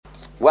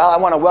Well, I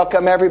want to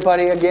welcome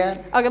everybody again.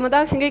 Aga ma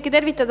tahaksin kõiki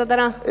tervitada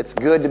täna. It's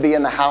good to be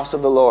in the house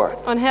of the Lord.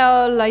 On hea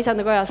olla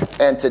Isanda kojas.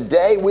 And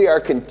today we are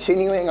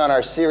continuing on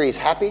our series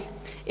Happy.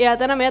 Ja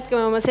täna me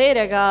jätkame oma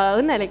seeriaga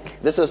Õnnelik.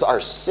 This is our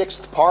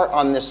 6th part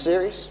on this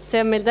series. See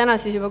on meil täna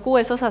siis juba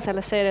 6. osa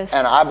selles seerias.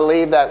 And I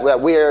believe that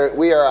we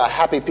are a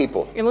happy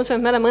people. Ja ma usun,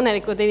 et me oleme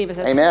õnnelikud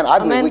inimesed. Amen. I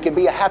believe we can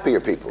be a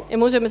happier people. Ja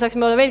ma usun, et me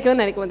saaksime olla veelgi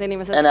õnnelikumad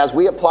inimesed. And as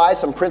we apply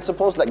some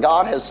principles that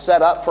God has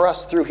set up for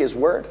us through His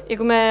Word. Ja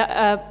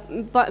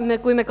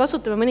kui me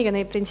kasutame mõningaid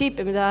neid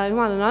printsiipe, mida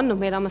Jumal on andnud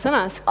meile oma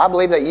sõnas. I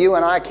believe that you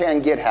and I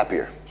can get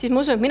happier. Siis ma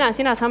usun, et mina ja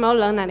sina saame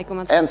olla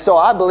õnnelikumad. And so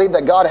I believe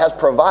that God has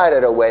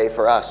provided a way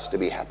for us to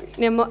be happy.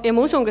 Ja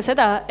ma usun ka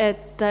seda,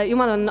 et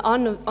Jumal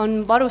on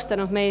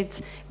varustanud meid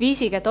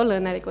viisiga, et olla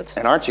õnnelikud.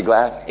 And aren't you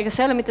glad? Ja kas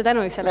see ei ole mitte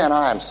tänulik sellest? Man,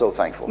 I am so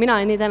thankful. Mina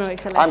olen nii tänulik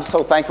sellest. I'm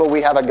so thankful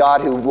we have a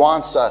God who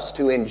wants us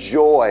to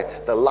enjoy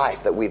the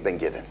life that we've been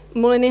given.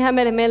 Mul on nii hea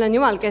meel, et meil on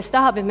Jumal, kes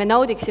tahab, et me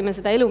naudiksime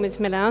seda elu, mis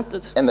meile on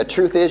antud. And the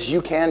truth is,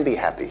 you can be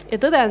happy. Ja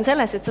tõde on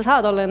selles, et sa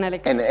saad olla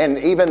õnnelik. And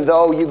even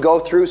though you go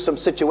through some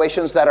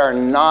situations that are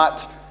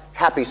not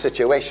happy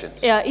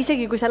situations, ja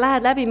isegi kui sa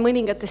lähed läbi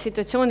mõningatest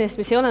situatsioonidest,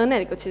 mis ei ole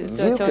õnnelikud you can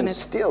situatsioonid,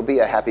 still be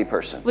a happy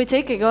person. võid sa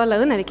ikkagi olla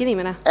õnnelik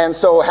inimene. And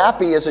so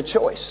happy is a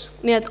choice.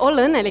 Nii et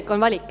olla õnnelik on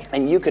valik.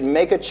 And you can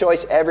make a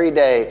choice every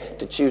day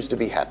to choose to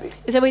be happy.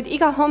 Ja sa võid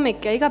iga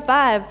hommik ja iga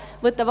päev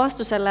võtta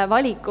vastu selle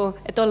valiku,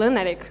 et olla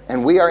õnnelik.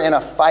 And we are in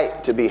a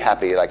fight to be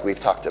happy, like we've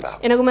talked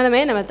about. Ja nagu me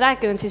oleme eelnevalt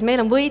rääkinud, siis meil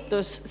on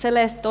võitlus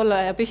selle eest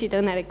olla ja püsida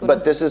õnnelikuna.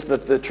 But this is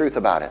the truth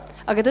about it.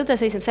 Aga tõde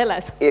seisneb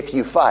selles, If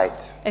you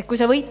fight, et kui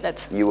sa võitled,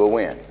 you will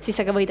win. siis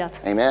sa ka võidad.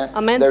 Amen.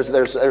 Amen.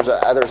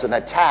 There's an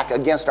attack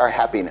against our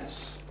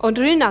happiness. On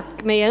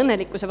rünnak meie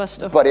õnnelikkuse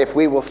vastu. But if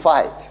we will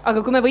fight,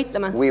 Aga kui me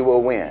võitleme, we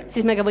will win.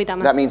 siis me ka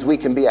võidame. That means we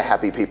can be a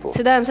happy people.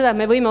 See tähendab seda, et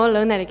me võime olla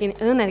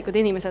õnnelikud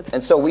inimesed.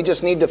 And so we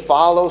just need to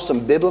follow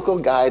some biblical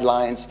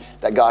guidelines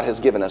that God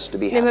has given us to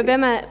be Ja me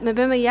happy.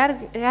 peame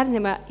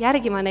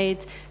järgima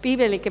neid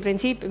piibellikke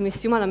printsiipe, mis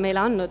Jumal on meile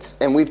andnud.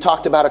 And we've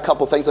talked about a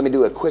couple things. Let me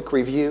do a quick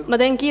review. Ma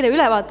teen kiire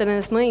ülevaate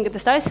nendest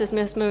mõningatest asjadest,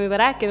 millest me juba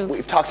rääkinud.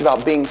 We've talked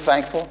about being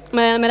thankful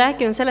Me oleme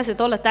rääkinud sellest,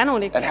 et olla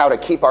tänulik and how to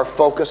keep our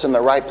focus in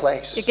the right ja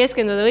place.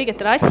 keskenduda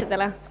õigetele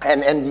asjadele.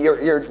 And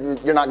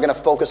you're not going to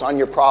focus on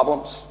your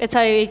problems, Et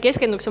sa ei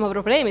keskenduks oma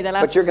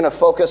probleemidele, but you're going to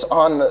focus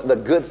on the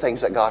good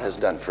things that God has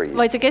done for you.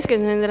 vaid sa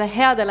keskendud nendele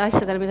headele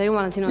asjadele, mida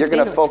Jumal on sinu You're jaoks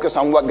going to teinud. focus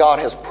on what God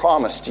has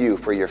promised you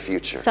for your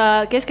future.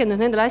 Sa keskendud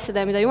nendele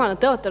asjadele, mida Jumal on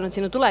tõotanud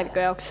sinu tuleviku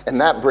jaoks. And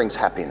that brings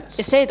Ja happiness.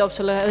 see toob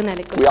sulle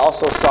õnnelikkust. We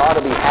also saw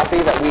to be happy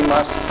that we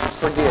must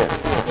forgive.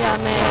 Ja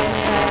me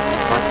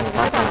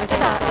vaatasime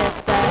seda,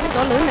 et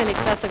olla õnnelik,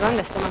 pead sa ka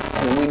andestama.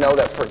 And we know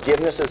that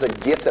forgiveness is a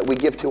gift that we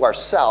give to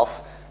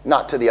ourselves,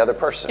 not to the other Ja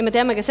person. me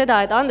teame ka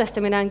seda, et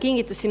andestamine on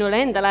kingitus sinule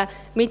endale,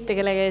 mitte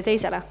kellelegi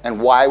teisele. And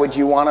why would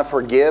you want to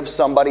forgive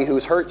somebody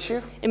who's hurt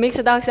you? Ja miks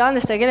sa tahaksid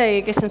andestada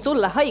kellelegi, kes on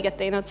sulle haiget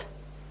teinud?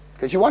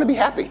 Because you want to be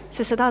happy.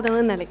 Sest sa tahad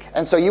olla õnnelik.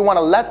 And so you want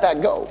to let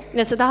that go.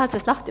 Ja sa tahad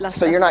sellest lahti So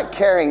lasta. you're not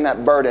carrying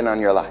that burden on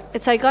your life.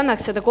 Et sa ei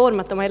kannaks seda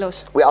koormat oma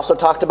elus. We also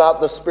talked about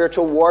the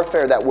spiritual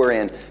warfare that we're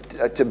in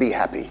to be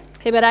happy.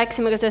 Ja me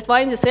rääkisime ka sellest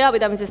vaimsest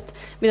sõjapidamisest,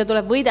 mida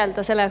tuleb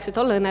võidelda selle jaoks, et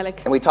olla õnnelik.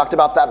 And we talked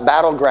about that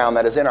battleground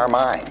that is in our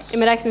minds, Ja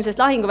me rääkisime sellest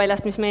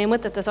lahinguväljast, mis meie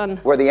mõtetes on,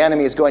 where the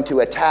enemy is going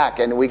to attack,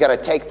 and we got to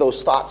take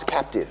those thoughts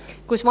captive.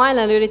 kus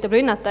vaenlane üritab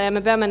rünnata ja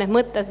me peame need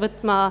mõtted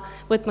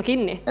võtma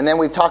kinni. And then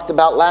we've talked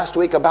about last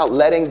week about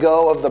letting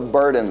go of the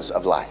burdens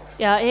of life.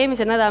 Ja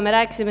eelmisel nädalal me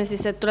rääkisime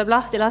siis, et tuleb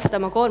lahti lasta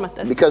oma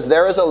koormatest. Because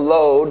there is a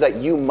load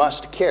that you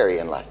must carry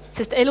in life.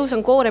 Sest elus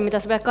on koorem, mida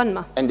sa pead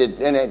kandma. And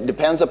it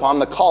depends upon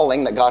the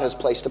calling that God has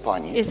placed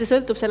upon you. Ja see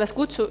sõltub sellest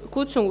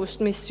kutsungust,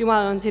 mis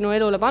Jumal on sinu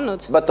elule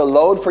pannud. But the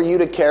load for you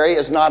to carry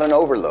is not an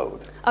overload.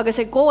 Aga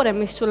see koorem,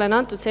 mis sulle on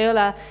antud, see ei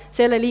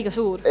ole liiga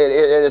suur.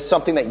 It is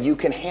something that you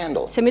can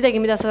handle. See on midagi,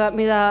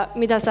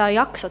 mida sa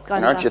jaksad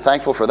And aren't you kanda.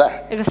 thankful for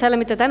that? Ja kas sa ei ole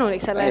mitte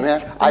tänulik selle Amen.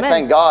 eest? I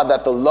thank God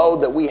that the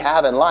load that we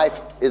have in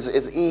life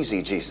is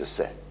easy, Jesus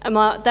said.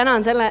 Ma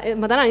tänan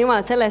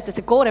Jumalat selle eest, et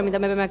see koorem, mida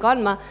me peame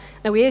kandma,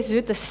 nagu Jeesus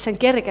ütles, siis see on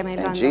kerge meil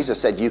And kanda. Jesus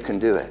said you can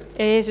do it.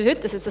 Ja Jeesus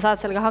ütles, et sa saad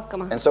sellega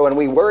hakkama. And so when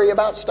we worry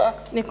about stuff,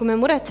 Nii kui me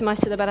muretseme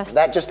asjade pärast,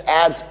 that just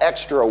adds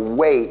extra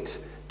weight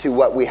to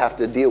what we have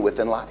to deal with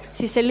in life.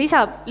 siis see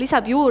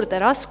lisab juurde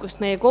raskust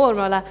meie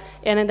koormale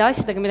ja nende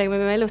asjadega, millega me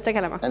peame elus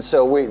tegelema. And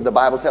so the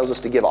Bible tells us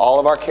to give all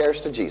of our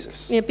cares to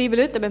Jesus Nii et Piibel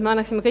ütleb, et me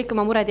annaksime kõik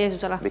oma mured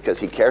Jeesusele, because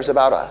he cares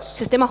about us.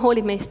 sest tema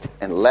hoolib meist.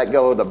 And let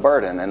go of the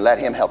burden and let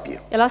him help you.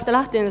 Ja lasta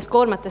lahti nendest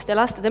koormatest ja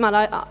lasta temal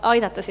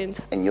aidata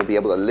sind. And you'll be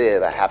able to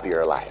live a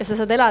happier life. Ja sa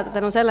saad elada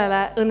tänu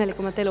sellele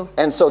õnnelikumat elu.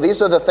 And so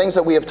these are the things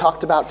that we have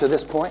talked about to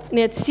this point.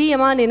 Nii et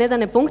siiamaani need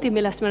on need punktid,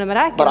 millest me oleme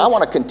But I rääkinud.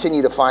 want to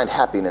continue to find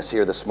happiness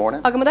here this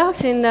morning. Aga ma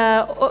tahaksin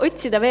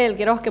otsida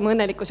veelgi rohkem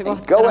õnnelikkuse And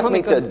kohta go täna with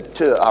me hommikul.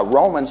 to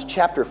Romans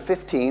chapter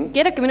 15.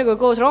 Keerake minuga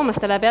koos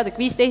Roomastele peatükk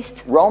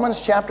 15.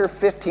 Romans chapter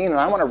 15, and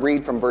I want to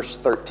read from verse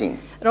 13.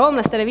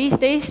 Roomlastele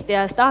 15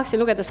 ja tahaksin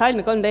lugeda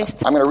salmi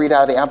 13. I'm going to read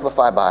out of the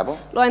Amplified Bible.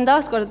 Loen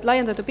taas kord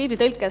laiendatud piibli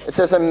tõlkest. It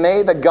says, and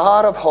may the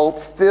God of hope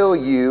fill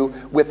you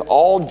with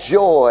all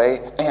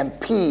joy and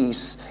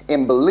peace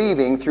in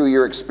believing through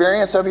your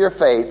experience of your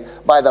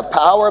faith. By the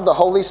power of the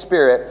Holy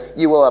Spirit,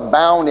 you will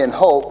abound in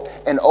hope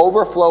and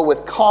overflow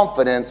with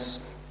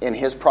confidence in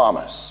his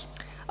promise.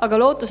 Aga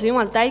lootuse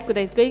Jumal täiku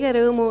teid kõige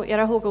rõõmu ja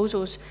rahuga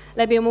usus,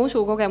 läbi oma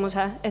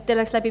usukogemuse, et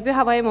teil läbi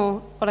püha vaimu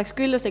oleks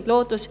külluslik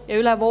lootus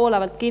ja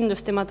ülevoolavalt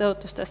kindlust tema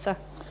tõotustesse.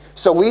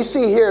 So we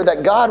see here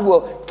that God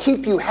will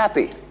keep you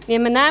happy. Nii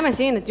me näeme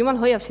siin, et Jumal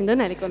hoiab sind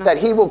õnnelikuna. That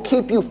he will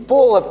keep you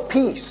full of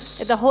peace.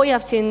 Et ta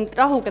hoiab sind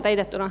rahuga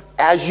täidetuna.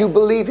 As you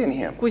believe in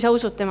him. Kui sa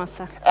usud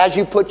temasse. As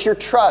you put your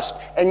trust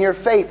and your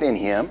faith in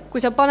him.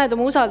 Kui sa paned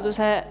oma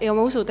usalduse ja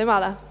oma usu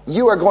temale.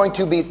 You are going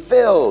to be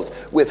filled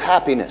with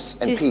happiness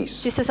and peace.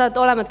 Siis sa saad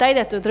olema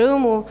täidetud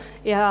rõõmu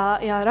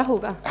ja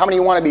rahuga. How many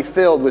want to be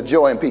filled with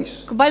joy and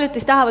peace? Kui paljud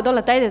teist tahavad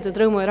olla täidetud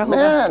rõõmu ja rahuga?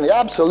 Man,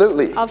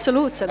 absolutely.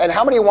 Absoluutselt. And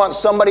how many want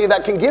somebody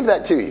that can give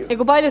that to you? Ja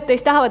kui paljud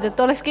teist tahavad,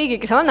 et oleks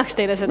keegi, kes annaks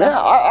teile seda? Yeah,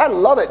 I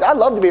love it. I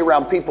love to be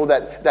around people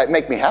that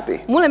make me happy.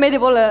 Mulle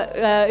meeldib olla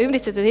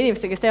ümbritsetud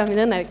inimeste, kes teevad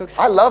mind õnnelikuks.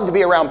 I love to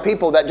be around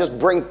people that just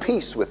bring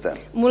peace with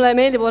them. Mulle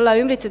meeldib olla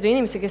ümbritsetud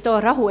inimeste, kes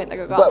toovad rahu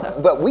endaga kaasa.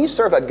 But we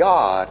serve a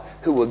God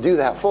who will do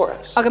that for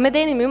us. Aga me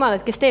teenime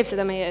Jumalat, kes teeb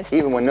seda meie eest.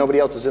 Even when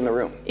nobody else is in the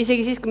room.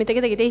 Isegi siis, kui mitte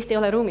kedagi teist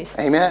ei ole ruumis.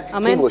 Amen.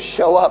 He will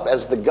show up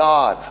as the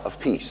God of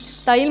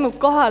peace. Ta ilmub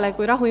kohale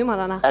kui rahu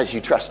Jumalana. As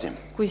you trust him.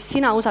 Kui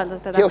sina usaldad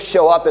teda. He'll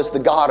show up as the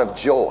God of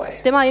joy.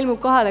 Tema ilmub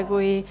kohale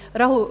kui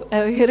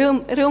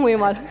rõõmu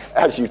Jumal.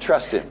 As you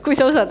trust him. Kui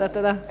sa usaldad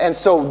teda. And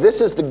so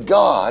this is the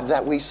God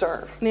that we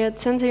serve. Nii et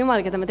see on see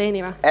Jumal, keda me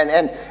teenime.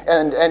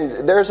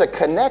 And there's a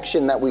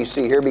connection that we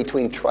see here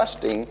between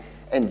trusting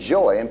and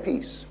joy and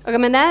peace. Aga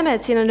me näeme,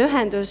 et siin on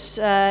ühendus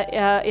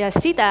ja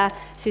side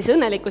siis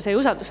õnnelikkuse ja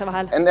usalduse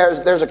vahel. And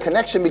there's a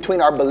connection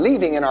between our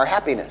believing and our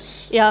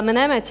happiness. Ja me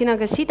näeme, et siin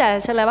on ka side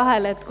selle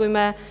vahel, et kui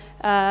me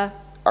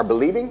our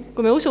believing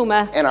kui me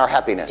usume and our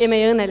happiness. Ja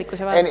meie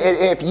õnnelikkuse vahel. And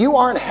if you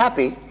aren't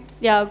happy,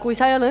 ja kui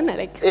sa ei ole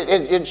õnnelik,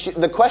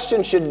 the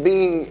question should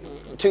be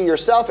to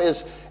yourself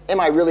is,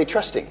 am I really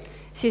trusting?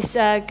 Siis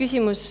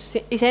küsimus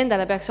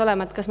iseendale peaks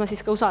olema, et kas ma siis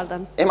ka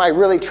usaldan. Am I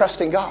really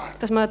trusting God?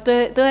 Kas ma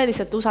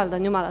tõeliselt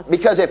usaldan Jumalat?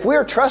 Because if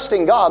we're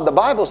trusting God, the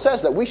Bible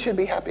says that we should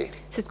be happy.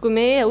 Sest kui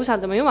meie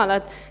usaldame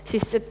Jumalat,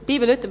 siis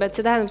Piibel ütleb, et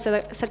see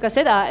tähendab ka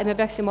seda, et me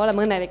peaksime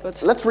olema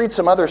õnnelikud. Let's read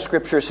some other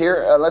scriptures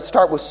here. Let's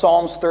start with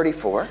Psalms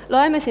 34.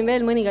 Loeme siin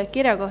veel mõningaid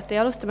kirjakohti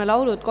ja alustame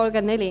laulud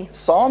 34.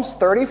 Psalms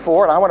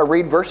 34, and I want to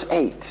read verse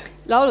 8.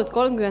 Laulud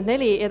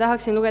 34 ja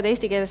tahaksin lugeda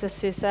eesti keeles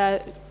siis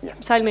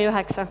salmi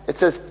 9. It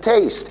says,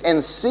 taste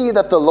and see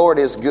that the Lord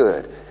is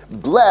good.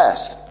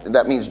 Blessed,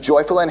 that means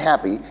joyful and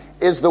happy,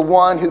 is the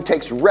one who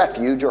takes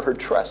refuge or her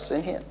trusts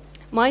in him.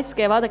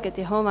 Maitske ja vaadake,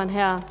 et Jehova on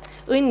hea.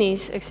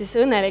 Õnnis, ehk siis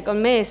õnnelik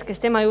on mees, kes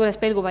tema juures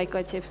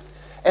pelgupaika otsib.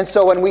 And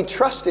so when we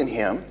trust in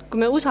him, kui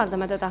me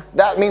usaldame teda,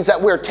 that means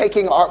that we're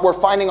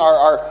finding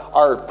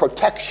our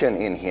protection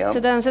in him.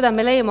 See tähendab seda, et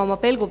me leiame oma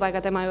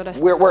pelgupaiga tema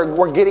juurest.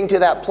 We're getting to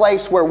that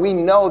place where we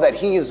know that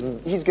he's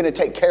going to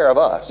take care of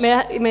us. Me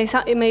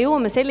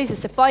jõuame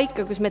sellisesse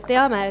paika, kus me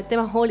teame, et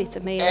tema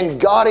hoolitseb meie eest. And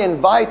God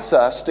invites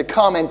us to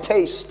come and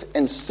taste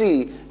and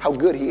see how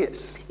good he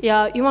is.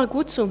 Ja Jumal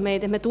kutsub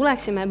meid, et me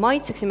tuleksime,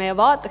 maitseksime ja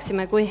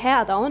vaataksime, kui hea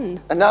ta on.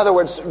 In other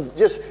words,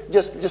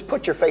 just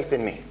put your faith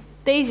in me.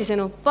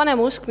 Teisisõnu, pane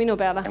mu usk minu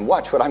peale. And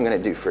watch what I'm going to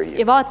do for you.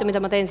 Ja vaata,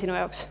 mida ma teen sinu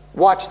jaoks.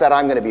 Watch that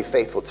I'm going to be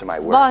faithful to my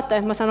word. Vaata,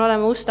 et ma saan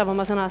olema ustav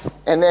oma sõnas.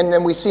 And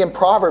then we see in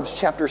Proverbs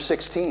chapter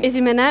 16. Ja siis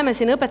me näeme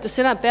siin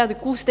õpetussõnad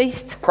peatükk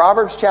 16.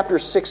 Proverbs chapter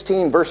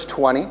 16 verse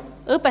 20.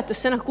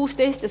 Õpetussõnad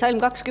 16 ja salm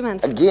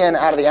 20. Again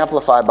out of the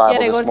Amplified Bible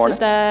this morning.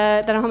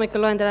 Järjekordselt täna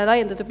hommikul loen teile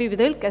laiendatud piibli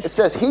tõlkes. It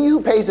says, he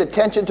who pays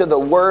attention to the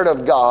word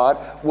of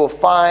God will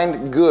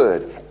find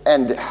good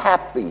and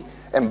happy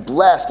and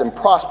blessed and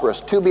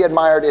prosperous. To be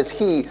admired is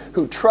he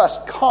who trusts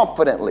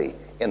confidently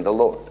in the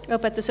Lord.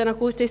 Õpetussõna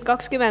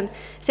 16:20.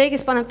 See,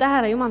 kes paneb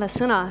tähele Jumala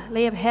sõna,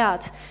 leiab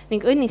head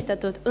ning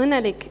õnnistatud,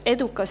 õnnelik,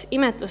 edukas,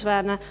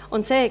 imetlusväärne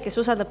on see, kes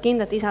usaldab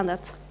kindlat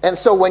isandat. And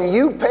so when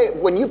you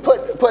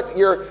put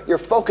your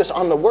focus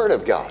on the word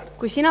of God,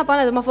 kui sina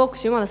paned oma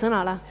fookuse Jumala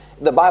sõnale,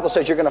 the Bible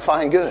says you're going to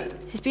find good.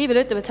 Siis Piibel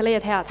ütleb, et sa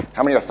leiad head.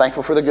 How many are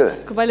thankful for the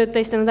good? Kui paljud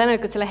teist on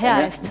tänulikud selle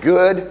hea eest?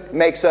 Good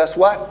makes us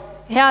what?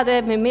 Hea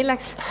teeb meid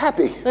milleks?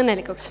 Happy.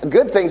 Õnnelikuks.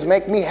 Good things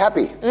make me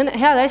happy.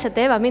 Head asjad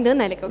teevad mind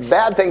õnnelikuks.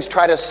 Bad things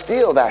try to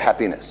steal that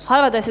happiness.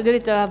 Halvad asjad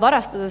üritavad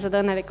varastada seda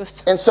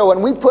õnnelikkust. And so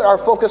when we put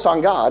our focus on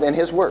God and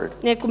his word,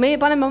 nii et kui me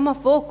paneme oma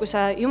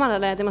fookuse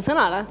Jumalale ja tema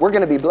sõnale, we're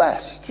going to be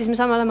blessed. Siis me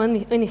saame olema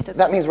õnnistatud.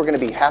 That means we're going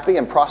to be happy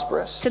and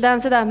prosperous. See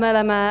tähendab seda,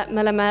 et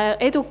me oleme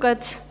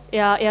edukad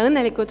ja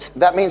õnnelikud.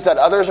 That means that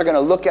others are going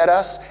to look at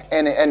us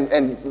and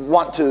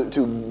want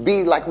to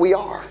be like we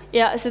are.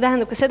 Ja see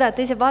tähendab ka seda, et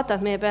teised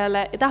vaatavad meie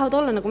peale ja tahavad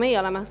olla nagu meie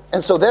oleme.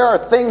 And so there are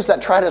things that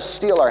try to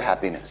steal our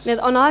happiness. Need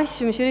on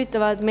asju, mis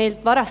üritavad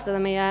meilt varastada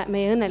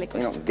meie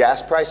õnnelikkust.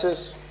 Gas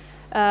prices.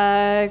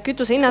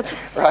 kütusehinnad,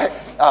 right?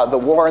 The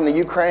war in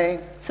the Ukraine.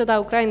 sõda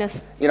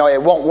Ukrainas. You know,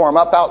 it won't warm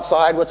up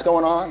outside. What's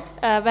going on?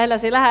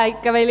 Väljas ei lähe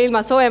ikka veel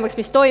ilmad soojemaks,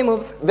 mis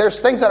toimub.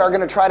 There's things that are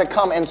going to try to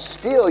come and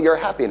steal your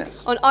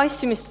happiness. On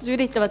asju, mis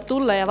üritavad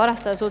tulla ja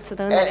varastada sult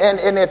seda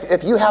õnne. And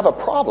if you have a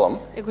problem,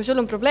 Ja kui sul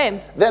on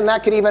probleem, then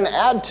that could even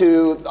add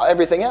to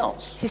everything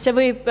else. siis see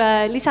võib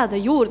lisada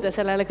juurde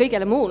sellele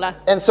kõigele muule.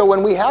 And so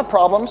when we have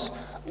problems,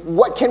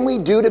 what can we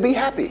do to be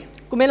happy?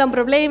 Kui meil on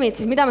probleemid,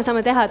 siis mida me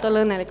saame teha, et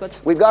olla õnnelikud?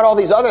 We've got all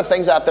these other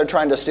things out there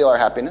trying to steal our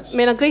happiness.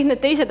 Meil on kõik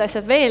need teised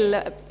asjad veel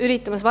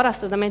üritamas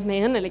varastada meid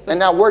meie õnnelikud.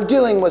 And now we're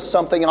dealing with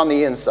something on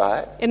the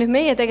inside. Ja nüüd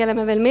meie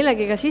tegeleme veel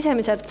millegiga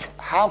sisemiselt.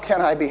 How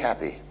can I be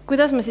happy?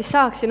 Kuidas ma siis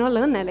saaksin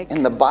olla õnnelik?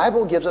 And the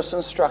Bible gives us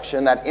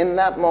instruction that in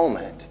that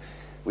moment,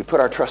 we put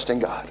our trust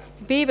in God.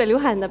 Piibel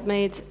juhendab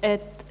meid,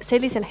 et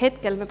sellisel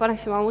hetkel me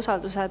paneksime oma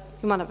usalduse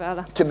Jumala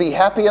peale. To be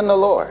happy in the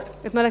Lord,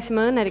 Et me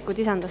oleksime õnnelikud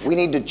isandas. we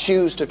need to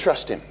choose to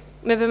trust Him.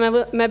 Me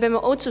peame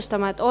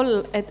otsustama,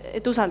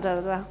 et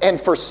usaldada ta. And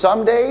for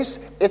some days,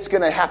 it's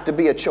going to have to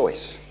be a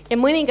choice. Ja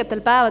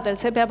mõningatel päevadel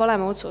see peab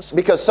olema otsus.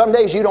 Because some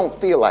days you don't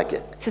feel like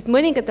it. Sest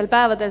mõningatel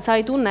päevadel sa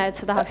ei tunne,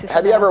 et sa tahaksid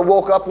Have you ever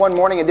woke up one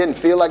morning and didn't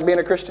feel like being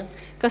a Christian?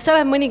 Kas sa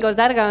oled mõnikord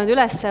ärganud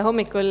üles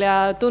hommikul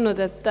ja tundnud,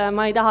 et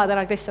ma ei taha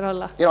täna kristjan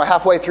olla? You know,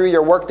 halfway through your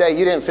workday,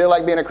 you didn't feel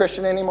like being a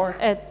Christian anymore?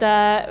 Et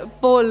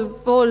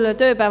pool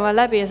tööpäeva on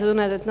läbi ja sa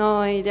tunned, et no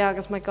ei tea,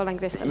 kas ma ikka olen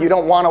kristjan. You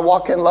don't want to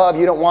walk in love.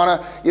 You don't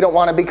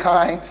want to be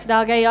kind. Sa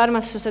taha käia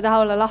armastus, sa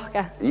taha olla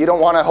lahke. You don't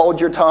want to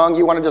hold your tongue.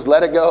 You want to just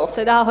let it go.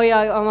 Sa ei taha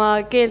hoia oma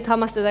keelt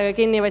hammastadega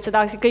kinni, vaid sa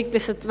tahaksid kõik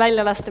lihtsalt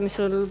välja lasta, mis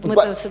sul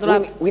mõttesse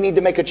tuleb. But we need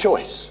to make a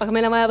choice. Aga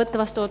meil on vaja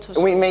võtta vastu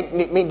otsus. We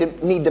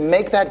need to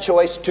make that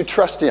choice to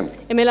trust Him.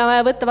 Ja meil on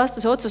vaja võtta vastu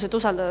see otsus, et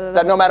usaldada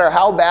That teda. no matter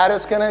how bad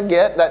it's going to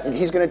get, that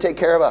He's going to take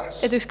care of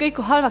us. Et ükskõik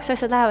kui halvaks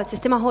asjad lähevad,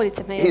 siis tema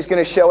hoolitseb meie. He's going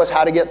to show us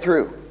how to get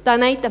through. Ta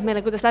näitab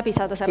meile, kuidas läbi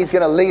saada He's sellest.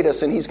 going to lead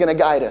us and He's going to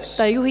guide us.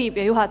 Ta juhib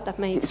ja juhatab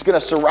meid. He's going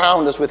to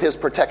surround us with His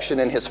protection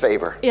and His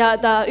favor. Ja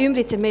ta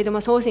ümbritseb meid oma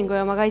soosingu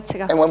ja oma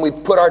kaitsega. And when we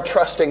put our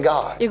trust in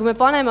God, Ja kui me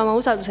paneme oma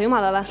usalduse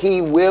Jumalale,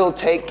 He will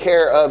take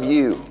care of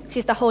you.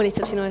 siis ta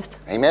hoolitseb sinu eest.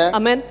 Amen?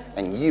 Amen.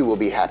 And you will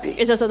be happy.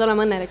 Ja sa saad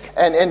olema õnnelik.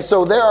 And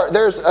so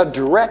there's a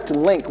direct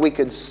link we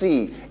could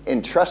see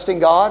in trusting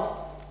God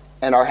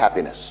and our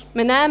happiness.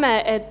 Me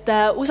näeme, et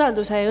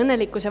usalduse ja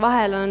õnnelikkuse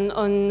vahel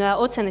on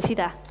otsene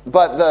side.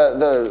 But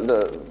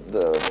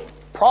the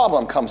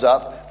problem comes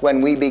up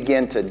when we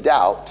begin to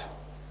doubt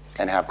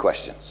and have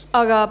questions.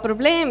 Aga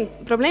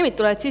probleemid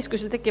tulevad siis, kui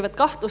sul tekivad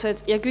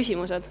kahtlused ja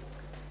küsimused.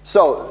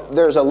 So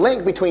there's a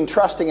link between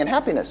trusting and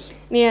happiness.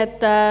 Nii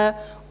et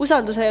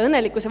usalduse ja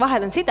õnnelikkuse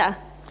vahel on side,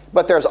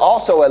 But there's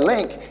also a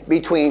link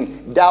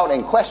between doubt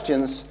and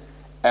questions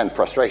and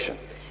frustration.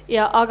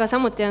 aga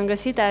samuti on ka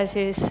side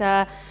siis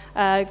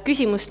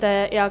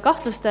küsimuste ja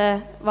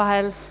kahtluste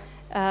vahel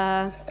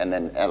And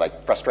then like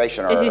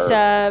frustration ja siis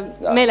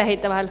or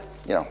meeleheite vahel.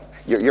 you know,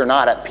 you're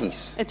not at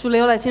peace. Et sul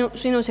ei ole,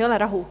 sinus ei ole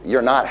rahu.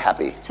 You're not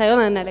happy. Sa ei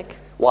ole õnnelik.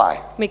 Why?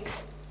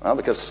 Miks? Well,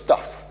 because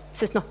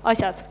Sest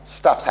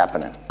stuff's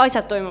happening.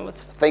 asjad toimuvad.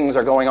 Things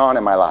are going on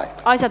in my life.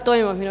 Asjad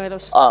toimuvad minu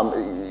elus.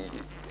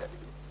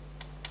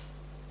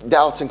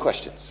 Doubts and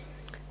questions.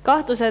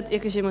 Kahtlused ja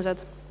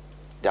küsimused.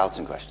 Doubts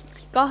and questions.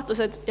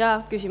 Kahtlused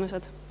ja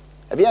küsimused.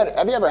 Have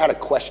you ever had a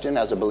question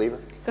as a believer?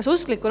 Kas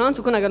usklikuna on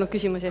sul kunagi olnud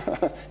küsimusi?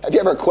 Have you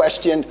ever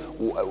questioned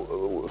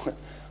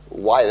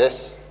why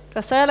this?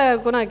 Kas sa ei ole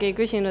kunagi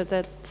küsinud,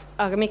 et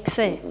aga miks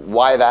see?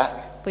 Why that?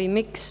 Või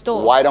miks too?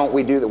 Why don't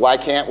we do that? Why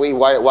can't we?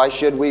 Why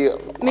should we?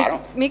 I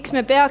don't. Miks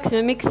me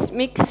peaksime,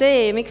 miks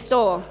see, miks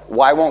too?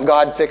 Why won't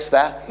God fix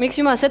that? Miks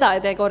Jumal seda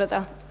ei tee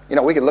korda? You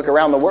know, we could look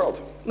around the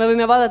world. Me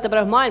võime vaadata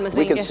praegu maailmas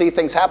We could ringi. see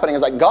things happening.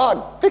 It's like, God,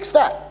 fix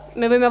that.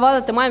 Me võime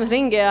vaadata maailmas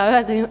ringi ja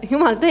öelda,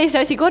 Jumal, tee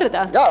see asi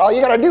korda. God, all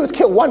you got to do is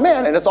kill one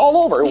man and it's all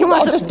over. Jumal,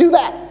 I'll just do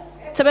that.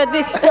 Sa pead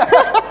lihtsalt,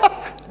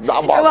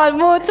 Jumal,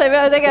 muud sa ei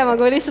pea tegema,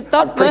 kui lihtsalt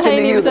tapma preaching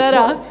ühe to you inimese this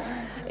ära.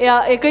 morning.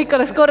 Ja kõik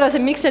oleks korras,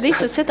 et miks sa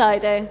lihtsalt seda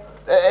ei tee?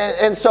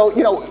 And so,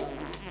 you know,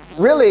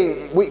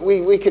 really,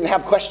 we can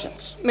have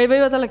questions. Meil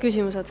võivad olla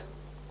küsimused.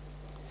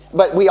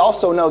 But we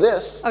also know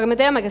this, Aga me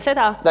teame ka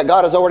seda, that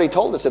God has already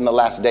told us in the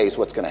last days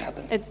what's going to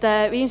happen. et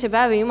viimse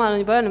päevi Jumal on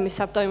juba öelnud, mis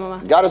saab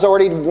toimuma. God has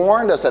already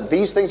warned us that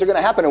these things are going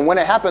to happen. And when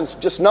it happens,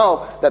 just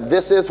know that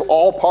this is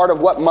all part of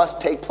what must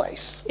take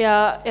place.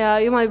 Ja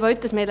Jumal juba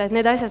ütles meile, et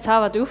need asjad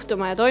saavad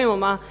juhtuma ja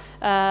toimuma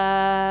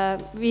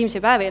viimse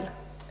päevil.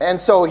 And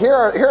so here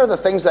are the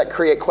things that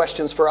create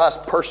questions for us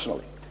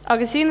personally.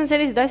 Aga siin on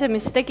sellised asjad,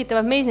 mis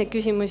tekitavad meis neid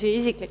küsimusi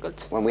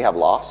isiklikult. When we have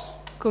loss,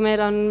 Kui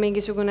meil on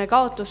mingisugune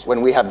kaotus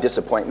when we have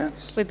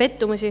disappointments, või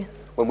pettumusi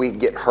when we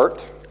get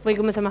hurt, või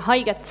kui me saame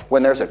haiget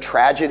when there's a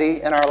tragedy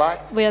in our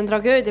life, või on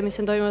tragöödia, mis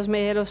on toimumas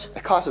meie elus,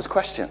 it causes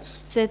questions.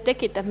 see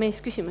tekitab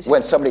meis küsimusi.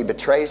 When somebody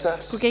betrays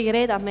us, Kui keegi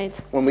reedab meid,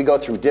 when we go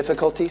through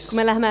difficulties, kui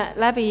me läheme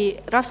läbi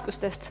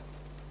raskustest,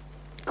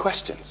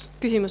 questions.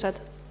 küsimused.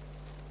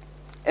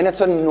 And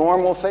it's a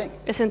normal thing.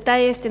 Ja see on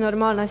täiesti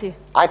normaalne asi.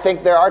 I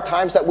think there are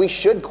times that we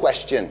should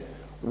question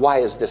why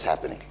is this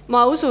happening?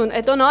 ma usun,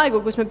 et on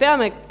aegu, kus me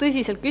peame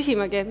tõsiselt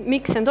küsimagi,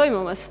 miks see on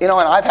toimumas. You know,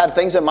 and I've had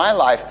things in my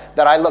life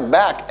that I look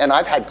back and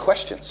I've had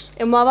questions.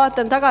 Ja ma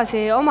vaatan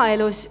tagasi oma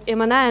elus ja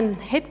ma näen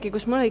hetki,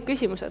 kus mul olid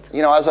küsimused.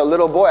 You know, as a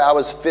little boy, I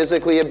was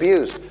physically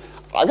abused.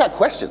 I got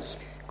questions.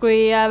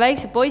 Kui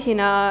väikse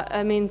poisina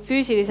mind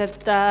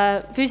füüsiliselt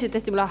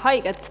tehti mulle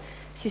haiget,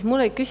 siis mul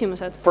olid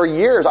küsimused. For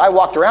years, I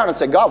walked around and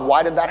said, God,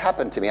 why did that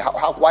happen to me?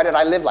 Why did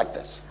I live like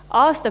this?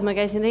 Aastad ma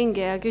käisin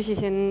ringi ja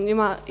küsisin,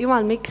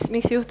 Jumal, miks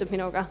see juhtub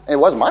minuga? It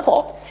wasn't my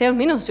fault, See on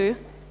minu süü.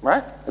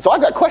 right? And so I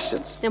got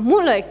questions. Ja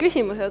mul olid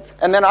küsimused.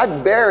 And then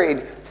I've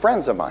buried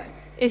friends of mine.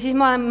 Ja siis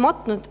ma olen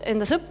matnud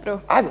enda sõpru.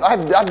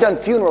 I've done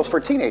funerals for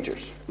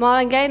teenagers. Ma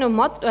olen käinud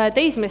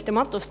teismeeste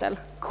matustel.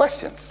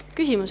 Questions.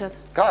 Küsimused.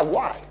 God,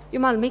 why?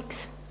 Jumal,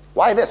 miks?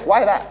 Why this?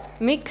 Why that?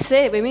 Miks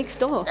see või miks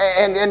too?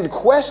 And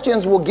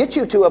questions will get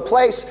you to a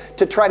place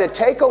to try to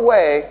take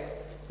away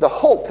the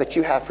hope that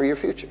you have for your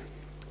future.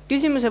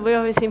 Küsimused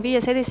võivad siin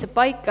viia sellisesse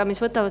paika, mis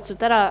võtavad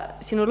sult ära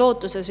sinu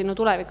lootuse sinu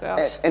tuleviku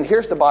jaoks. And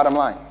here's the bottom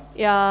line.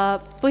 Ja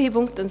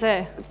põhipunkt on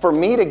see, For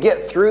me to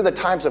get through the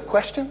times of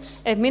questions,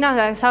 et mina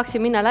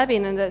saaksin minna läbi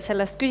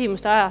sellest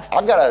küsimuste ajast,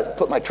 I've got to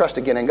put my trust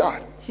again in God.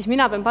 siis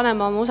mina pean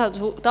panema oma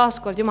usalduse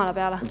taaskord Jumala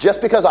peale.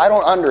 Just because I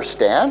don't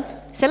understand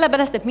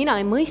Sellepärast, et mina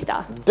ei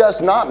mõista,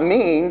 does not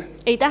mean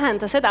ei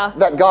tähenda seda,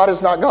 that God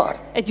is not God.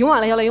 et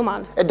Jumal ei ole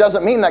Jumal. It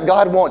doesn't mean that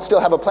God won't still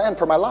have a plan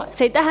for my life.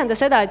 See ei tähenda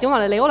seda, et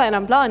Jumalal ei ole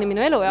enam plaani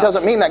minu elu It jaoks.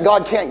 doesn't mean that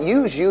God can't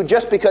use you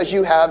just because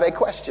you have a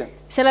question.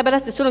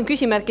 Sellepärast, et sul on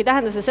küsimärk, ei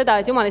tähenda see seda,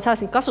 et Jumal ei saa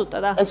sind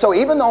kasutada. And so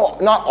even though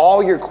not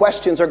all your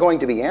questions are going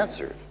to be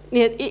answered,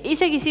 Nii et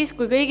isegi siis,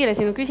 kui kõigile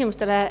sinu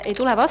küsimustele ei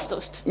tule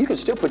vastust, you can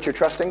still put your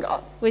trust in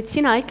God. võid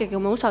sina ikkagi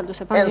oma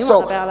usalduse panna And Jumala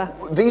so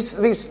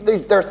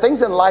peale. there are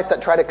things in life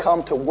that try to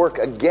come to work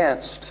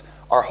against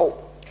our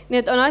hope, Nii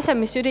et on asjad,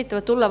 mis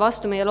üritavad tulla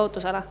vastu meie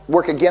lootusele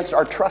work against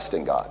our trust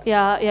in God.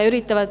 ja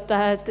üritavad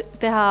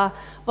teha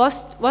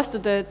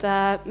vastutööd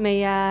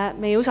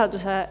meie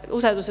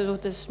usalduse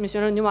suhtes, mis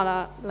meil on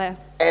Jumalale.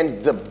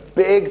 And the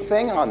big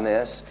thing on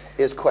this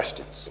is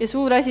questions. Ja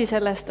suur asi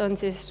sellest on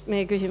siis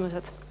meie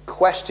küsimused.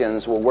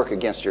 Questions will work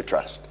against your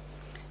trust.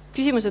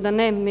 Küsimused on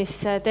need, mis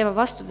teevad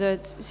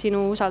vastutööd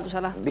sinu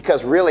usaldusele.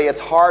 Because really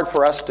it's hard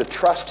for us to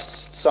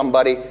trust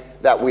somebody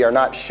that we are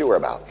not sure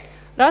about.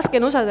 Raske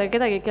on usaldada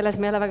kedagi, kelles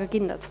me ei ole väga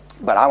kindlad.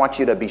 But I want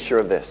you to be sure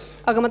of this.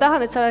 Aga ma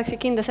tahan, et sa oleksid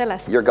kindla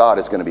selles, Your God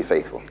is going to be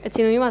faithful. et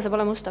sinu Jumal saab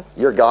olema ustav,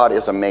 Your God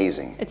is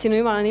amazing. et sinu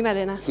Jumal on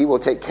imeline He will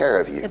take care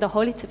of you ja ta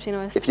hoolitseb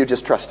sinu eest. if you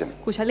just trust Him.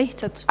 Kui sa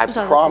lihtsalt I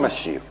usaldad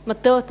promise you, ma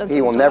tõotan He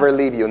will sulle, never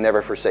leave you and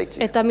never forsake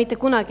you. et ta mitte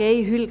kunagi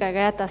ei hülga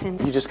ega jäta sind.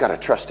 You just got to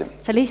trust Him.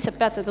 Sa lihtsalt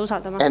pead teda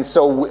usaldama. And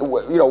so,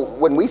 you know,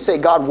 when we say,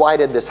 God, why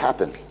did this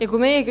happen? Ja kui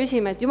meie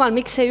küsime, et Jumal,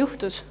 miks see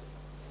juhtus,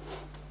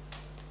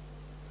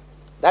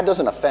 That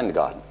doesn't offend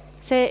God,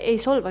 see ei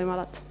solva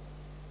Jumalat.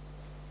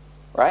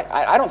 right?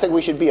 I don't think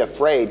we should be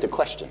afraid to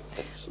question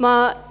things.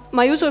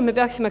 Ma ei usu, et me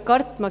peaksime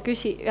kartma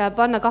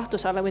panna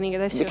kahtluse alla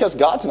mõningaid asju, Because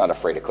God's not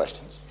afraid of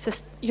questions.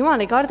 sest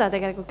Jumal ei karda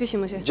tegelikult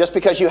küsimusi. Just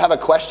because you have a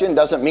question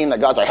doesn't mean that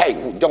God's like, hey,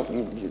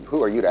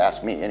 who are you to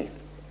ask me anything?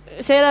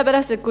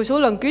 Sellepärast, et kui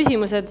sul on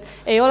küsimused,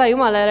 ei ole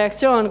Jumala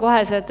reaktsioon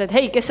koheselt, et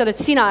hei, kes oled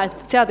sina, et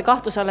seada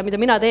kahtluse alla, mida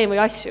mina teen või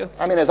asju.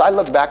 I mean, as I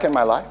look back in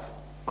my life,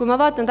 Kui ma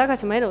vaatan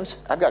tagasi oma elus,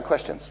 I've got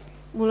questions.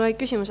 mul olid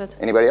küsimused.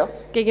 Anybody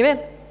else? Keegi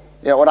veel?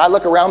 You know, when I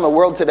look around the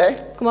world today,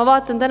 Kui ma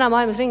vaatan täna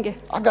maailmas ringi,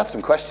 I've got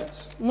some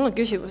questions. mul on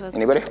küsimused.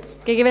 Anybody else?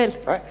 Keegi veel?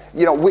 Right?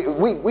 You know,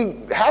 we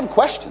have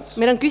questions,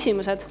 Meil on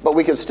küsimused, but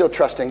we can still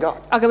trust in God.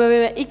 aga me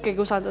võime ikkagi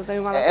usaldada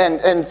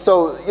Jumalat. And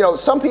so, you know,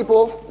 some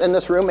people in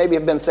this room maybe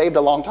have been saved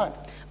a long time.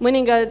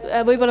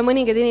 Võib-olla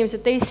mõningad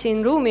inimesed teist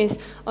siin ruumis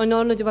on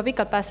olnud juba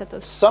pikalt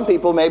päästetud. Some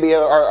people maybe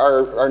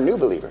are new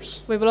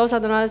believers. Võib-olla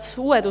osad on alles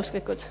uued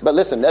usklikud. But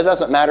listen, that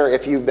doesn't matter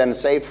if you've been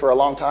saved for a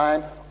long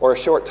time or a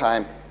short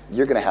time,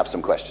 you're going to have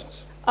some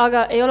questions.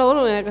 Aga ei ole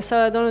oluline, kas sa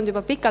oled olnud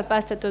juba pikalt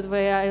päästetud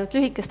või ainult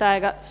lühikest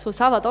aega, sul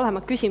saavad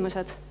olema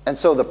küsimused. And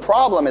so the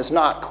problem is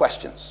not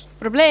questions,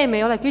 Probleem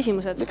ei ole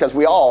küsimused, because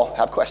we all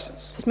have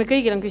questions. sest meil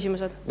kõigil on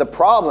küsimused. The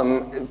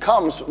problem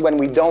comes when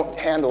we don't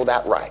handle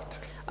that right.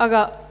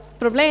 Aga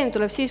probleem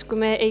tuleb siis, kui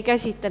me ei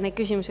käsita neid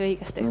küsimusi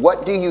õigesti.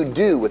 What do you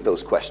do with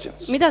those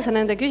questions? Mida sa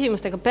nende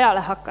küsimustega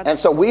peale hakkad? And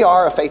so we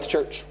are a faith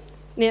church.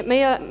 Nii et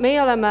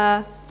meie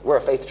oleme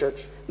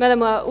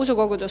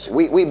usukogudus.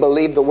 We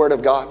believe the word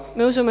of God.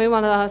 Me usume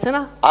Jumala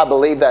sõna. I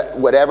believe that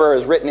whatever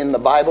is written in the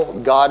Bible,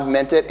 God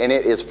meant it and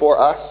it is for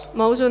us.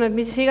 Ma usun, et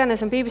mis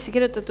iganes on Piiblisse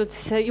kirjutatud,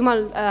 siis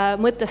Jumal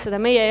mõtles seda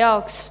meie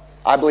jaoks.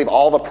 I believe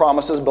all the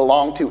promises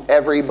belong to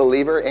every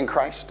believer in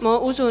Christ. Ma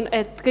usun,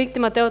 et kõik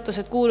tema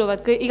tõotused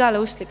kuuluvad igale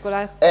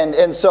usklikule.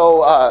 And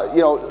so,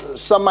 you know,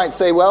 some might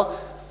say, well,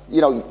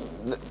 you know,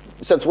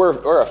 since we're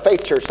a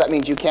faith church, that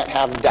means you can't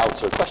have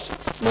doubts or questions.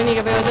 Mõned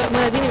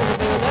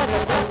inimesed võivad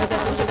öelda, et kui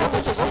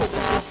te usukogudus,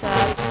 siis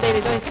teil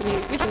ei tohiski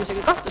mingi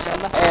küsimusega kahtluse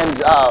olla.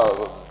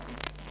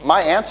 And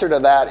my answer to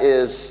that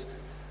is,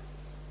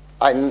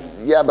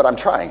 yeah, but I'm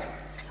trying.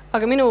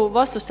 aga minu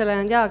vastus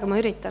sellele on jaa, aga ma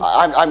üritan.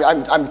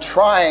 I'm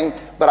trying,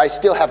 but I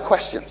still have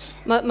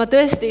questions. Ma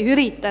tõesti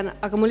üritan,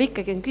 aga mul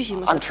ikkagi on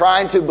küsimus. I'm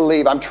trying to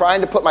believe. I'm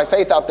trying to put my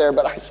faith out there,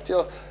 but I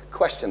still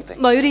question things.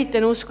 Ma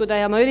üritan uskuda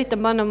ja ma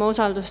üritan panna oma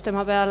usaldust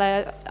tema peale,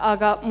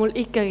 aga mul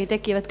ikkagi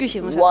tekivad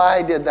küsimused.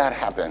 Why did that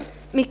happen?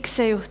 Miks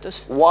see juhtus?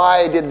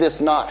 Why did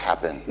this not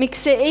happen? Miks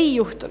see ei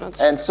juhtunud?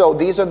 And so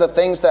these are the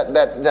things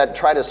that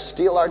try to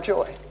steal our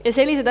joy. Ja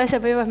sellised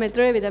asjad võivad meilt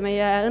röövida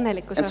meie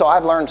õnnelikkuse. And so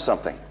I've learned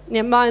something. Nii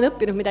et ma olen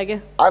õppinud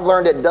midagi. I've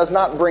learned it does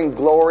not bring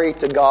glory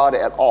to God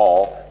at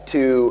all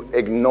to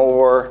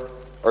ignore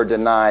or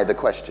deny the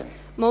question.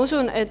 Ma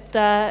usun, et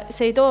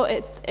see ei too,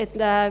 et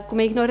kui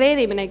me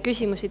ignoreerime neid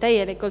küsimusi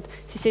täielikult,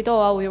 siis see ei too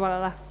au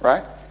Jumalale.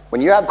 Right?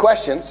 When you have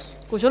questions,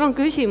 Kui sul on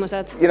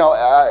küsimused, you know,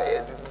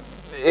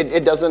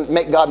 it doesn't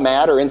make God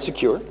mad or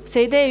insecure.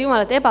 see ei tee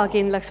Jumalat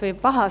ebakindlaks või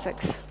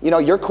pahaseks. You know,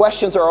 your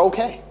questions are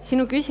okay.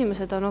 Sinu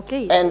küsimused on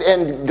okei.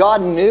 And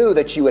God knew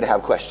that you would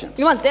have questions.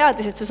 Jumal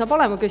teadis, et sul saab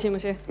olema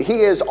küsimusi.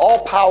 He is all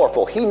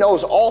powerful. He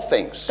knows all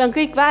things. Ta on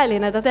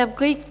kõikväeline, ta teeb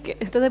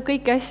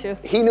kõiki asju.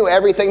 He knew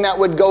everything that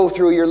would go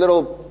through your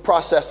little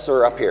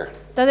processor up here.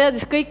 Ta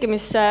teadis kõike,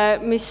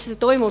 mis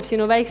toimub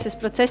sinu väikses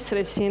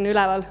protsessoris siin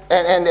üleval.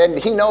 And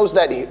he knows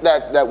that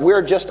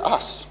we're just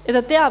us. Ja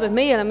ta teab, et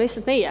meie oleme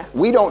lihtsalt meie.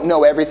 We don't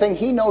know everything.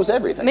 He knows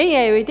everything.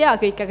 Meie ju ei tea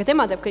kõike, aga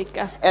tema teab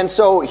kõike. And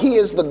so he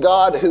is the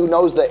God who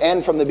knows the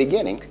end from the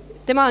beginning.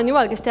 Tema on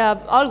Jumal, kes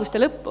teab algust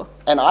ja lõppu.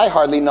 And I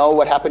hardly know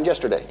what happened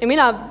yesterday. Ja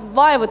mina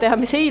vaevu teha,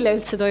 mis eile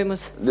üldse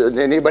toimus.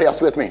 Anybody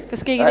else with me?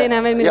 Kas keegi teine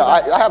veel You know,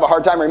 I have a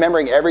hard time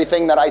remembering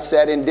everything that I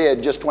said and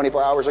did just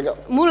 24 hours ago.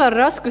 Mul on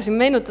raskusi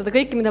meenutada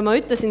kõike, mida ma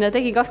ütlesin ja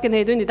tegin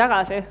 24 tundi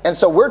tagasi. And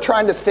so we're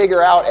trying to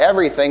figure out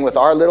everything with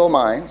our little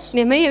minds.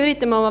 Nii et meie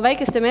üritame oma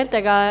väikeste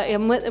meeltega ja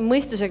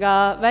mõistusega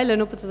välja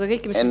nuputada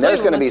kõike, mis And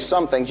there's going to be toimumas.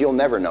 some things you'll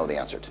never know the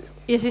answer to.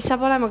 Ja siis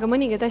saab olema ka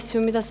mõningaid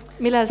asju,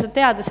 millele sa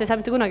teada, sa ei saa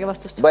mitte kunagi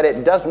vastust. But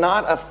it does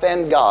not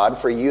offend God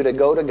for you to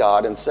go to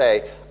God and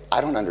say,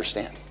 I don't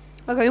understand.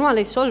 Aga Jumal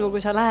ei solvu,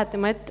 kui sa lähed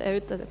tema ette ja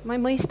ütled, et ma ei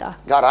mõista.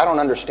 God, I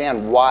don't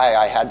understand why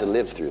I had to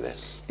live through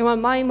this. Jumal,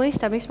 ma ei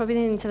mõista, miks ma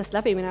pidin sellest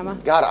läbi minema.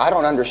 God, I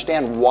don't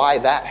understand why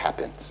that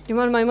happened.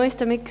 Jumal, ma ei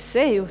mõista, miks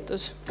see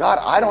juhtus. God,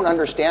 I don't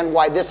understand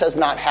why this has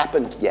not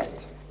happened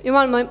yet.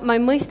 Jumal, ma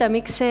ei mõista,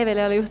 miks see veel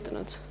ei ole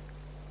juhtunud.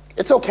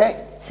 It's okay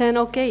See on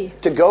okei.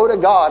 to go to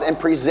God and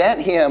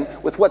present Him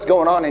with what's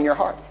going on in your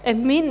heart. Et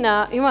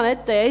minna Jumala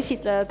ette ja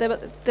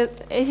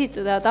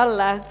esitada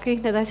talle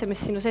kõik need asjad,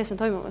 mis sinu sees on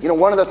toimumas. You know,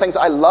 one of the things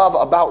I love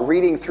about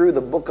reading through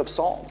the book of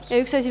Psalms Ja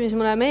üks asi, mis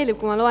mulle meeldib,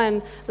 kui ma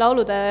loen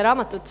laulude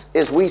raamatut,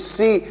 is we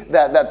see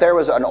that there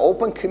was an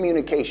open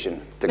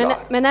communication to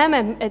God. me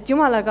näeme, et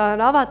Jumalaga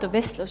on avatud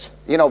vestlus.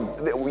 You know,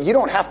 you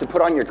don't have to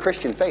put on your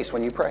Christian face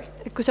when you pray.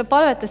 Et kui sa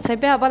palvetad, sa ei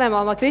pea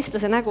panema oma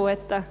kristlase nägu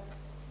ette.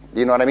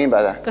 You know what I mean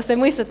by that? Kas te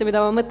mõistate, mida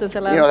ma mõtlen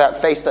selle? You know that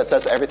face that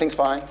says everything's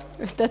fine?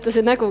 Teate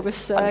see nägu,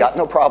 kus I've got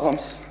no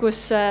problems.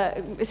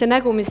 see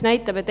nägu, mis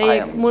näitab, et I ei,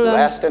 am mul on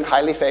blessed and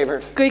highly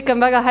favored. kõik on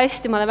väga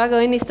hästi, ma olen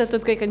väga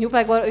õnnistatud, kõik on jube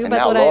And tore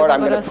now, Lord, I'm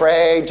going to korras.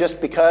 pray just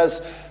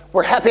because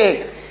we're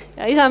happy.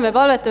 Ja isa, me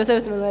palvetame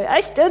sellest, et me oleme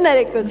hästi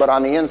õnnelikud. But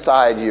on the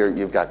inside,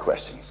 you've got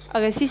questions.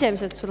 Aga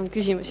sisemiselt sul on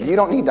küsimusi. You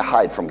don't need to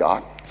hide from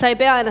God. Sa ei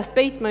pea ennast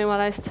peitma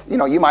Jumala eest. You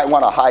know, you might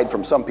want to hide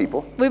from some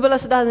people. Võib-olla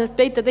sa tahad ennast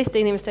peita teiste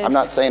inimeste I'm eest.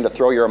 not saying to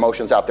throw your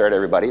emotions out there at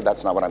everybody.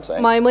 That's not what I'm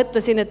saying. Ma ei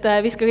mõtle siin, et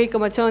viska kõik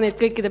emotsioonid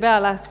kõikide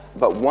peale.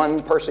 But one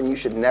person you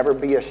should never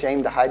be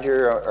ashamed to hide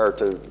or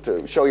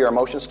to show your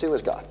emotions to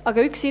is God.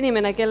 Aga üks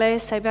inimene, kelle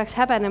eest sa ei peaks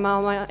häbenema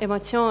oma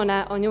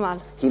emotsioone, on Jumal.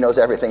 He knows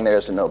everything there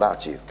is to know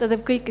about you. Ta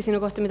teeb kõike sinu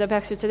kohta, mida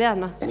peaks üldse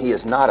teadma. And He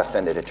is not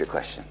offended at your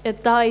question.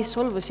 Et ta ei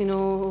solvu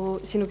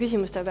sinu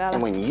küsimuste peale.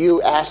 And when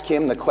you ask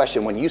Him the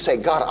question, when you say,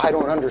 God, I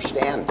don't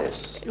understand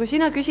this, Kui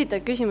sina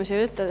küsitad küsimusi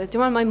ja ütled, et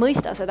Jumal, ma ei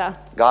mõista seda.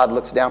 God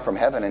looks down from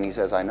heaven and He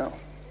says, I know.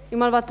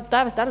 Jumal vaatab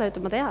taevast alla ja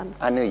ütleb, ma tean.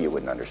 I knew you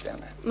wouldn't understand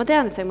that. Ma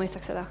tean, et sa ei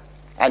mõistaks seda.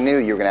 I knew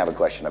you were going to have a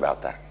question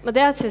about that. Ma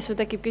teadsin, et sul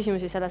tekib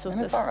küsimusi selle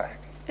And it's suhtes. all right.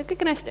 Ja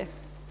kõik on hästi.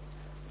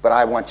 But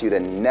I want you to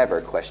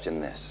never question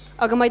this.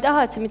 Aga ma ei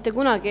taha, et sa mitte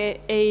kunagi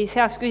ei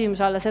seaks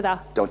küsimuse alla seda.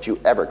 Don't you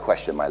ever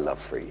question my love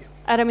for you.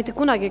 Ära mitte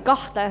kunagi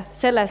kahtle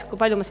selles, kui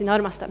palju ma sind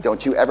armastan.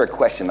 Don't you ever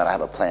question that I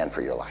have a plan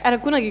for your life. Ära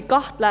kunagi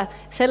kahtle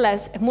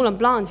selles, et mul on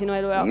plaan sinu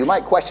elu You jaoks.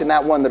 might question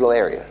that one little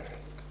area.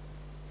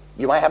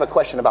 You might have a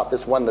question about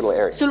this one little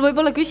area. Sul võib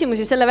olla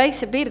küsimusi selle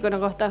väikse piirkonna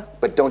kohta,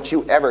 But don't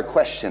you ever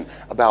question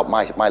about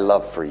my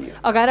love for you.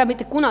 aga ära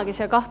mitte kunagi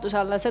sea kahtluse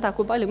alla seda,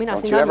 kui palju mina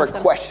Don't sind you ever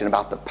armastan. question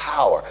about the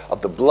power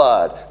of the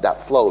blood that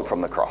flowed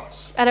from the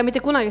cross. Ära mitte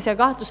kunagi sea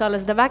kahtluse alla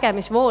seda väge,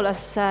 mis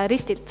voolas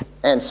ristilt.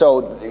 And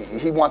so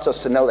He wants us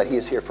to know that He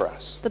is here for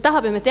us. Ta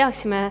tahab, et me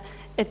teaksime,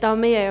 et ta on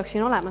meie jaoks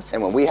siin olemas.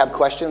 And when we have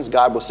questions,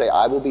 God will say,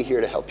 I will be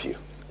here to help you.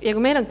 Ja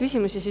kui meil on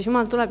küsimusi, siis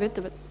Jumal tuleb ja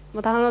ütleb, et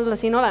ma tahan olla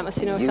siin olemas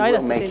sinu jaoks You ja will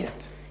aidata make sind.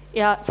 it.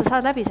 Ja sa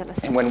saad läbi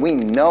sellest. And when we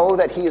know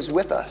that He is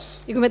with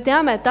us, Ja kui me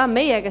teame, et ta on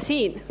meiega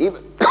siin,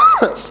 even,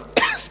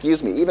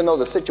 excuse me, even though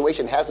the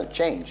situation hasn't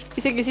changed,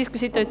 isegi siis, kui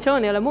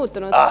situatsioon ei ole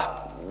muutunud,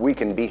 we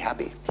can be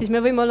happy siis me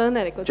võime olla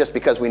õnnelikud. just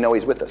because we know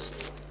He's with us.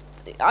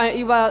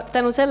 juba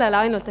tänu sellele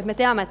ainult, et me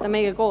teame, et ta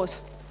meiega koos.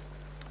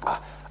 All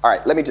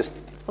right, let me just,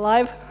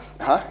 Alive?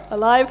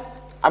 Alive?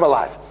 I'm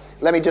alive.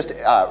 Let me just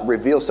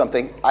reveal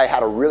something. I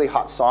had a really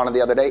hot sauna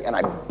the other day and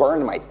I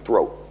burned my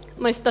throat.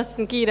 Ma just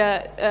tahtsin kiire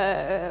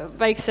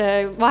väikse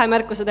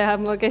vahemärkuse teha,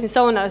 ma käisin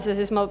saunas ja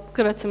siis ma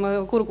kõrvetasin ma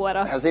kurgu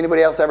ära. Has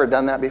anybody else ever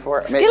done that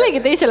before? Kas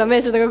kellegi teisel on meil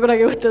seda ka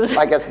kunagi juhtunud?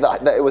 I guess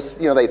it was,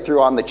 they threw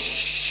on the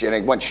shh and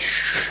it went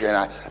shh and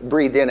I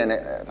breathed in and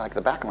it, like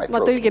the back of my Ma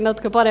throat. tõlgin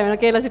natuke paremini,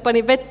 keelasid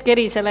pani vett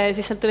kerisele ja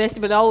siis sealt tuli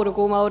hästi palju auru,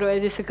 kuuma auru ja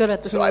siis see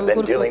kõrvetas So I've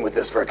been dealing with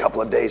this for a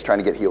couple of days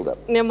trying to get healed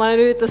up. Ja ma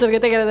olen üritan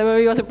sellega tegeleda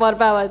viimased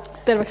paar päeva, et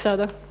terveks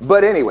saada.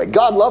 But anyway,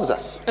 God loves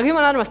us Aga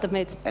Jumal armastab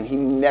meid and he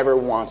never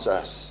wants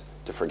us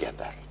to forget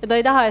that. ja ta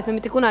ei taha, et me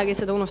mitte kunagi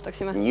seda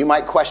unustaksime. And you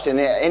might question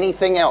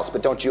anything else,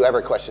 but don't you ever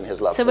question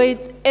his love Sa for you.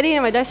 võid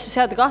erinevaid asju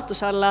seada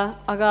kahtluse alla,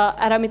 aga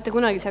ära mitte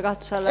kunagi sea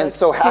kahtluse alla, And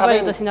so kui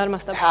palju ta sind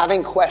armastab.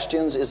 having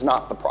questions is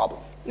not the problem,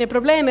 Ja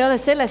probleem ei ole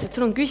selles, et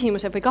sul on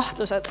küsimused või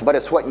kahtlused, but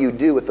it's what you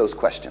do with those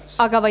questions.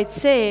 aga vaid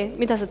see,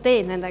 mida sa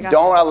teed nendega.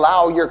 Don't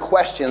allow your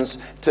questions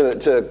to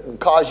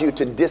cause you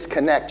to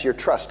disconnect your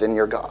trust in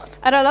your God.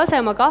 Ära lase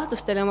oma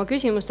kahtlustele ja oma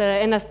küsimustele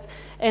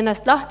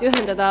ennast lahti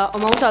ühendada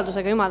oma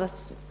usaldusega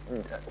Jumalas.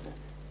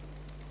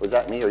 Was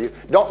that me or you?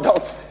 Don't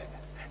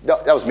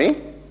that was me?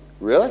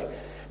 Really?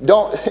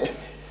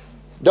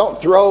 Don't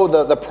throw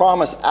the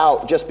promise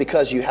out just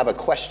because you have a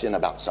question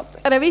about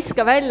something. Ära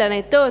viska välja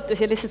neid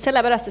tõotusi lihtsalt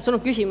sellepärast, et sul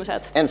on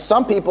küsimused. And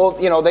some people,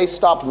 they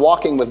stop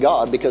walking with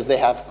God because they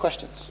have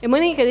questions. Ja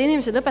mõningad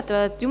inimesed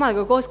lõpetavad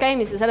Jumalaga koos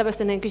käimise sellepärast,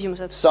 et neil on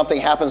küsimused.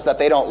 Something happens that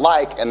they don't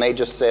like and they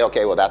just say,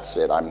 okay, well, that's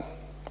it.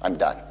 I'm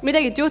done.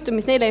 Midagi juhtub,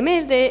 mis neile ei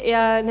meeldi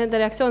ja nende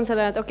reaktsioon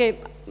sellele, et okei,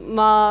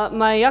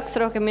 ma ei jaksa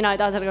rohkem, mina ei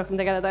taha selle rohkem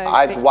tegeleda.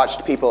 I've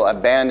watched people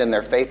abandon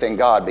their faith in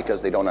God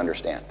because they don't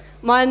understand.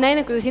 Ma olen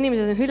näinud, kuidas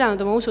inimesed on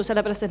hüljanud oma usu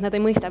sellepärast, et nad ei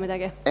mõista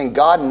midagi. And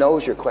God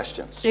knows your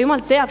questions. Ja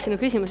Jumal teab sinu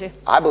küsimusi.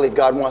 I believe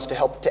God wants to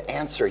help to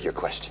answer your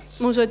questions.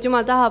 Ma usun, et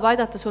Jumal tahab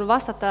aidata sul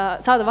vastata,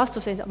 saada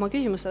vastuseid oma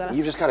küsimustele.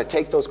 You've just got to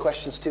take those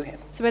questions to him.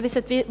 Sa pead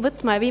lihtsalt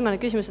võtma ja viima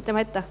need küsimused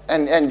tema ette.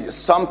 And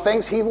some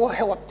things he will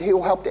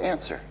help to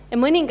answer. Ja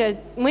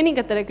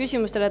mõningatele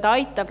küsimustele ta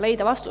aitab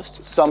leida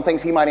vastust. Some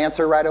things he might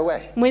answer right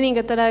away.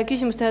 Mõningatele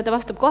küsimustele ta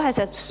vastab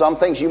koheselt. Some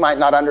things you might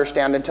not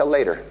understand until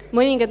later.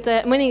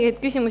 Mõningaid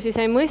küsimusi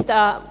sa ei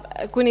mõista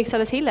kuniks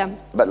alles hiljem.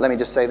 But let me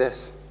just say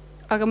this.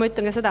 Aga ma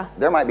ütlen ka seda.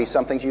 There might be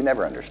some things you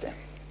never understand.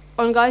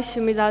 On ka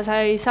asju, mida sa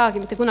ei saagi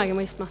mitte kunagi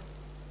mõistma.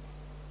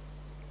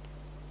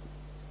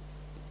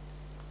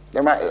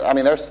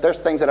 There's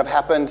things that have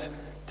happened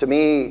to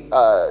me,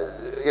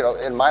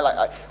 in my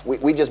life.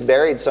 We just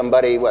buried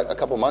somebody a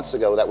couple months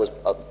ago that was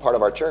a part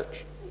of our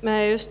church.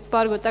 Me just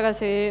paar kuud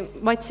tagasi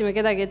matsime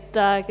kedagi,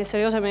 kes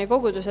oli osa meie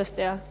kogudusest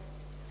ja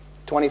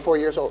 24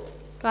 years old.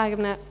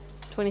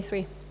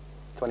 23,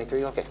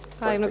 Okay.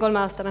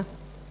 23-aastane.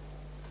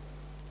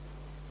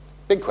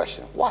 Big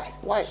question.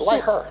 Why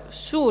her?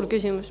 Suur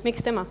küsimus,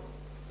 miks tema?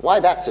 Why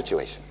that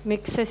situation?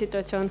 Miks see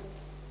situatsioon?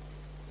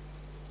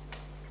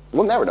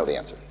 We'll never know the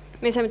answer.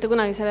 Me ei saa mitte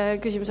kunagi selle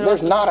küsimusele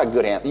There's vastust. not a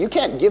good answer. You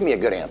can't give me a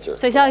good answer.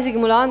 Sa ei saa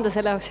isegi mulle anda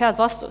selle jaoks head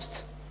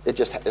vastust. It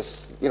just is,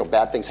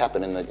 bad things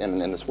happen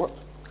in this world.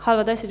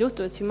 Halvad asjad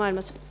juhtuvad siin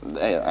maailmas.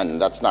 And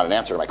that's not an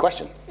answer to my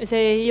question. See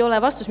ei ole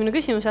vastus minu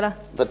küsimusele.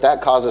 But that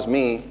causes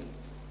me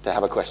to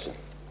have a question.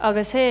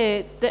 Aga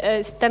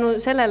tänu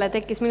sellele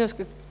tekkis minus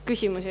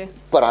küsimusi.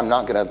 But I'm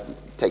not going to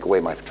take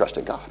away my trust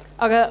in God.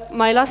 Aga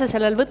ma ei lase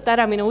sellel võtta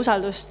ära minu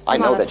usaldust I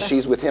know that Jumalasse.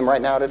 she's with him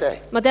right now today.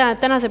 Ma tean,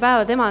 et tänase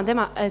päeva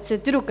et see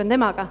tüdruk on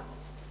temaga.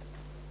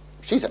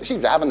 She's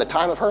having the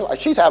time of her life.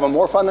 She's having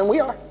more fun than we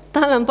are.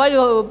 Tal on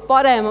palju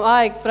parem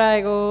aeg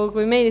praegu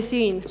kui meil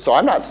siin. So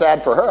I'm not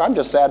sad for her. I'm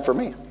just sad for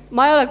me.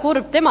 Ma ei ole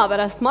kurb tema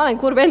pärast, ma olen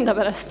kurb enda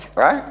pärast.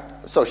 Right?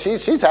 So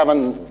she's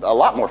having a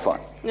lot more fun.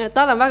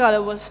 Tal on väga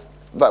lõbus,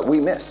 But we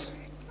miss.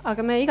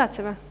 aga me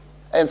igatseme.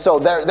 And so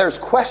there's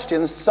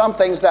questions, some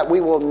things that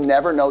we will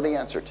never know the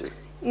answer to.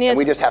 Nii And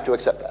we et just have to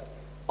accept that.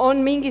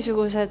 on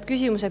mingisugused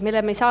küsimused,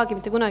 mille me ei saagi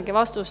mitte kunagi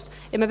vastust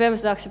ja me peame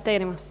seda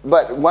aktsepteerima.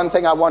 But one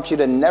thing I want you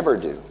to never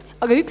do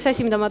Aga üks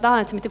asi, mida ma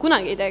tahan, et sa mitte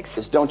kunagi ei teeks,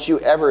 is don't you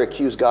ever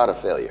accuse God of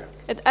failure.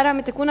 et ära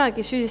mitte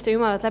kunagi süüdista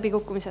Jumalat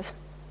läbikukkumises.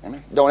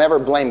 Amen? Don't ever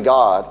blame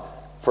God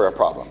for a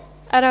problem.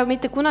 Ära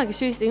mitte kunagi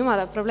süüdista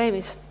Jumalat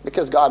probleemis,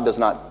 Because God does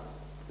not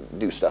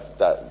do stuff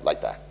like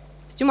that.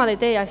 sest Jumal ei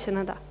tee asju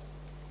nõnda.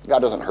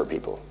 God doesn't hurt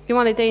people.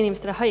 Jumal ei tee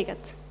inimestele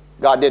haiget.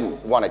 God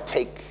didn't want to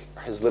take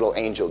his little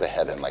angel to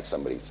heaven like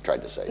somebody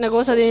tried to say. Nagu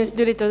osad inimesed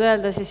üritavad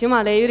öelda, siis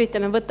Jumal ei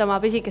üritanud võtta oma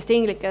pisikest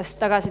inglikest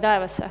tagasi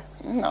taevasse.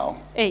 No,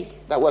 Ei,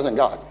 that wasn't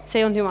God. see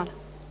ei olnud Jumal.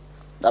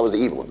 That was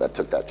evil that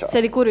took that child. See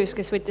oli kurjus,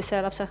 kes võttis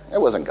selle lapse.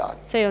 It wasn't God.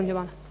 See ei olnud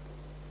Jumal.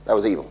 That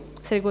was evil.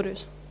 See oli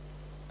kurjus.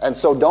 And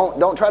so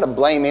don't try to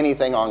blame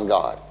anything on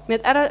God Nii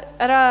et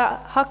ära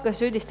hakka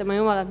süüdistama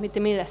Jumalat mitte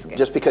milleski.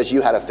 just because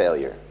you had a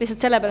failure.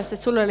 Lihtsalt sellepärast, et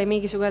sul oli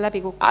mingisugune I've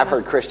läbikukkumine.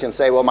 heard Christians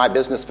say, well, my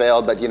business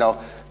failed, but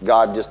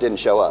God just didn't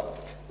show up.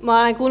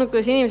 Ma olen kuulnud,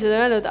 kuidas inimesed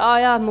on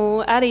öelnud,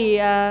 mu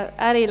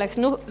äri läks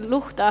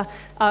luhta,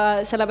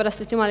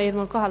 sellepärast, et Jumal ei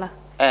ilmunud kohale.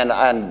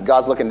 And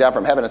God's looking down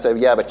from heaven and said,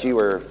 yeah, but you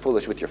were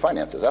foolish with your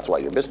finances. That's why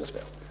your business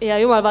failed. Ja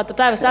Jumal vaatab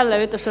taevast alla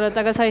ja ütleb sulle, et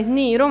aga sa olid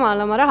nii rumal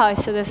oma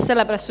rahaasjades,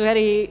 sellepärast su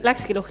äri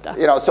läkski luhta.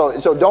 You know,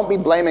 so don't be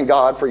blaming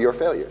God for your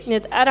failures.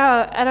 Nii et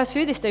ära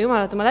süüdista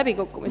Jumalat oma But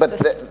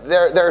läbikukkumistest.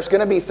 there's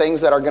going to be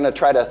things that are going to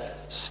try to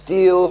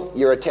steal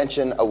your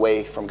attention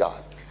away from God.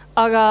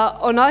 Aga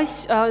on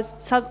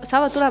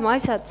saavad tulema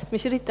asjad,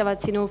 mis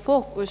üritavad sinu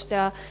fookust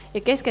ja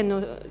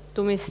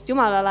keskendumist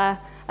Jumalale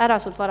ära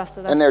sult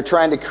varastada. And they're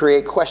trying to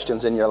create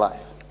questions in your life.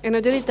 Ja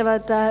nad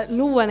üritavad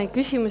luua neid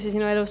küsimusi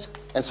sinu elus.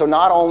 And so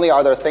not only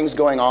are there things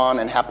going on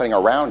and happening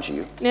around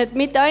you, Nii et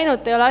mitte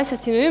ainult ei ole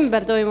asjad sinu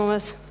ümber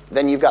toimumas,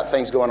 then you've got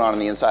things going on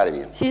the inside of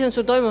you. siis on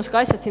sul toimumas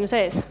ka asjad sinu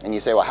sees. And you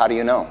say, well, how do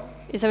you know?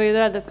 Ja sa võid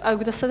öelda, et aga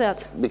kuidas sa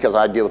tead? Because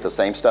I deal with the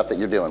same stuff that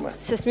you're dealing with.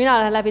 Sest mina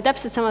lähen läbi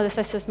täpselt samadest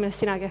asjadest, millest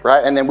sinagi.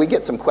 Right? And then we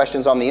get some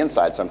questions on the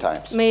inside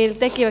sometimes. Meil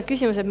tekivad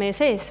küsimused meie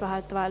sees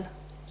vahetevahel.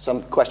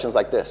 Some questions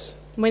like this.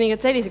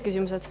 Mõningad sellised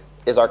küsimused.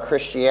 Is our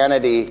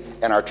Christianity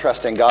and our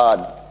trust in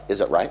God,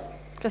 is it right?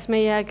 Kas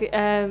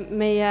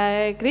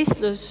meie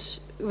kristlus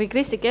või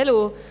kristlik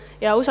elu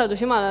ja usaldus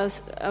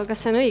Jumalas, kas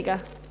see on õige?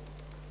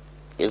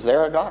 Is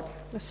there a God?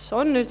 Kas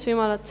on üldse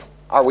Jumalat?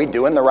 Are we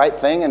doing the right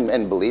thing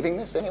and believing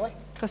this anyway?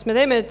 Kas me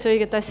teeme üldse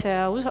õiget asja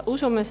ja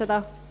usume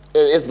seda?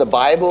 Is the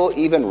Bible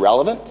even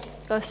relevant?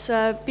 Kas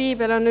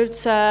Piibel on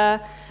üldse...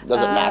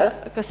 Does it matter?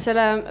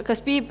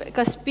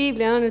 Kas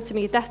Piiblil on üldse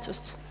mingi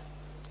tähtsust?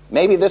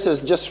 Maybe this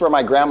is just for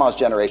my grandma's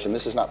generation.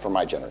 This is not for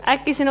my generation.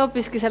 Äkki see on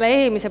hoopiski selle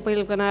eelmise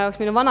põlvkonna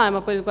jaoks, minu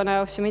vanaema põlvkonna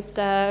jaoks ja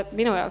mitte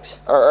minu jaoks.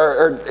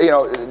 Or you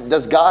know,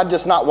 does God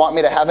just not want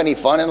me to have any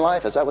fun in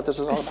life? Is that what this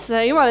is all about?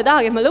 Kas Jumal ei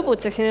tahagi, et ma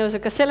lõbutseksin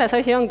elus, kas selles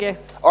asi ongi?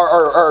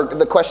 Or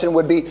the question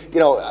would be,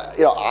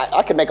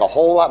 I could make a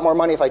whole lot more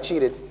money if I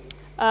cheated.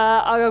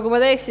 Aga kui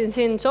ma teeksin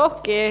siin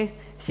sohki,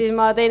 siis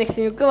ma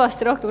teeniksin ju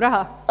kõvasti rohkem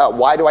raha.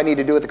 Why do I need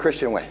to do it the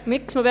Christian way?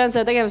 Miks ma pean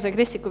seda tegema selle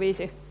kristliku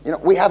viisi?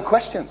 We have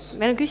questions.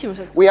 Meil on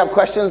küsimused. We have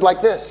questions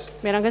like this.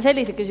 Meil on ka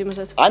sellised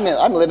küsimused.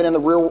 I'm living in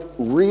the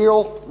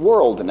real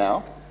world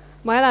now.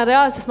 Ma elan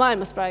reaalses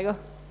maailmas praegu.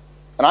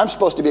 And I'm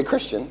supposed to be a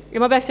Christian. Ja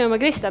ma peaksin olema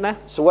kristlane.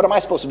 So what am I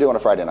supposed to do on a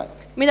Friday night?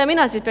 Mida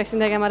mina siis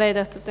peaksin tegema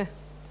reede õhtuti?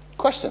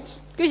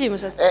 Questions.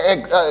 Küsimused.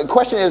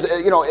 Question is,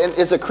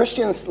 is a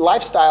Christian's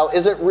lifestyle,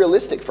 is it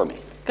realistic for me?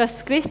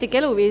 Kas kristlik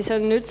eluviis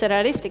on üldse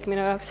realistlik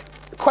minu jaoks?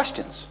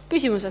 Questions.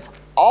 Küsimused.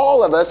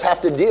 All of us have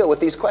to deal with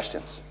these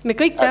questions Me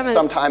kõik at peame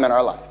some time in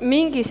our life.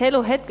 mingis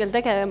eluhetkel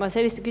tegelema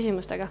selliste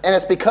küsimustega. And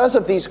it's because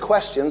of these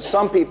questions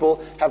some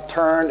people have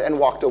turned and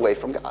walked away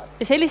from God.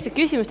 Ja selliste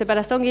küsimuste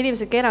pärast ongi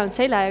inimesed keeranud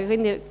selja ja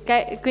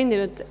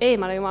kõndinud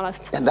eemale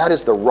Jumalast. And that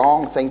is the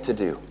wrong thing to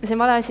do. Ja see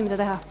on vale asi, mida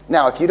teha.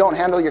 Now, if you don't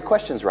handle your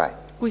questions right,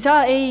 Kui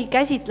sa ei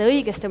käsitle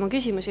õigesti oma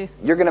küsimusi,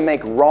 you're going to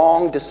make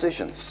wrong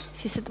decisions.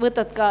 siis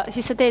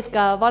sa teed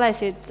ka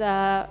valesid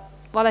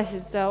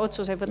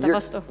otsuseid võtad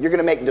vastu. You're going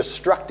to make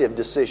destructive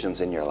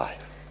decisions in your life.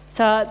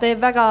 Sa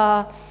teed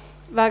väga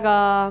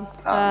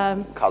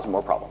Cause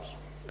more problems.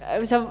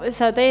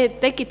 sa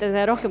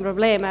tekitad rohkem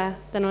probleeme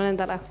tänu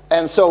nendele.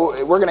 And so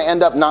we're going to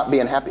end up not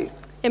being happy.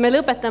 Ja me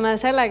lõpetame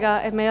sellega,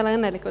 et me ei ole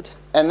õnnelikud.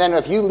 And then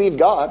if you leave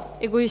God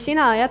Ja kui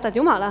sina jätad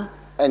Jumala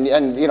and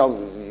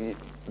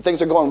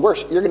things are going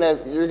worse, you're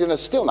going to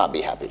still not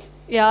be happy.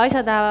 ja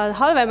asjad lähevad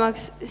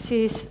halvemaks,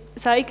 siis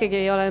sa ikkagi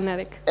ei ole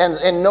õnnelik.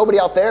 And nobody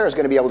out there is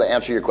going to be able to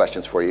answer your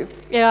questions for you.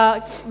 Ja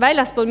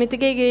väljaspool mitte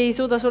keegi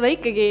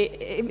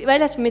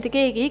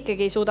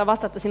ei suuda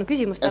vastata sinu And so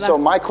küsimustele.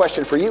 my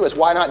question for you is,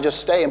 why not just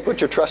stay and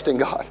put your trust in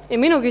God? Ja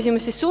minu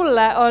küsimus siis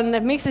sulle on,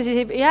 et miks sa siis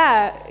ei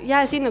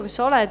jää sinna, kus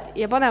sa oled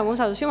ja pane oma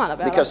usaldus Jumala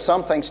peale. Because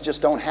some things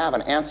just don't have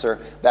an answer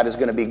that is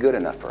going to be good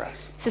enough for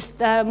us.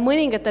 Sest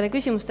mõningatele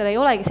küsimustele ei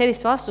olegi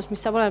sellist vastust, mis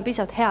saab olema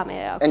piisavalt hea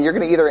meie jaoks. And you're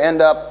going to either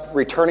end up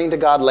returning to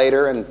God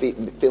later and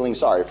feeling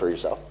sorry for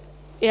yourself.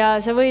 Ja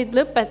sa võid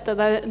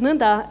lõpetada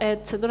nõnda,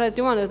 et sa tuled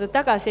Jumala juurde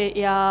tagasi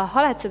ja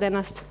haletsed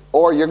ennast.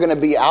 Or you're going to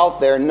be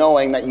out there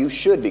knowing that you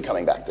should be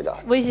coming back to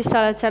God. Või siis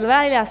sa oled seal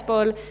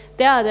väljaspool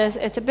teades,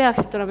 et sa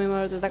peaksid tulema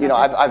Jumala juurde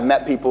tagasi. I've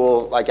met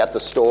people like at the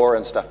store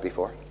and stuff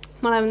before.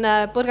 Ma olen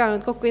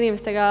põrganud kokku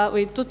inimestega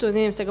või tutvunud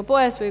inimestega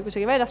poes või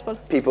kusagil väljaspool.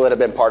 People that have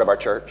been part of our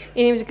church.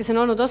 Inimesed, kes on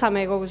olnud osa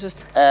meie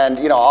kogusest.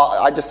 And,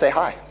 I just say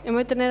hi. Ja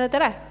ma ütlen neile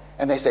tere.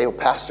 And they say, oh,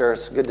 Pastor,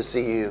 it's good to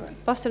see you.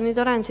 Pastor, nii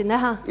tore on sind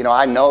näha.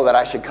 I know that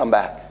I should come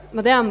back.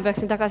 Ma tean, ma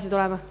peaksin tagasi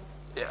tulema.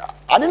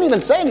 I didn't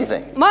even say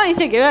anything. Ma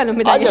isegi ei öelnud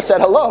I midagi. just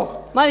said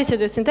hello. Ma lihtsalt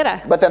ütlesin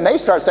tere. But then they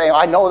start saying,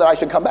 I know that I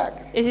should come back.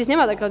 Ja siis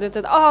nemad hakkavad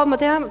ütlema, ma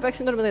tean, ma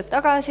peaksin tulema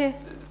tagasi.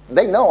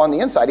 They know on the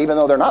inside, even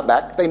though they're not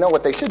back, they know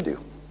what they should do.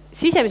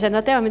 Sisemiselt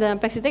nad teavad, mida nad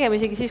peaksid tegema,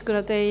 isegi siis, kui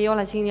nad ei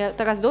ole siin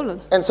tagasi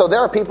tulnud. And so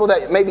there are people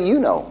that maybe you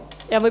know.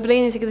 Ja võib-olla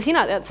inimesi, keda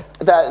sina tead.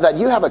 That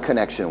you have a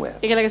connection with.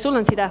 Ja kellega sul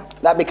on side.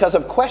 That because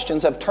of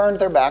questions have turned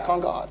their back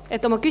on God.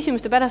 Et oma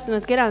küsimuste pärast on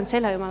nad keeranud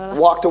selja Jumalale.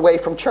 Walked away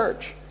from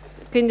church.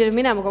 kõndinud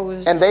minema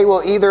kogudusest. And they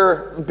will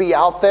either be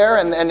out there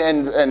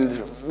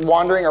and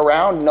wandering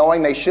around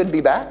knowing they should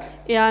be back.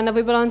 Ja nad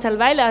võib-olla on seal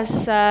väljas,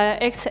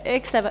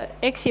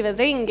 eksivad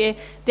ringi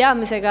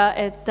teadmisega,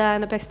 et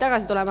nad peaksid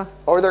tagasi tulema.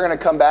 Or they're going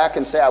to come back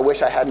and say, I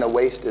wish I hadn't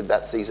wasted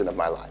that season of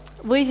my life.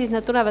 Või siis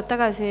nad tulevad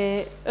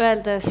tagasi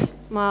öeldes,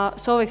 ma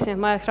sooviksin, et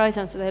ma oleks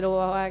raisanud seda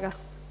eluaega.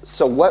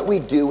 So what we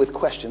do with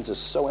questions is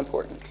so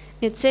important.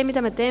 Nii et see,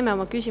 mida me teeme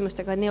oma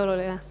küsimustega, on nii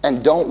oluline.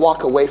 And don't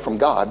walk away from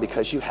God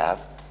because you have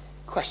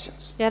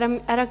questions. Ja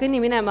ära kõnni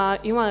minema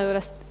Jumala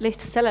juurest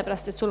lihtsalt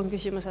sellepärast, et sul on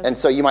küsimused. And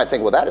so you might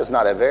think, well, that is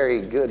not a very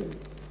good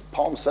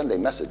Palm Sunday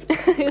message.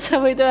 Ja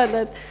sa võid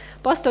öelda,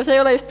 et pastor, see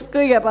ei ole just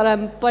kõige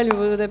parem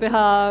palmipõude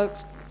püha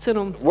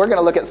sõnum. We're going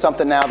to look at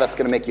something now that's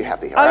going to make you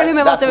happy. All Aga right? nüüd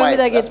me vaatame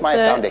midagi, That's my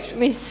foundation.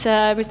 mis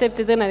teeb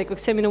teid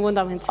õnnelikuks, see on minu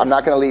vundament. I'm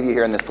not going to leave you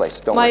here in this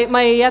place. Don't worry.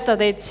 Ma ei jäta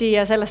teid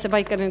siia sellesse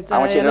paika nüüd I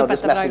want you ja to know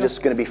this lõpeta message praegu. is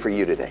going to be for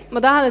you today. Ma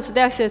tahan, et sa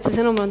teaksid, et see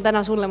sõnum on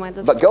täna sulle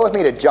mõeldud. But go with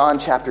me to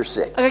John chapter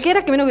 6. Aga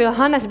keerake minuga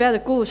Johannese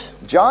peatükk 6.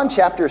 John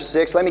chapter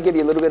 6, let me give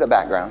you a little bit of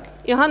background.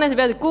 Johannese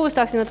peatükk 6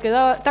 tahaksin natuke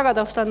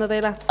tagatausta anda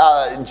teile.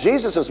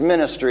 Jesus'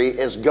 ministry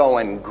is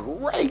going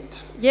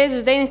great.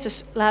 Jeesuse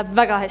teenistus läheb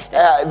väga hästi.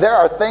 There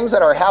are things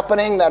that are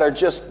happening that are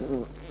just,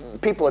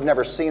 people have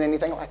never seen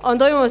anything like it. On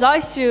toimumas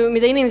asju,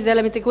 mida inimesed ei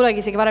ole mitte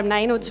kunagi isegi varem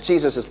näinud.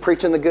 Jesus is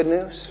preaching the good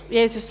news.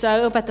 Jeesus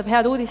õpetab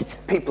head uudist.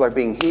 People are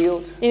being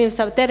healed. Inimesed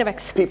saavad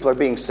terveks. People are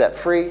being set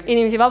free.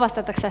 Inimesi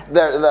vabastatakse.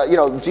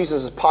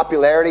 Jesus'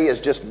 popularity is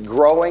just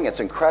growing.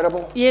 It's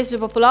incredible. Jeesuse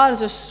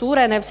populaarsus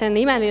suureneb, see on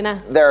imeline.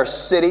 There are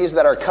cities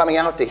that are coming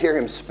out to hear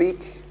him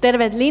speak.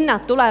 Terved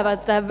linnad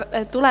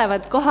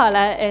tulevad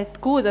kohale, et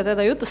kuulda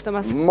teda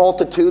jutustamas.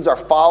 Multitudes are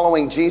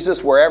following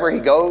Jesus wherever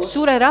he goes.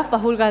 Suured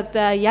rahvahulgad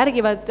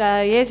järgivad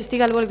Jeesust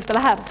igal pool, kus ta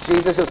läheb.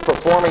 Jesus is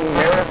performing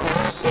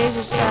miracles.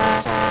 Jeesus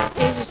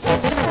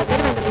tervendab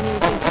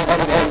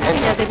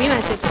inimesi ja teeb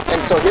imesid.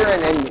 And so here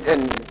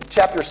in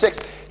chapter 6,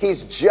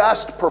 he's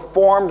just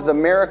performed the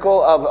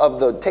miracle of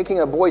the taking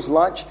a boy's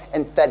lunch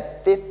and fed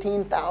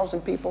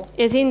 15,000 people.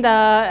 Ja siin ta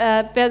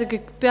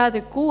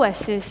peatükk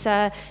 6 siis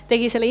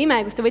tegi selle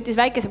ime, kus ta võttis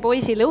väikese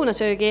poisi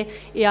lõunasöögi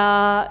ja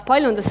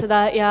paljundas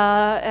seda ja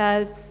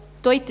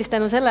toitis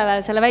tänu selle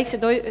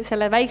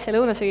väikse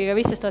lõunasöögiga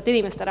 15,000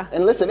 inimest ära.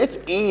 And listen, it's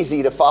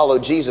easy to follow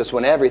Jesus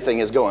when everything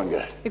is going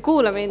good. Ja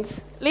kuula mind,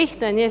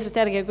 lihtne on Jeesust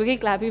järgi, kui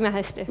kõik läheb ime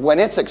hästi. When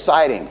it's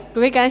exciting.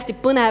 Kui kõik on hästi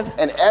põnev.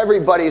 And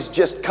everybody's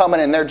just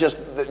coming and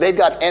they've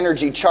got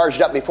energy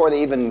charged up before they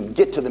even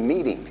get to the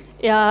meeting.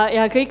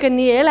 Ja kõik on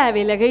nii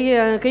elevil ja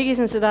kõigis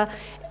on seda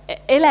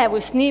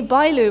elevust nii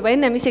palju juba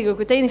ennem isegi,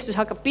 kui teenistus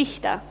hakkab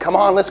pihta. Come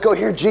on, let's go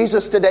hear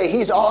Jesus today.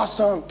 He's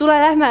awesome. Tule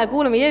lähme ja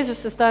kuulame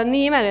Jeesust, sest ta on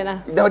nii imeline.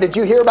 No, did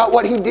you hear about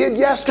what he did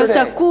yesterday?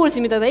 Kas sa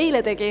kuulsid, mida ta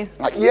eile tegi?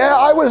 Yeah,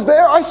 I was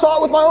there. I saw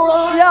it with my own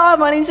eyes. Jaa,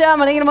 ma olin seal,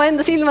 ma nägin oma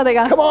enda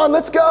silmadega. Come on,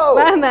 let's go.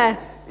 Lähme.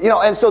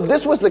 And so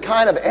this was the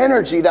kind of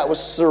energy that was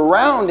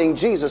surrounding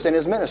Jesus in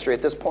his ministry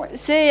at this point.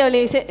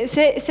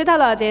 Seda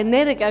laadi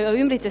energia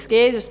ümbritseski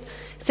Jeesust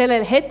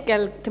sellel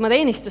hetkel tema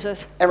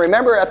teenistuses. And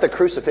remember at the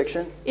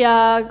crucifixion?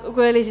 Ja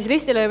kui oli siis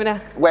ristilöömine.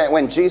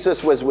 When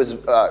Jesus was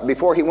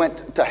before he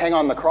went to hang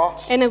on the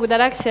cross. Enne kui ta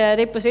läks ja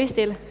rippus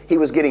ristil. He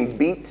was getting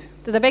beat.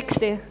 Teda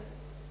peksti.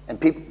 And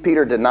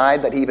Peter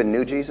denied that he even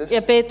knew Jesus.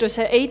 Ja Peetrus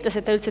eitas,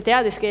 et ta üldse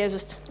teadiski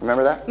Jeesust.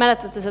 Remember that?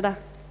 Mäletate seda?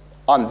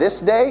 On this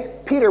day,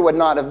 Peter would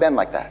not have been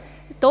like that.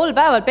 Tol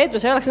päeval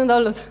Peetrus ei oleks nõnda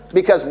olnud.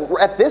 Because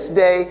at this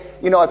day,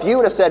 if you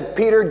would have said,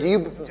 Peter,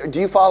 do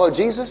you follow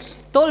Jesus?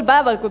 Tol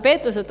päeval, kui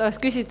Peetruselt oleks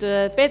küsitud,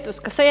 et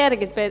Peetrus, kas sa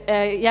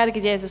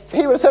järgid Jeesust?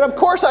 He would have said, of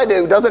course I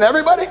do. Doesn't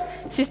everybody?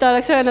 Siis ta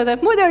oleks öelnud,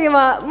 et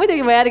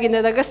muidugi ma järgin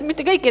teda, kas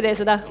mitte kõik ei tee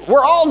seda?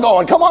 We're all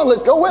going. Come on,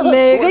 let's go with us.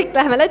 Me kõik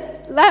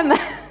läheme.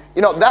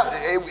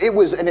 It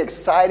was an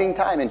exciting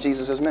time in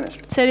Jesus'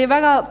 ministry. See oli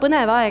väga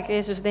põnev aeg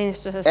Jeesuse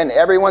teenistuses. And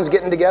everyone's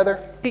getting together.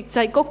 Kõik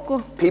said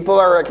kokku. People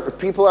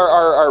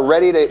are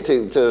ready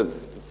to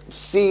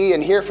see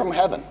and hear from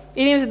heaven.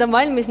 Inimesed on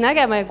valmis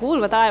nägema ja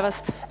kuulma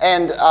taevast.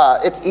 And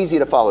it's easy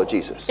to follow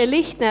Jesus. Ja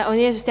lihtne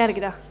on Jeesust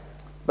järgida.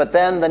 But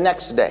then the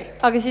next day.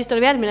 Aga siis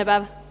tuleb järgmine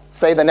päev.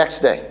 Say the next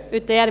day.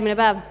 Ütle järgmine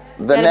päev.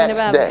 The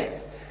next day.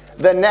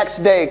 The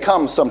next day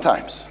comes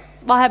sometimes.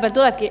 Vahepeal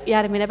tulebki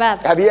järgmine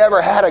päev. Have you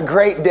ever had a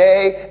great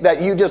day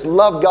that you just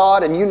love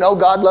God and you know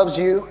God loves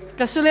you?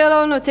 Kas sul ei ole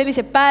olnud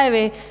selliseid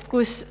päevi,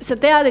 kus sa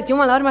tead, et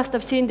Jumal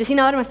armastab sind ja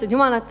sina armastad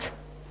Jumalat?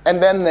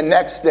 And then the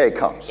next day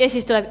comes. Ja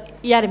siis tuleb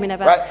järgmine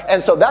päev. Right?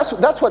 And so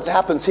that's what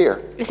happens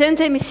here. Ja see on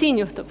see, mis siin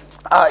juhtub.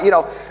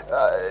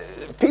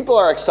 People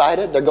are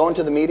excited. They're going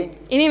to the meeting.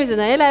 Inimesed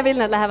on elevil,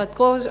 nad lähevad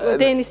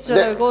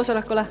teenistusele või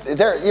koosolekule.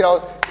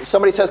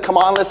 Somebody says, come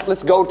on,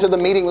 let's go to the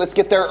meeting. Let's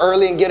get there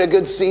early and get a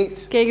good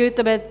seat. Keegi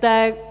ütleb, et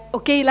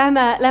okei,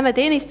 lähme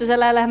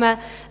teenistusele, lähme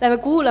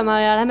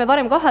kuulama ja lähme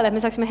varem kohale, et me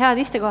saaksime head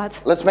istekohad.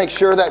 Let's make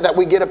sure that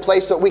we get a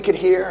place that we could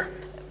hear.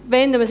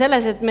 veendume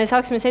selles, et me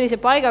saaksime sellise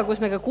paiga, kus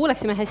me ka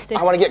kuuleksime hästi.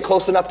 I want to get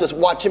close enough to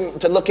watch him,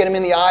 to look at him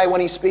in the eye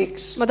when he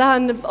speaks. Ma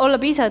tahan olla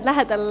piisavalt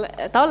lähedal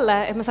talle,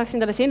 et ma saaksin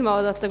talle silma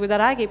vaadata, kui ta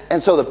räägib.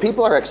 And so the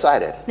people are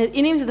excited. Need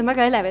inimesed on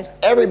väga elevil.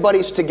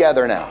 Everybody's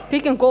together now.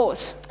 Kõik on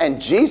koos.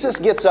 And Jesus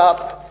gets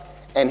up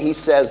and he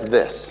says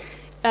this.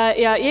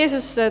 Ja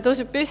Jeesus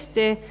tõuseb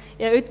püsti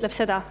ja ütleb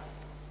seda.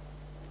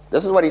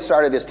 This is what he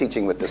started his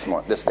teaching with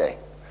this day.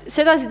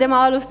 Sedasi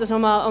tema alustas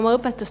oma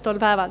õpetust tol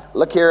päeval.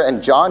 Look here in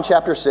John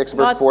chapter 6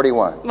 verse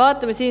 41.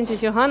 Vaatame siin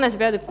siis Johannese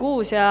peatükk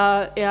 6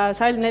 ja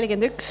salm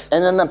 41.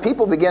 And then the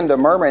people begin to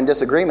murmur in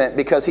disagreement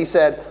because he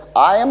said,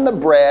 I am the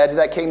bread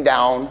that came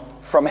down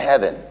from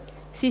heaven.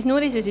 Siis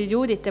nurisesid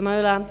juudid tema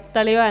üle.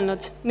 Ta oli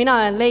öelnud, mina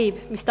olen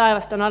leib, mis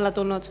taevast on alla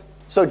tulnud.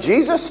 So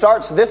Jesus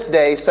starts this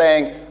day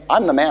saying,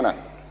 I'm the manna.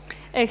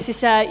 Ehk siis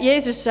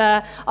Jeesus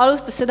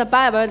alustas seda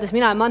päeva öeldes,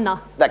 mina olen manna.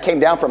 That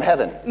came down from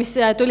heaven. Mis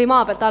tuli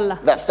maa pealt alla.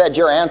 That fed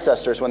your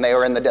ancestors when they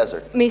were in the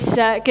desert.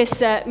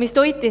 Mis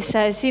toitis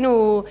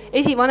sinu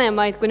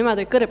esivanemaid, kui nemad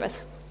olid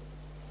kõrbes.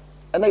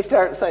 And they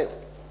start saying,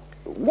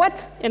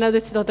 what? Ja nad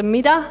ütlesid, oota,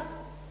 mida?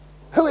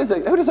 Who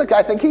does that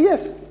guy think he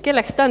is?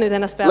 Kelleks ta nüüd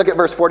ennast peab? Look at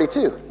verse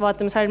 42.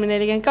 Vaatame salmi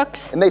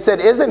 42. And they said,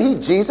 isn't he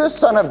Jesus,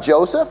 son of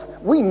Joseph?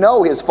 We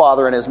know his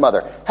father and his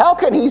mother. How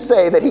can he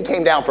say that he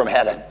came down from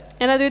heaven?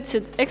 Ja nad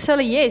ütlesid, eks see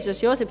ole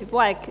Jeesus, Joosepi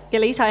poeg,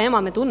 kelle isa ja ema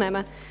me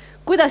tunneme.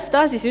 Kuidas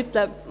ta siis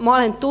ütleb, ma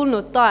olen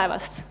tulnud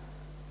taevast?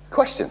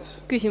 Questions.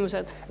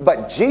 Küsimused.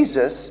 But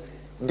Jesus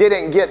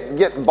didn't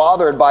get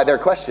bothered by their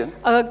question.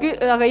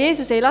 Aga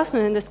Jeesus ei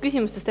lasknud nendest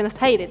küsimustest ennast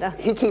häirida.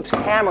 He keeps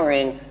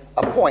hammering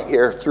a point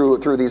here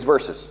through these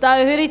verses. Ta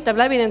üritab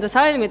läbi nende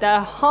salmide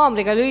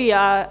haamriga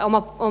lüüa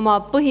oma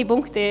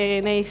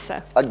põhipunkti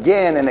neisse.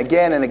 Again and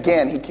again and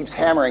again, he keeps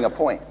hammering a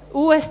point.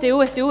 Uuesti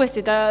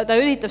ta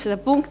üritab seda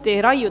punkti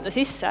raiuda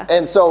sisse.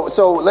 And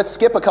so let's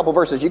skip a couple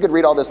verses. You could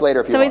read all this later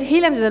if you Sa võid want.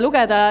 hiljem seda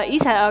lugeda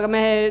ise, aga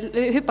me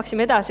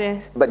hüppaksime edasi.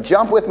 But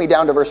jump with me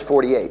down to verse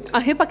 48.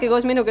 Hüppake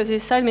koos minuga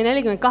siis salmi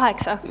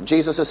 48.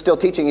 Jesus is still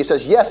teaching. He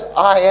says, yes,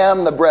 I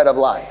am the bread of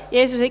life.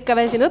 Jeesus ikka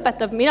veel siin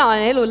õpetab, mina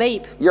olen elu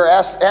leib. Your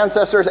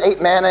ancestors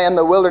ate manna in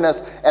the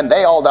wilderness and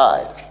they all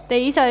died.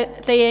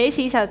 Teie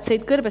esiisad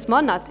sõid kõrbes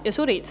mannat ja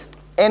surid.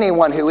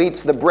 Anyone who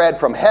eats the bread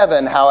from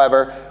heaven,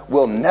 however,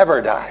 will never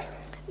die.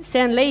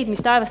 See on leib, mis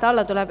taevast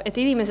alla tuleb, et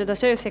inimesed ta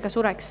sööks ega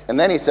sureks. And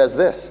then he says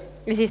this.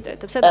 Ja siis ta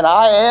ütleb seda. And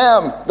I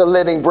am the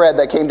living bread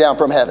that came down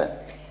from heaven.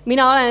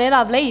 Mina olen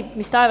elav leib,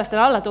 mis taevast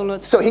on alla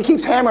tulnud. So he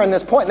keeps hammering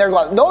this point. And they're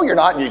like, no, you're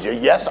not. And you say,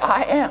 yes,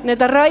 I am.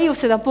 Ta raiub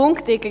seda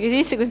punkti ikkagi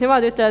sisse, kus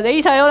nemad ütlevad,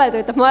 ei, sa ei ole.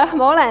 Ta ütleb, ma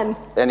olen.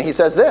 And he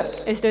says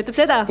this. Ja siis ta ütleb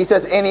seda. He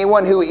says,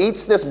 anyone who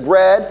eats this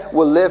bread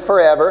will live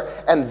forever.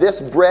 And this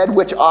bread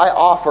which I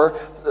offer,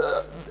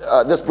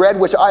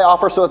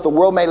 so that the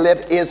world may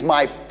live, is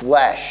my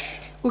flesh.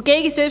 Kui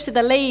keegi sööb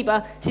seda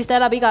leiba, siis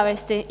ta elab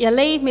igavesti. Ja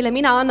leib, mille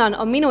mina annan,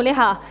 on minu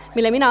liha,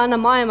 mille mina annan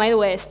maailma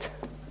elu eest.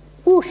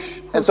 Whoosh.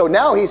 And so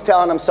now he's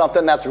telling them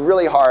something that's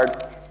really hard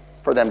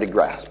for them to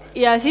grasp.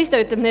 Ja siis ta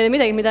ütleb neile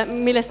midagi,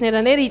 millest neil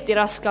on eriti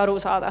raske aru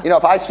saada. You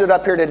know, if I stood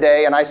up here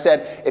today and I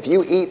said, if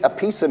you eat a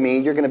piece of me,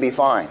 you're going to be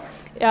fine.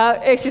 Ja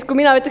ehk siis, kui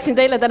mina ütleksin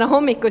teile täna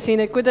hommiku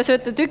siin, et kui te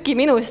sööte tüki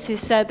minust,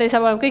 siis te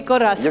saab olema kõik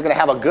korras. You're going to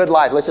have a good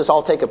life. Let's just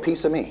all take a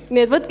piece of me.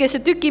 Nii et võtke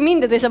see tüki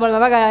mind ja te saab olema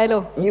väga hea elu.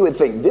 You would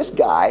think this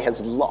guy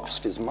has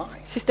lost his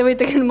mind. Siis te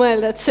võite küll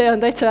mõelda, et see on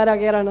täitsa ära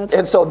keeranud.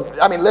 And so,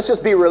 I mean, let's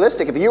just be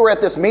realistic. If you were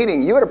at this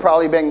meeting, you would have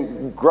probably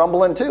been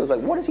grumbling too. It's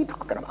like, what is he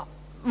talking about?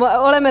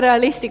 Oleme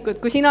realistlikud.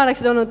 Kui sina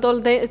oleksid olnud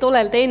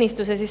tollel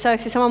teenistuse, siis sa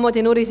oleksid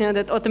samamoodi nurisenud,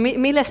 et oota,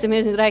 millest see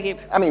mees nüüd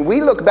räägib? I mean, we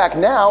look back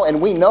now and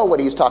we know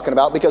what he's talking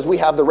about because we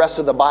have the rest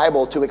of the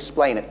Bible to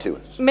explain it to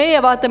us. Meie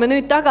vaatame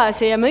nüüd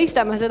tagasi ja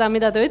mõistame seda,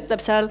 mida ta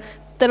ütleb seal.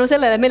 Tänu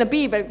sellele, meil on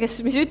piibel,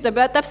 mis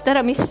ütleb täpselt ära,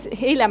 mis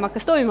hiljem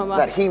hakkas toimuma.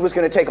 That he was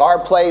going to take our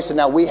place and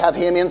now we have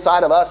him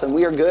inside of us and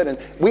we are good and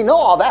we know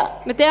all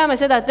that. Me teame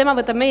seda, et tema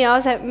võtab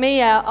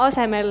meie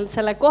asemel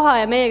selle koha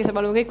ja meiega saab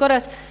olema kõik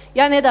korras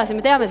ja nii edasi,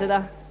 me teame seda.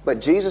 But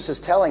Jesus is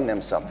telling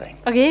them something.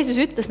 Aga Jeesus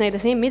ütles neile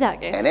siin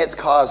midagi. And it's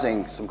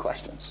causing some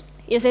questions.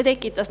 Ja see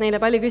tekitas neile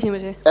palju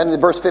küsimusi. And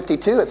in verse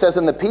 52 it says,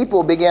 and the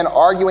people began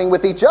arguing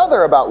with each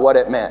other about what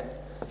it meant.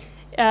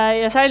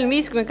 Ja salm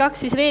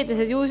 52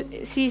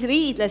 siis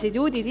riidlesid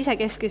juudid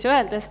isekeskis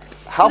öeldes.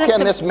 How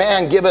can this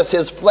man give us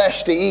his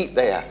flesh to eat,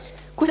 they asked.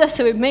 Kuidas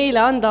see võib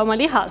meile anda oma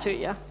liha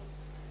süüa?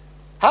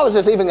 How is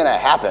this even going to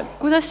happen?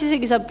 Kuidas see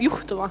isegi saab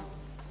juhtuma?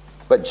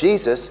 But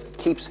Jesus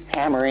keeps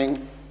hammering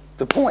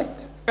the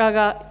point.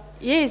 Aga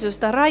Jeesus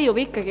ta raiub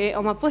ikkagi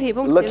oma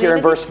põhipunkti. Look here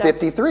in verse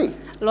 53.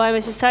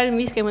 Loeme siis salm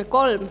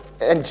 53.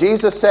 And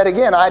Jesus said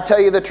again, I tell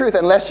you the truth,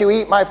 unless you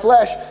eat my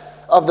flesh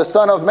of the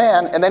Son of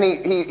Man, and then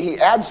he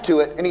adds to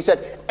it, and he said,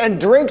 and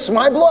drinks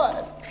my blood.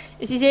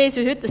 Ja siis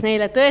Jeesus ütles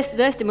neile,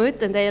 tõesti ma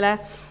ütlen teile,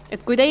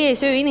 et kui teie ei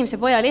söö inimese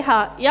poja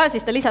liha, ja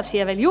siis ta lisab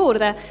siia veel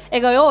juurde,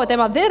 ega joo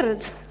tema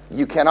verd,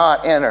 you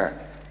cannot enter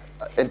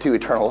into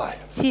eternal life.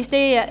 Siis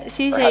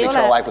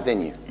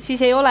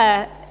ei ole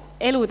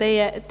elu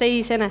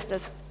teie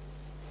senestes.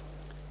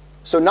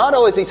 So not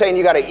only is he saying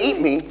you got to eat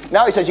me,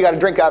 now he says you got to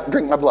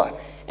drink my blood.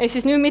 ehk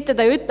siis nüüd mitte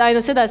ta ei ütle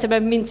ainult seda, et sa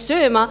pead mind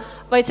sööma,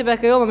 vaid sa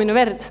pead ka jooma minu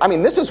verd. I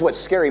mean, this is what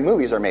scary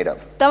movies are made of.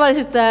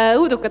 Tavaliselt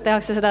õudukad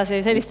tehakse sedasi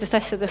sellistest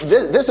asjadest.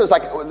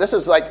 This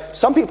is like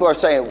some people are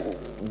saying,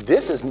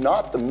 this is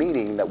not the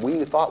meeting that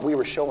we thought we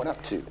were showing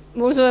up to.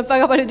 Ma usun, et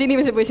väga paljud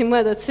inimesed võisid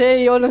mõelda, et see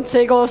ei olnud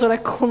see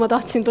koosolek, kuhu ma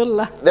tahtsin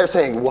tulla. They're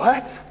saying,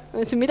 what? Ma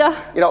ütlesin, mida?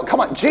 You know,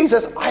 come on,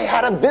 Jesus, I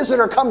had a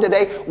visitor come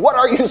today. What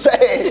are you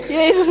saying?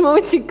 Jeesus, ma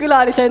võtsin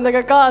külalise endaga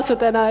kaasa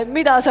täna, et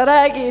mida sa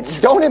räägid?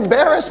 Don't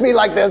embarrass me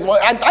like this.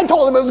 I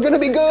told him it was going to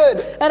be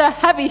good. Ära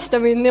häbista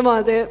mind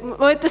niimoodi.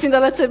 Ma ütlesin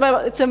talle,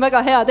 et see on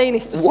väga hea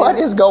teenistus. What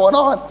is going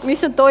on?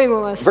 Mis on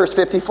toimumas? Verse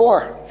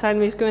 54. Salm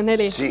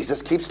 54.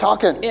 Jesus keeps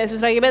talking.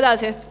 Jeesus räägib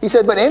edasi. He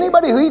said, but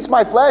anybody who eats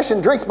my flesh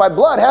and drinks my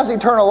blood has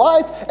eternal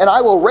life, and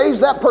I will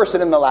raise that person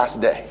in the last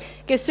day.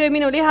 Kes sööb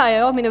minu liha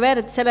ja joob minu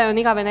verd, sellel on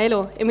igavene elu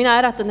ja mina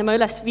äratan tema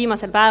üles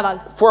viimasel päeval.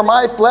 For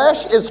my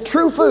flesh is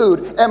true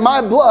food, and my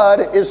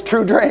blood is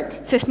true drink.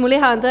 Sest mu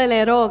liha on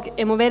tõeline roog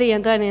ja mu veri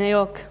on tõeline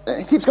jook.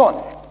 And he keeps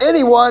going.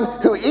 Anyone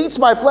who eats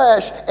my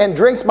flesh and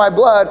drinks my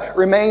blood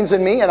remains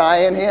in me, and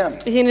I in him.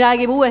 Ja siin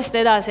räägib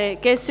uuesti edasi,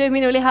 kes sööb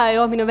minu liha ja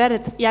joob minu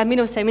verd, jääb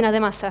minusse ja mina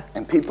temasse.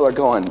 And people are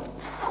going,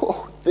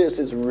 whoa, this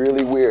is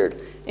really weird.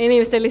 Ja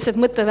inimestel lihtsalt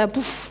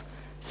mõtlevad,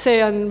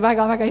 see on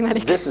väga-väga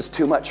imelik. This is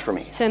too much for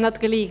me. See on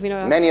natuke liig minu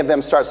jaoks. Many of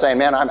them start saying,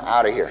 man, I'm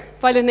out of here.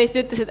 Paljud neist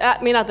ütlesid,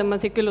 mina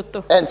tõmban siit küll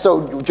uttu. And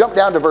so jump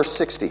down to verse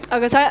 60.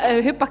 Aga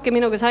hüppake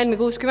minuga salmi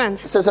 60.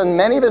 It says, and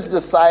many of his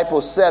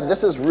disciples said,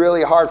 this is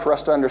really hard for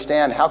us to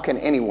understand. How can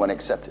anyone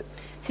accept it?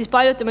 Siis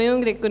paljud tema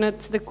jüngrid, kui nad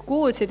seda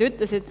kuulsid,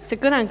 ütlesid, see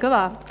kõne on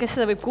kõva, kes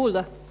seda võib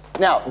kuulda?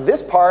 Now,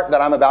 this part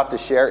that I'm about to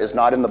share is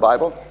not in the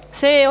Bible.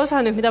 See osa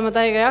nüüd, mida ma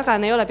teiega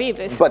jagan, ei ole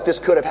Piiblis. But this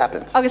could have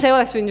happened. Aga see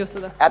oleks võinud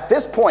juhtuda. At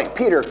this point,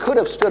 Peter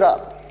could have stood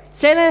up.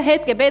 Sellel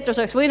hetke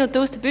Peetrus oleks võinud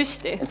tõusta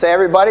püsti. And say,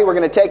 everybody, we're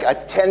going to take a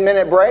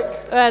 10-minute break.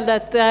 Öelda,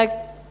 et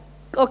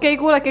okei,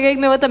 kuulake kõik,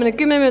 me võtame nüüd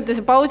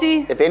 10-minutise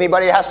pausi. If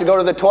anybody has to go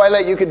to the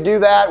toilet, you could do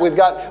that. We've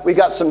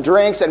got some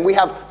drinks, and we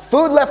have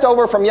food left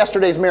over from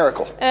yesterday's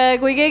miracle.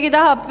 Kui keegi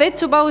tahab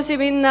vetsupausi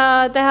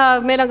minna teha,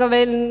 meil on ka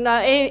veel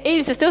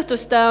eilsest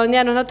õhtust on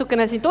jäänud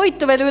natukene siin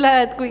toitu veel üle,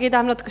 et kui keegi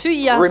tahab natuke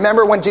süüa.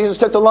 Remember when Jesus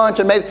took the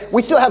lunch and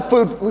we still have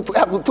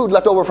food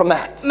left over from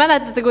that.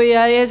 Mäletate, kui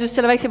Jeesus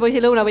selle väikse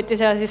poisi lõuna võttis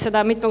ja siis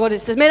seda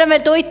mitmekordistas. Meil on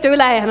veel toitu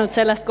üle jäänud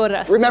sellest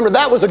korrast. Remember,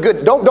 that was a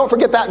good, don't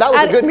forget that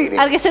was a good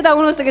meeting. Ärge seda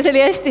unustage, see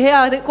oli hästi hea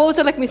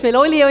koosolek, mis meil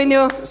oli, on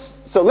ju.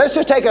 So let's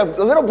just take a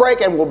little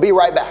break and we'll be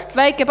right back.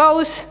 Väike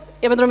paus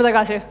ja me tuleme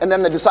tagasi. And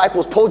then the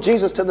disciples pulled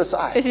Jesus to the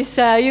side. Ja siis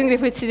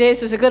jüngrid võtsid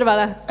Jeesuse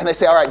kõrvale. And they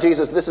say, all right,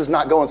 Jesus, this is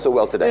not going so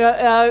well today.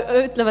 Ja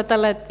ütlevad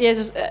talle, et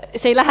Jeesus,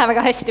 see ei lähe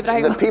väga hästi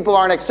praegu. The people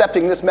aren't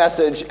accepting this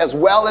message as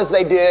well as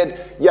they did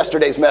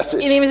yesterday's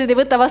message. Inimesed ei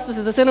võta vastu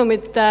seda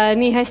sõnumit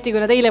nii hästi, kui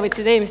nad eile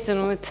võtsid eelmist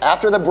sõnumit.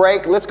 After the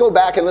break, let's go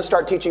back and let's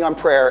start teaching on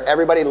prayer.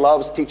 Everybody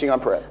loves teaching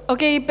on prayer.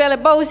 Okei, peale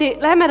pausi,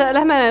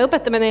 lähme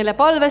õpetame neile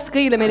palvest,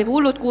 kõigile meeldib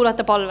hullult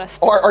kuulata palvest.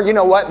 Or you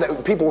know what?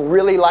 People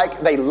really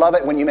they love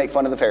it when you make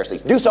fun of the Pharisees.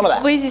 Do some of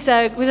that. Või siis,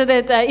 kui sa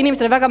teed,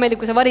 inimestele väga meeldib,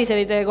 kui sa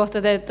variseride kohta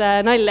teed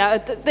nalja,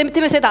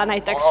 teeme seda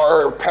näiteks.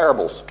 Or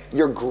parables.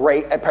 You're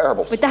great at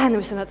parables. Või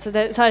tähendamissõnad,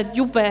 sa oled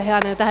jube hea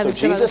tähendamissõnad.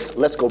 So Jesus,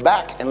 let's go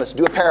back and let's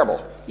do a parable.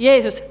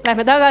 Jeesus,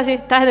 lähme tagasi,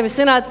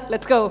 tähendamissõnad,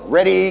 let's go.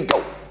 Ready, go.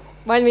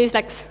 Valmis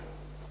läks.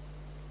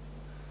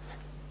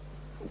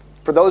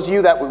 For those of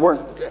you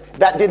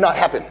that did not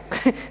happen.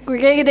 Kui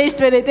keegi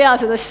teist veel ei tea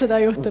seda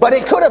juhtuda. But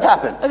it could have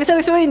happened. Aga see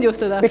oleks võinud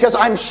juhtuda. Because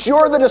I'm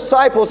sure the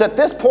disciples at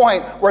this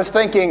point were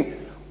thinking,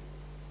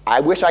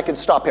 I wish I could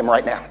stop him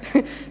right now.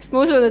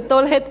 Ma usun, et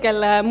tol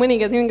hetkel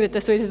mõningad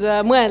jüngritest võisid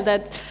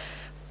mõelda, et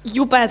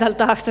jubedalt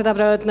tahaks teda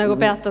praegu nagu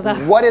peatada.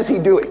 What is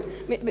he doing?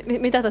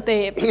 Mida ta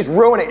teeb? He's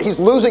ruining it. He's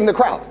losing the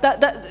crowd.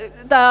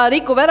 Ta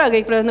rikub ära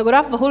kõik praegu, nagu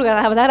rahva hulga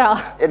lähevad ära.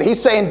 And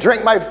he's saying,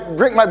 drink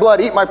my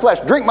blood, eat my flesh,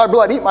 drink my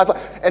blood, eat my flesh.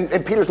 And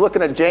Peter's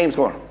looking at James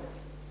going,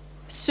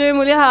 söö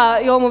mu liha,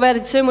 joo mu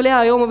verd, söö mu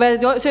liha, joo mu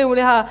verd, söö mu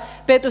liha.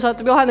 Peetrus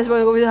vaatab Johannes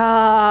nagu,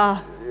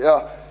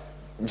 yeah.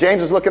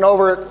 James is looking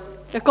over it.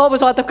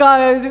 Jakoobus vaatab ka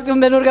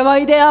ümbenurga, ma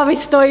ei tea,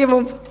 mis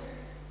toimub.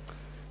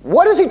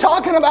 What is he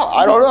talking about?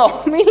 I don't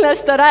know.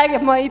 Millest ta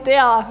räägib, ma ei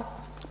tea.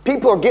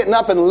 People are getting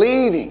up and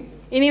leaving.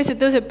 Inimesed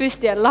tõuseb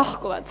püsti ja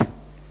lahkuvad.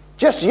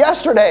 Just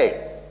yesterday.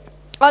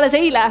 Alles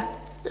eile.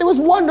 It was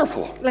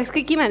wonderful. Läks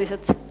kõik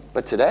imelised.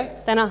 But today?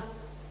 Täna.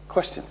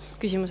 Questions.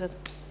 Küsimused.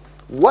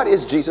 What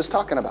is Jesus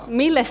talking about?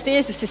 Millest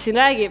Jeesus siis siin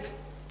räägib?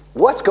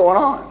 What's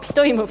going on? Mis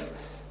toimub?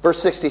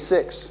 Verse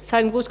 66.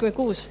 Salm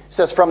 66.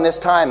 Says, from this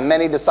time,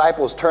 many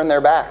disciples turned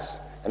their backs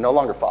and no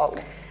longer followed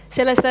him.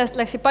 Sellest ajast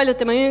läksid paljud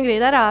tema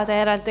jüngrid ära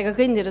järelt ega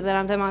kõndinud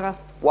enam temaga.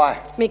 Why?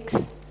 Miks?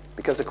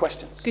 Because of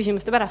questions.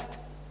 Küsimuste pärast.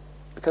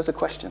 Because of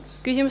questions.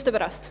 Küsimuste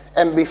pärast.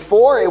 And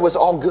before it was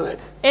all good.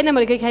 Ennem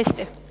oli kõik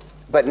hästi.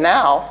 But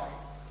now,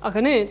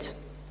 aga nüüd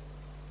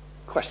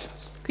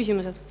questions.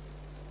 Küsimused.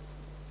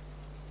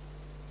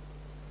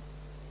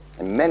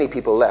 And many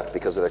people left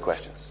because of their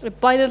questions.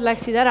 Paljud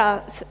läksid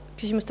ära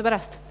küsimuste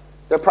pärast.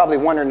 They're probably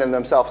wondering to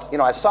themselves, you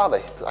know, I saw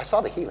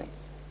the healing.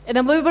 ja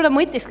nad võib-olla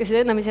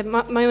mõtisklesid ennamisi, et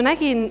ma ju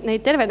nägin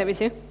neid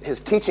tervenemisi. His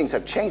teachings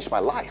have changed my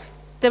life.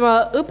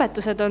 Tema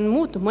õpetused on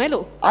muutnud mu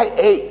elu. I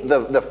ate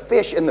the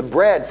fish and the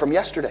bread from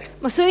yesterday.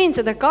 Ma sõin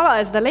seda kala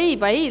ja seda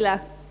leiba eile.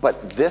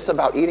 But this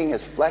about eating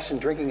his flesh and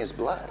drinking his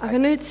blood. Aga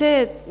nüüd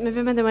see, et me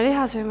peame tema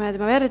liha sööma ja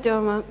tema verd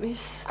jooma, mis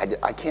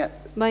I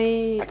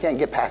can't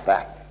get past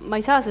that. Ma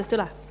ei saa sellest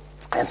üle.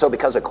 And so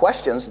because of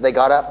questions, they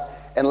got up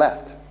and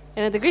left.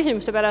 Ja nende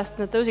küsimuste pärast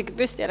nad tõusidki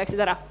püsti ja läksid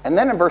ära. And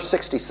then in verse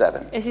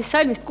 67, Ja siis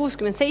salmist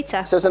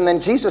 67 it says, and then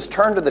Jesus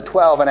turned to the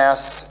 12 and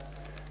asked,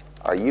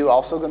 are you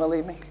also going to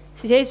leave me?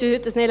 siis Jeesus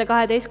ütles neile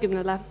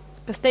 12,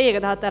 kas teiega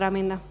tahate ära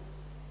minna?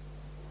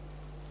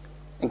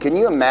 And can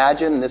you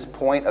imagine this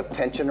point of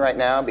tension right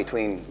now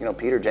between,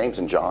 Peter, James,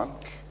 and John?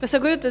 Kas sa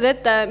kujutad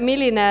ette,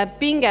 milline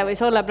pinge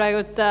võis olla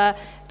praegult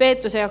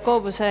Peetruse,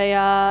 Jakobuse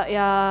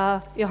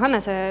ja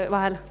Johannese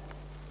vahel?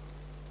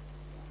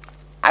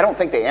 I don't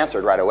think they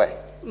answered right away.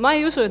 Ma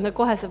ei usu, et nad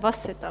kohe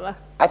vastasid talle.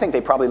 I think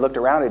they probably looked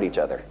around at each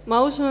other.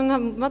 Ma usun,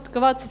 nad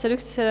natuke vaatasid seal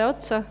üksteisele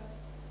otsa.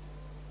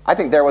 I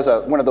think there was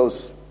one of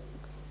those,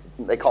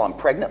 they call them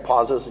pregnant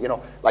pauses,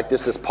 like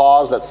this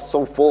pause that's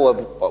so full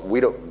of,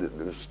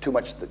 there's too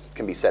much that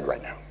can be said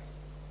right now.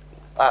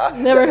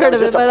 Never heard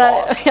of it,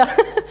 but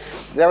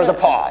there was a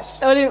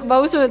pause.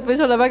 Ma usun, et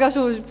võis olla väga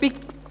suur pikk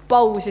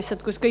paus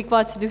lihtsalt, kus kõik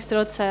vaatasid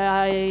üksteisele otsa ja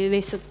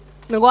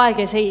lihtsalt nagu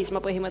aeg jäi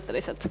seisma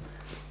põhimõtteliselt.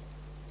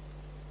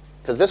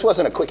 Because this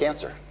wasn't a quick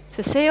answer.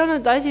 Sest see ei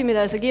olnud asi,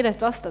 mida sa kiirelt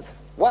vastad.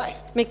 Why?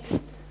 Miks?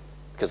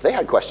 Because they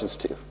had questions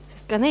too.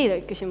 Sest ka neil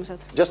olid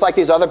küsimused. Just like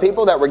these other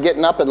people that were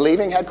getting up and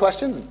leaving had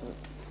questions,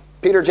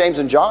 Peter, James,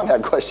 and John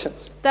had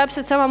questions.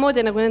 Täpselt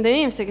samamoodi nagu nende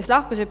inimeste, kes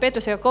lahkusid,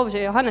 Peetrus, Jakobus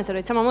ja Johannes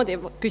olid samamoodi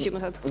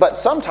küsimused. But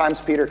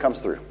sometimes Peter comes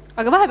through.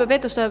 Aga vahepeal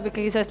Peetrus tuleb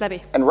ikkagi sellest läbi.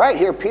 And right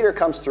here, Peter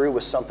comes through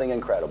with something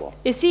incredible.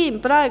 Ja siin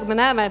praegu me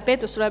näeme, et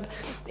Peetrus tuleb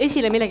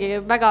esile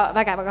millegi väga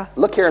vägevaga.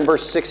 Look here in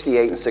verse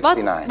 68 and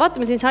 69.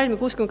 Vaatame siin salmi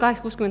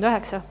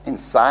 68-69. And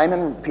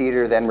Simon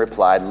Peter then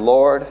replied,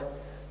 Lord,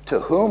 to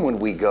whom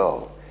would we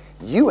go?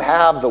 You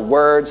have the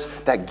words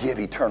that give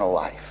eternal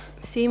life.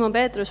 Siimon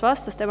Peetrus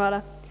vastas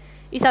temale,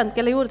 Isand,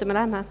 kelle juurde me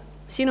lähme?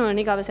 Sinul on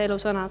igavese elu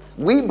sõnad.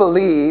 We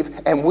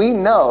believe and we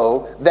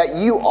know that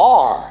you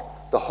are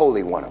the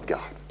Holy One of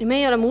God. Ja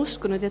meie oleme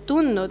uskunud ja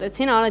tundnud, et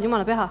sina oled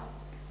Jumala püha.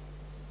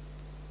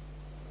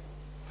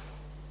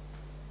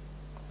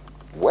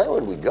 Where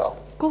would we go?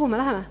 Kuhu me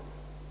läheme?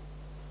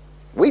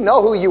 We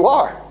know who you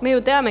are. Me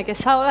ju teame, kes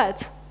sa oled.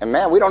 And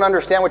man, we don't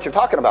understand what you're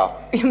talking about.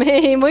 Ja me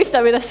ei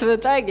mõista, millest sa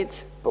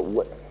räägid. But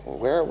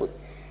where are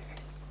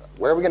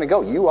we going to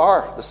go? You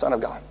are the Son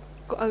of God.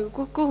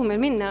 Kuhu meil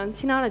minna on?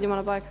 Sina oled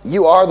Jumala poeg.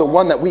 You are the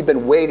one that we've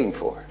been waiting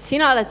for.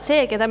 Sina oled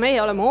see, keda meie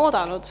oleme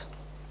oodanud.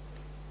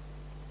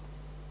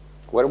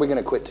 What are we going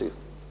to quit to?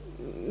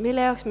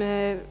 Mille jaoks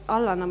me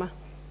alla anname?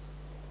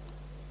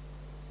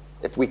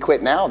 If we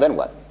quit now, then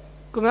what?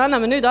 Kui me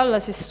anname nüüd alla,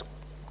 siis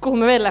kuhu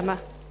me veel lähme?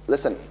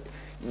 Listen,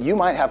 you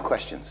might have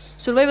questions.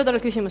 Sul võivad olla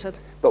küsimused.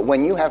 But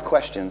when you have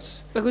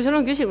questions, Aga kui sul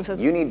on küsimused,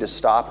 you need to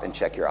stop and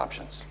check your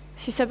options.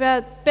 siis sa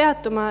pead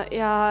peatuma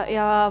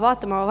ja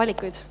vaatama oma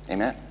valikuid.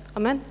 Amen.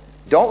 Amen.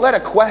 Don't let a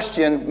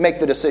question make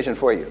the decision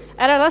for you.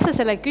 Ära lase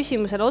selle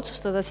küsimusele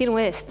otsustada sinu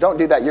eest. Don't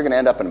do that. You're going to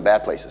end up in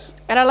bad places.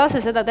 Ära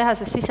lase seda teha,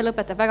 sest siis see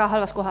lõpetab väga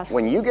halvas kohas.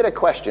 When you get a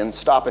question,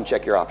 stop and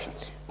check your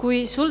options.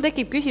 Kui sul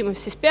tekib küsimus,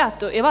 siis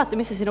peatu ja vaata,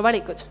 mis on sinu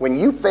valikud. When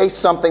you face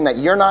something that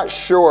you're not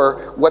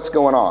sure what's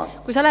going on,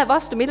 Kui sa lähed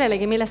vastu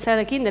millelegi, millest sa ei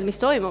ole kindel, mis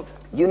toimub,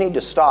 you need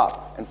to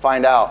stop and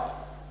find out,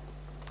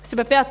 sa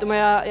pead peatuma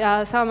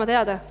ja saama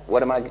teada,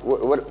 what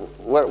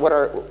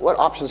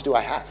options do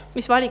I have?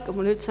 mis valikud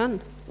mul üldse on.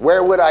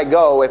 Where would I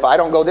go if I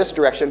don't go this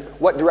direction?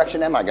 What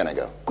direction am I going to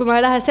go? Kui ma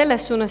ei lähe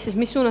selles suunas, siis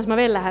mis suunas ma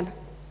veel lähen?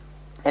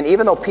 And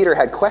even though Peter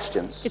had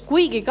questions, Ja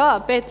kuigi ka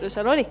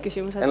Peetrusel olid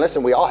küsimused, and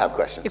listen, we all have ja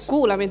questions.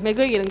 kuula mind, meil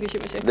kõigil on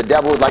küsimusi. The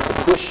devil would like to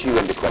push you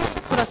into questions.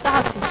 Kui nad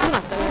tahaksid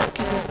suunata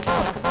küsimuste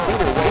poole.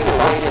 Peter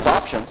weighed his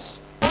options,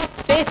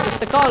 Peetrus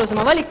ta kaalus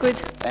oma valikuid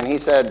and he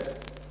said,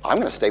 I'm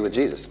going to stay with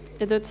Jesus.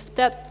 ja ta ütles,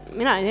 tead,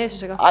 mina olen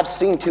Jeesusega. I've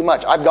seen too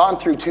much. I've gone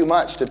through too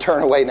much to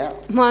turn away now.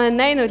 Ma olen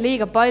näinud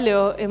liiga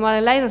palju ja ma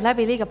olen läinud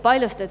läbi liiga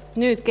paljust, et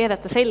nüüd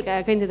keerata selga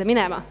ja kõndida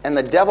minema. And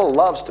the devil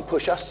loves to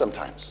push us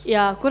sometimes.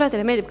 Ja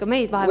kuradile meeldib ka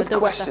meid vahel With tõugata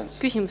questions.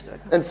 küsimustega.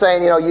 And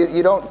saying,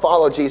 you don't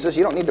follow Jesus.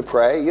 You don't need to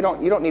pray. You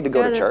don't need to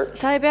go to church.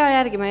 Sa ei pea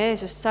järgima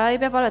Jeesust, sa ei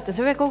pea palvetama,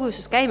 sa ei pea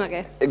koguses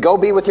käimagi. Go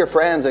be with your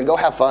friends and go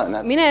have fun.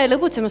 Mine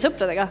lõbutsema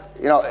sõpradega.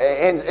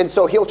 And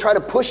so he'll try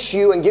to push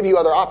you and give you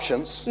other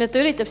options. Nii et ta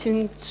üritab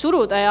sind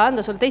suruda ja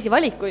anda sul teisi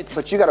valikuid.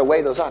 But you got to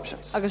weigh those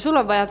options. Aga sul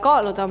on vaja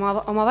kaaluda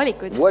oma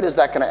valikuid. What is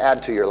that going to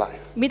add to your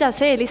life? Mida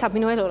see lisab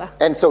minu elule?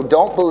 And so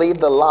don't believe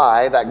the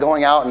lie that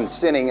going out and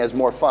sinning is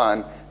more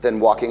fun than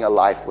walking a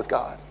life with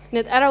God. Nii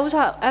et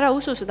ära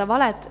usu seda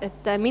valet,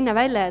 et minna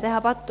välja ja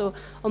teha pattu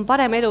on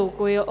parem elu,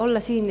 kui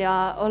olla siin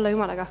ja olla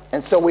Jumalaga.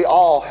 And so we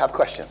all have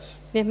questions.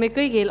 Nii et meil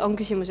kõigil on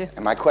küsimusi.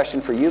 And my question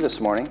for you this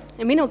morning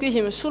Ja minu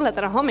küsimus sulle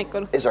täna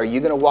hommikul, is, are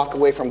you going to walk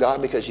away from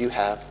God because you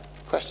have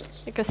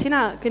questions? kas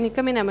sina kõnnid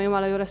ka minema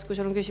Jumala juurest, kui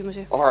sul on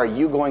küsimusi? Or are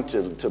you going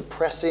to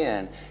press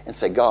in and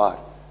say, God,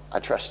 I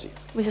trust you?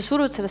 või sa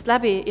surud sellest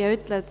läbi ja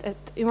ütled,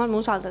 et Jumal, ma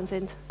usaldan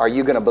sind. Are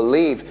you going to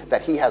believe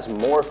that he has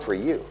more for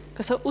you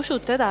Kas sa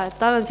usud teda, et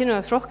tal on sinu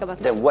jaoks rohkemat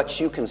than what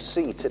you can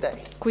see today?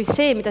 kui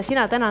see, mida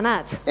sina täna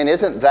näed? And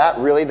isn't that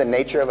really the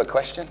nature of a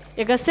question?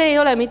 Ja kas see ei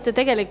ole mitte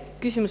tegelik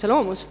küsimuse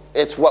loomus?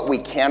 It's what we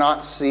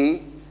cannot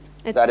see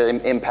that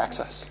impacts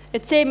us.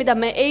 Et see, mida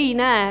me ei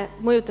näe,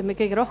 mõjutab meid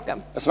kõige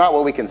rohkem. It's not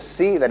what we can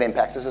see that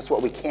impacts us, it's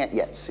what we can't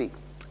yet see.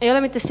 Ei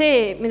ole mitte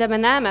see, mida me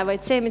näeme,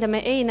 vaid see, mida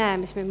me ei näe,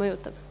 mis meid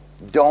mõjutab.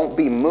 Don't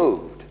be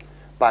moved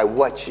by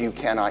what you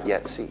cannot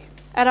yet see.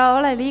 Ära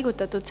ole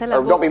liigutatud selle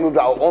Or don't be moved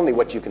by only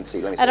what you can see.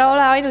 Let me say Ära that.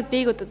 ole ainult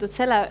liigutatud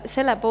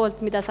selle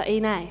poolt, mida sa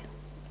ei näe.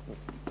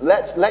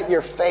 Let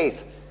your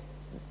faith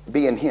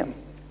be in him.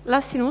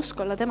 Las sinu usk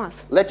olla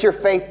temas. Let your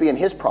faith be in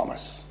his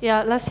promise.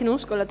 Ja las sinu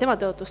usk olla tema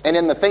tõotust. And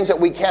in the things that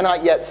we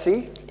cannot yet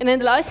see, Ja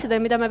nendele asjadele,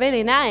 mida me veel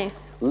ei näe,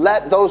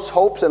 let those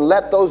hopes and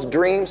let those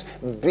dreams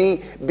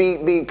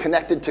be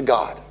connected to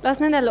God. las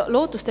nendel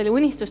lootustel ja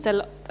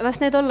unistustel, las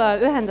need olla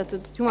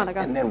ühendatud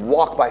Jumalaga. And then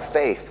walk by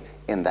faith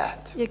in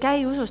that. Ja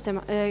käi usus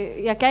tema,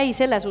 ja käi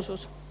selles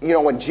usus. You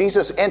know, when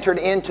Jesus entered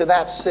into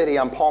that city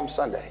on Palm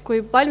Sunday,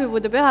 Kui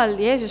palmipuude pühal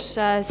Jeesus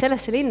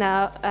sellesse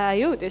linna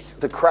jõudis,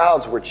 the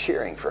crowds were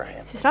cheering for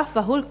him. siis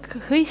rahva hulk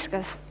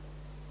hõiskas.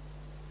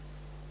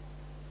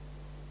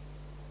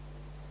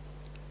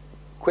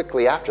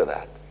 Quickly after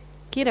that,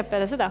 Kiirelt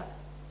peale seda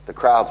the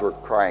crowds were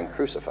crying,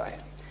 crucify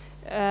him.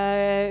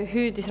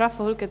 hüüdis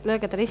rahva hulk, et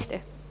lööge ta risti.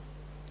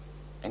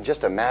 In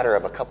just a matter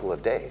of a couple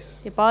of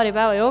days, Ja paari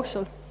päeva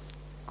jooksul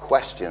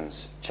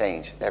questions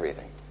changed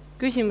everything.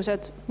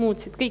 küsimused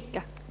muutsid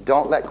kõike.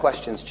 Don't let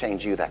questions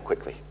change you that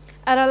quickly.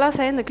 Ära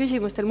lase enda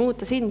küsimustel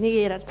muuta sind nii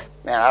kiirelt.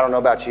 Man, I don't know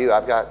about you,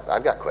 I've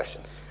got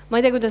questions. Ma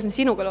ei tea, kuidas on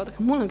sinuga lood,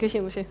 aga mul on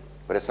küsimusi.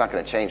 But it's not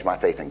going to change my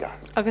faith in God.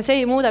 Aga see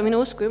ei muuda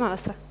minu usku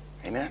Jumalasse.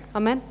 Amen?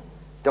 Amen.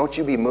 Don't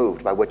you be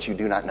moved by what you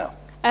do not know.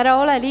 Ära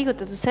ole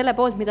liigutatud selle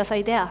poolt, mida sa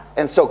ei tea.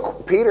 And so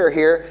Peter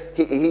here,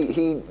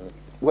 he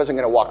wasn't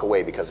going to walk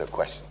away because of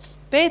questions.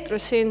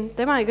 Peetrus siin,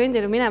 tema ei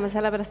kõndinud minema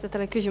sellepärast, et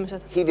tal olid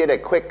küsimused. He did a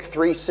quick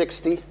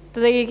 360, Ta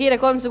tegi kiire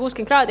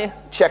 360 kraadi,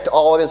 checked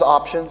all of his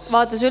options.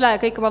 vaatas üle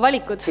kõik oma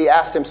valikud, He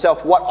asked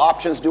himself, what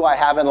options do I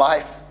have in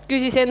life?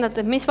 küsis endalt,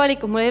 et mis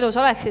valikud mul elus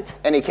oleksid.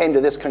 And he came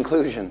to this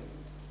conclusion,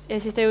 Ja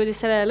siis ta jõudis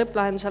selle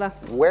lõpplahendusele.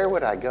 where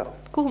would I go?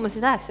 Kuhu ma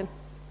siis läheksin?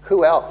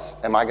 Who else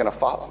am I going to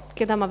follow?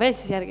 Keda ma veel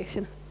siis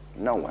järgiksin?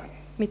 No one.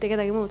 Mitte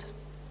kedagi muud.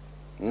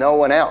 No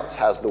one else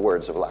has the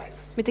words of life.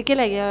 Mitte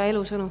kellegi ei ole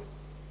elusõnu.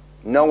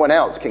 No one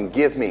else can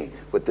give me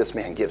what this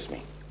man gives me.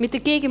 Mitte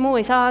keegi muu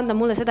ei saa anda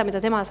mulle seda, mida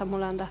tema saab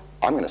mulle anda.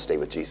 I'm going to stay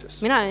with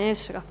Jesus. Mina olen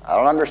Jeesusega. I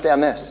don't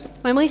understand this,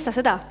 Ma ei mõista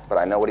seda, but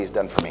I know what he's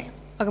done for me.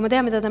 aga ma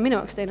tean, mida ta on minu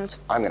jaoks teinud.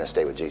 I'm going to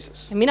stay with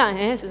Jesus. Ja mina olen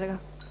Jeesusega.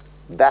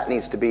 That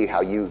needs to be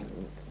how you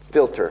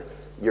filter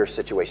your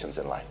situations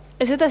in life.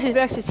 Ja seda siis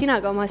peaksid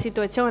sina ka oma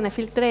situatsioone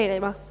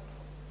filtreerima.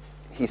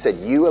 He said,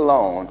 you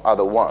alone are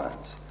the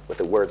ones with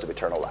the words of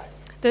eternal life.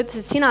 Ta ütles,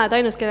 et sina oled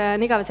ainus, kellel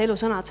on igavese elu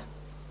sõnad.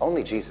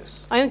 Only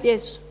Jesus. Ainult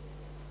Jeesus.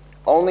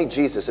 Only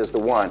Jesus is the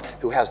one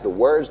who has the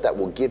words that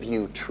will give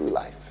you true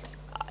life.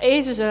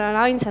 Jeesusel on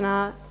ainsana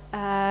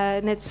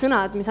need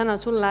sõnad, mis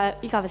annavad sulle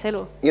igavese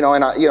elu. You know,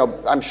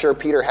 I'm sure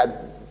Peter had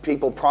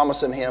people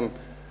promising him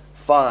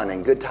fun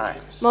and good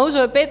times. Ma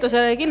usun, et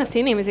Peetrusel oli kindlasti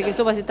inimesi, kes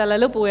lubasid talle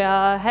lõbu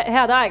ja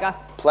head aega.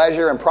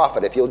 Pleasure and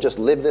profit if you'll just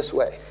live this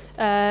way.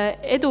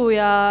 Edu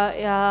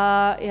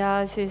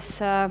ja siis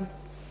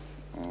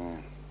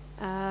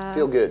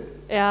Feel good.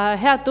 ja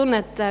head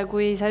tunnet,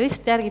 kui sa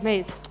lihtsalt järgid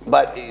meid.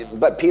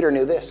 But Peter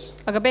knew this.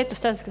 Aga Peetrus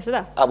teadis ka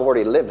seda. I've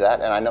already lived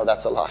that and I know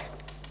that's a lie.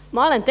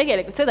 Ma olen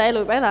tegelikult seda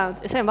elu juba elanud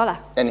ja see on vale.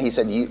 And he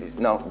said,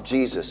 no,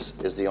 Jesus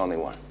is the only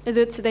one Ja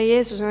ta ütles, et ei,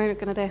 Jeesus on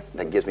ainukene tee,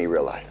 that gives me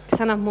real life.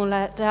 kes annab mulle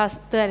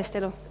tõelist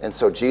elu. And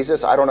so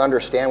Jesus, I don't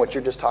understand what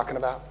you're just talking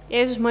about,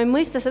 Jeesus, ma ei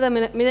mõista seda,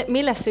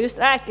 millest sa just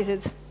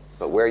rääkisid.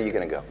 but where are you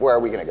going to go? Where are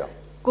we going to go?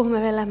 Kuhu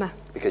me veel lähme?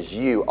 Because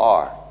you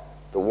are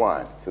the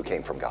one who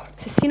came from God.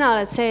 Sest sina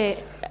oled see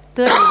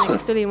tõeline,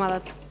 kes tuli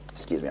Jumalalt.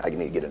 Excuse me, I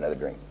need to get another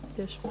drink.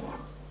 Just.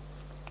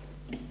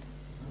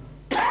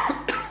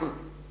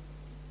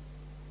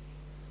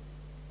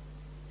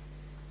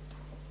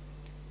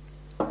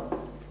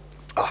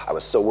 Oh, I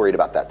was so worried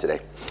about that today.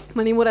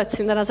 Ma nii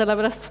muretsin täna selle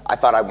pärast. I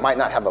thought I might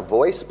not have a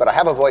voice, but I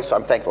have a voice, so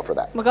I'm thankful for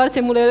that. Ma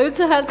kartsin, mul ei ole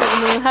üldse häält, aga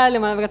mul on hääl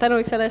ja ma olen väga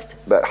tänulik selle eest.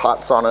 But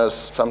hot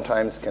saunas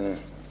sometimes can...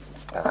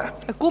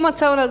 Kuumad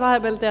saunad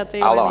vahepeal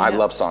teate. Although I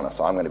love sauna,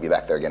 so I'm going to be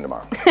back there again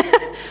tomorrow.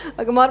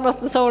 Aga ma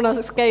armastan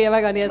saunas käia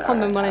väga, nii et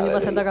homme ma olen juba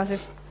seal tagasi.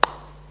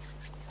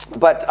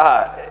 But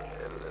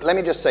let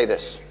me just say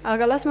this.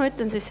 Aga las ma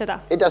ütlen siis seda,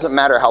 It doesn't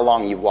matter how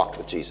long you've walked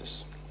with Jesus.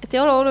 et ei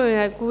ole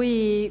oluline,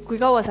 kui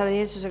kaua sa oled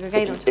Jeesusega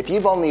käinud. If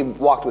you've only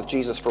walked with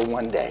Jesus for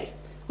one day,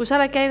 Kui sa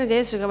oled käinud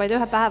Jeesusega vaid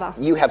ühe päeva,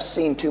 you have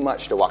seen too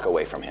much to walk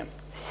away from him.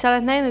 siis sa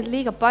oled näinud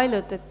liiga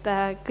paljut, et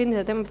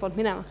kõndida tema poolt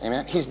minema.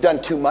 Amen. He's done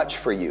too much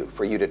for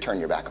you to turn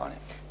your back on him.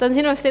 Ta on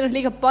sinu jaoks teinud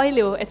liiga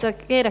palju, et sa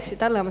keeraksid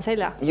talle oma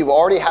selja. You've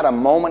already had a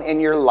moment in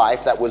your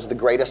life that was the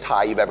greatest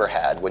high you've ever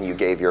had when you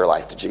gave your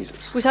life to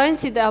Jesus. Kui sa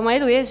andsid oma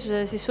elu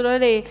Jeesusele, siis sul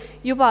oli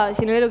juba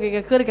sinu elu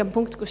kõige kõrgem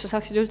punkt, kus sa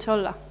saaksid üldse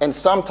olla. And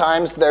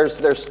sometimes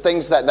there's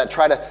things that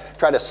try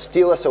to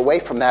steal us away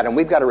from that, and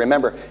we've got to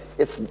remember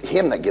it's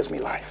him that gives me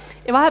life.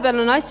 Ja vahepeal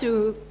on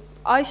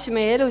asju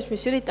meie elus,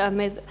 mis üritavad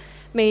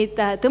meid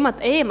tõmmata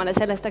eemale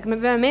sellest, aga me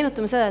peame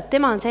meenutama seda, et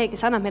tema on see,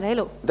 kes annab meile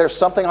elu. There's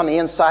something on the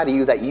inside of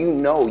you that you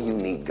know you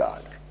need God.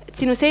 Et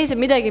sinu sees on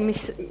midagi,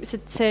 mis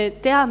see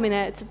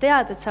teadmine, et sa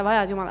tead, et sa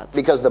vajad Jumalat.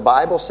 Because the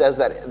Bible says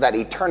that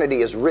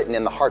eternity is written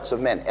in the hearts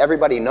of men.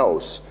 Everybody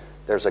knows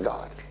there's a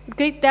God.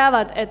 Kõik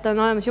teavad, et on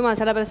olemas Jumal,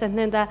 sellepärast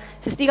et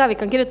sest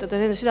igavik on kirjutatud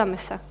nende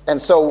südamesse. And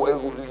so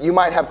you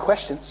might have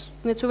questions.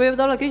 Nii et sul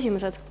võivad olla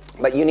küsimused.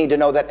 But you need to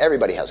know that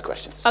everybody has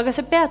questions. Aga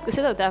sa pead ka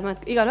seda teadma,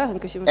 et igalühel on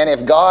küsimused. And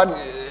if God,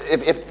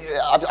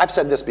 I've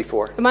said this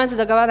before, Ma olen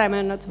seda ka varem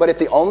öelnud. but if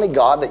the only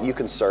God that you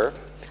can serve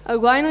Aga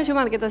kui ainus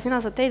Jumal, keda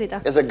sina saad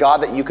teenida, is a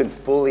God that you can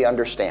fully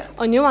understand,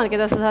 on Jumal,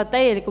 keda sa saad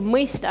täielikult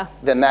mõista,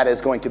 then that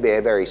is going to be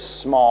a very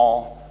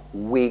small,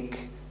 weak,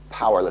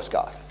 powerless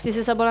God. siis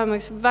see saab olema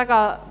üks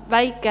väga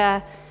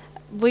väike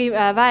või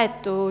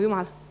väetu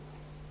Jumal.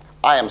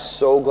 I am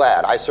so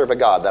glad I serve a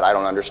God that I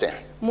don't understand.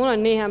 Mul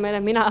on nii hea meel,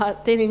 et mina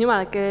teenin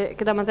Jumalat,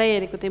 keda ma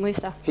täielikult ei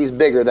mõista. He's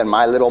bigger than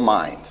my little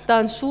mind. Ta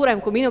on suurem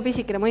kui minu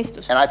pisikene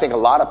mõistus. And I think a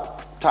lot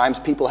of times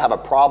people have a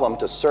problem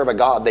to serve a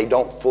God they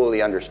don't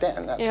fully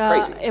understand. That's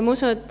crazy. Ja ma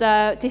usun, et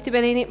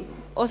tihtipeale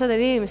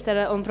osadel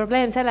inimestel on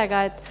probleem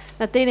sellega, et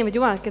nad teenivad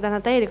Jumalat, keda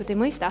nad täielikult ei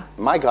mõista.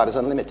 My God is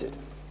unlimited.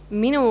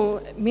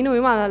 Minu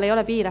Jumalal ei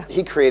ole piire.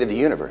 He created the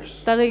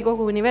universe. Ta lõi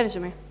kogu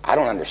universumi. I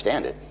don't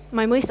understand it,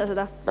 Ma ei mõista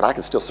seda, but I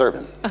can still serve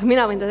him. aga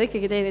mina võin teda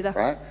ikkagi teenida.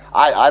 Right?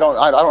 I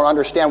don't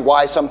understand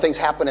why some things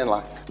happen in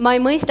life, Ma ei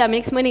mõista,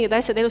 miks mõningad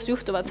asjad elus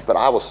juhtuvad, but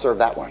I will serve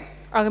that one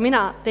aga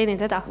mina teenin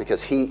teda,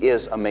 because he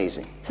is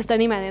amazing. sest ta on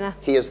imeline.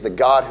 He is the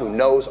God who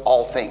knows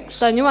all things.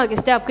 Ta on Jumal,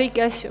 kes teab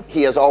kõiki asju.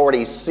 He has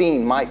already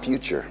seen my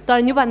future. Ta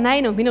on juba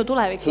näinud minu He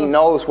tulevikku.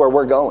 knows where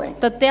we're going,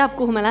 Ta teab,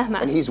 kuhu me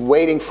lähme. and he's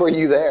waiting for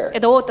you there, Ja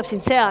ta ootab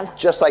sind seal.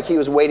 just like he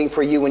was waiting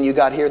for you when you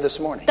got here this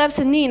morning.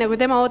 Täpselt nii, nagu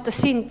tema ootas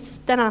sind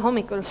täna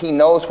hommikul. He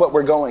knows what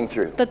we're going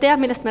through, Ta teab,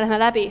 millest me lähme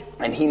läbi.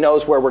 and he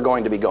knows where we're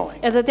going to be going.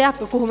 Ja ta teab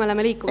ka, kuhu me lähme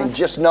And liikumas.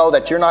 just know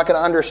that you're not going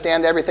to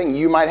understand everything.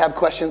 You might have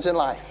questions in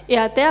life,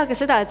 Ja tea ka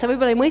seda, et sa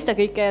võib-olla ei mõista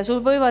kõike ja sul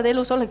võivad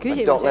elus olla but don't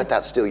küsimusi. let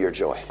that steal your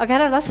joy. Aga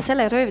ära lasta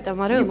selle röövida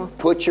oma rõõmu. You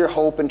put your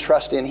hope and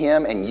trust in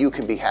him, and you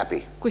can be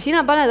happy. Kui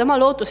sina paned oma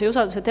lootuse ja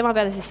usalduse tema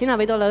peale, siis sina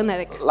võid olla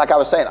õnnelik. Like I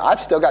was saying, I've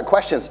still got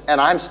questions,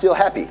 and I'm still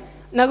happy.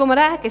 Nagu ma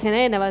rääkisin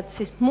eelnevalt,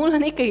 siis mul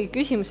on ikkagi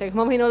küsimusi, aga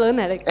ma võin olla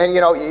õnnelik. And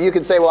you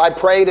can say, well, I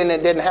prayed and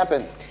it didn't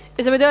happen.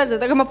 Ja sa võid öelda,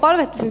 et aga ma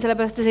palvetasin selle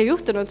pärast, et see ei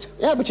juhtunud.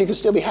 Yeah, but you can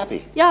still be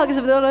happy. Jaa, aga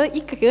sa võid olla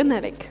ikkagi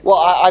õnnelik.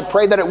 Well, I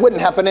prayed that it wouldn't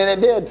happen, and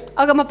it did.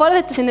 Aga ma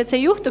palvetasin, et see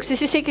ei juhtuks ja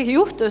siis see ikkagi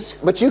juhtus.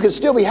 But you can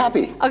still be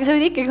happy. Aga sa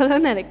võid ikkagi olla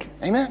õnnelik.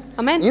 Amen?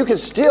 Amen. You can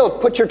still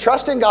put your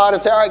trust in God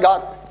and say, all right,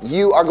 God,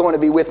 you are going to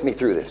be with me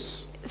through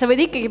this. Sa võid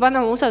ikkagi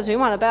panna oma usalduse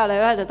Jumala peale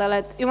ja öelda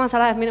talle, et Jumal, sa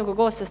lähed minuga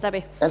koos sellest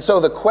läbi. And so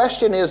the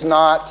question is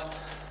not,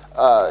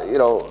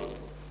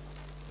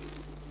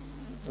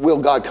 will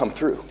God come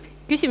through?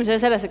 Küsimus ei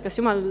ole selles, et kas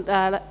Jumal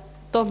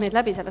toob meid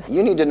läbi sellest.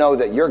 You need to know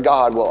that your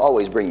God will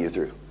always bring you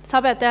through. Sa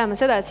pead teadma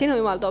seda, et sinu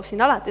Jumal toob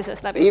sind alati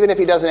sellest läbi. Even if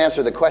he doesn't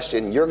answer the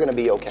question, you're going to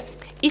be okay.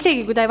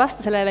 Isegi kui ta ei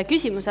vasta sellele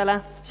küsimusele,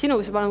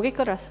 sinuga saab olema kõik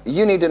korras.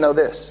 You need to know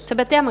this, Sa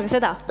pead teadma ka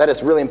seda, that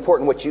it's really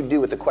important what you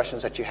do with the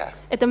questions that you have.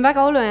 et on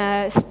väga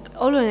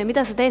oluline,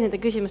 mida sa teed nende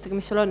küsimustega,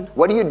 mis sul on.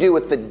 What do you do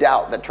with the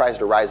doubt that tries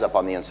to rise up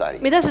on the inside of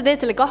you? Mida sa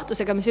teed selle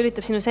kahtlusega, mis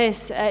üritab sinu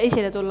sees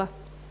esile tulla?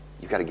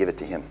 You've got to give it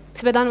to him.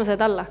 Sa pead andma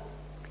seda talle.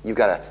 You've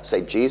got to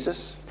say,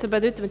 Jesus, Sa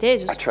pead ütlema, et I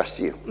Jeesus, trust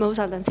you. ma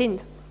usaldan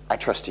sind. I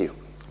trust you.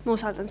 Ma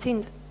usaldan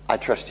sind. I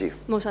trust you.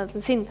 Ma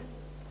usaldan sind.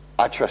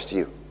 I trust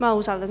you. Ma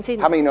usaldan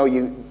sind. How many know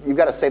you've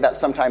got to say that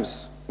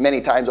sometimes, many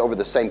times over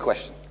the same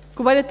question?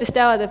 Kui paljud teist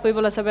teavad, et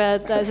võib-olla sa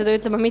pead seda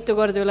ütlema mitu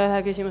korda üle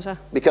ühe küsimuse?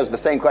 Because the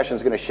same question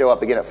is going to show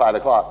up again at 5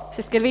 o'clock.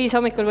 Sest kell 5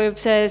 hommikul võib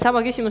see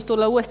sama küsimus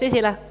tulla uuesti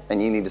esile.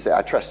 And you need to say,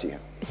 I trust you.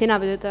 Sina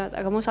pead ütlema, et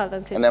aga ma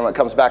usaldan And sind. then when it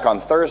comes back on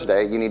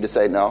Thursday, you need to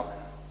say, no,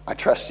 I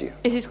trust you.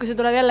 Ja siis, kui see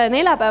tuleb jälle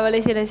neljapäeval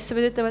esile, siis sa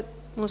pead ütlema,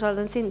 et ma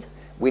usaldan sind.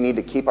 We need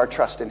to keep our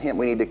trust in him.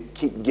 We need to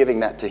keep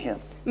giving that to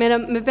him.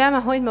 Me peame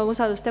hoidma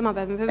usaldust tema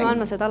peal, me peame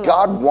andma seda talle.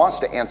 God wants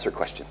to answer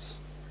questions.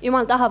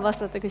 Jumal tahab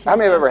vastata How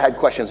many have küsimustele. ever had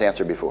questions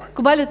answered before?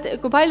 Kui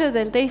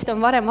paljudel teist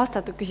on varem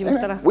vastatud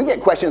küsimustele? We get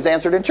questions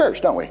answered in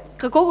church, don't we?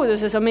 Ka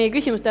koguduses on meie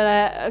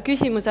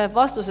küsimuse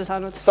vastuse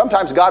saanud.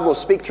 Sometimes God will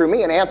speak through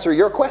me and answer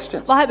your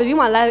questions. Vahepeal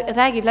Jumal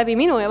räägib läbi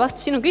minu ja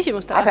vastab sinu I've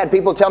küsimustele. had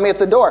people tell me at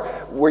the door,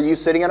 were you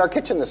sitting in our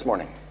kitchen this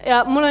morning?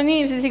 Ja mul on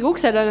inimesed isegi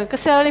uksel öelnud,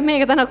 kas sa olid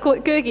meiega täna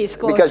köögis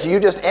koos? Because you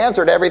just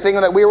answered everything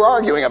that we were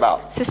arguing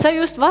about. Sest sa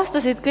just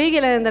vastasid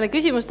kõigile nendele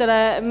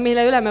küsimustele,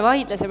 mille üle me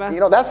vaidlesime. You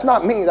know, that's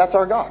not me, that's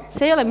our God.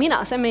 See ei ole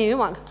mina, see on meie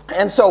Jumal.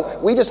 And so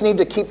we just need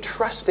to keep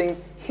trusting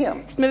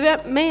him. Sest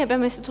meie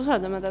peame lihtsalt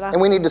usaldama teda.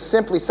 And we need to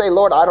simply say,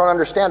 Lord, I don't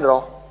understand it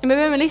all, Ja me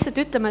peame lihtsalt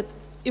ütlema, et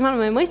Jumal,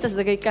 ma ei mõista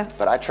seda kõike,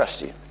 but I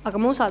trust you. aga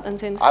ma usaldan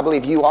sind. I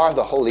believe you are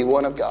the Holy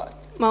One of God.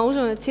 Ma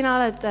usun, et sina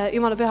oled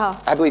Jumala püha.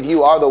 I believe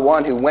you are the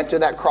one who went to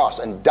that cross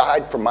and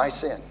died for my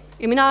sin.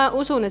 Ja mina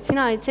usun, et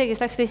sina olid see, kes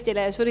läks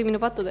ristile ja suri minu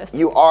pattude eest.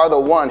 You are the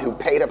one who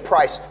paid a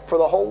price for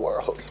the whole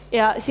world.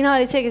 Ja sina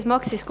olid see, kes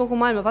maksis kogu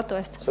maailma patu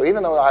eest. So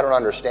even though I don't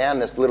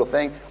understand this little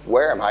thing,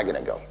 where am I going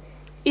to go?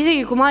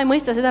 Isegi kui ma ei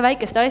mõista seda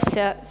väikest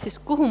asja, siis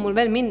kuhu mul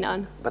veel minna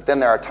on? But then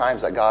there are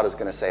times that God is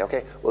going to say,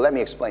 okay, well, let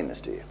me explain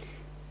this to you.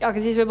 Aga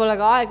siis võib olla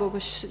ka aegu,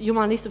 kus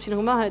Jumal istub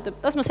sinuga maha ja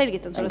ütleb, las ma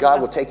selgitan sulle And God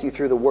will seda. take you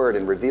through the word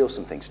and reveal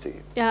some things to you.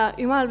 Ja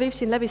Jumal viib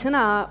sind läbi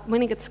sõna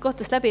mõningatest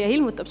kohtast läbi ja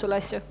ilmutab sulle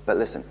asju. But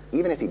listen,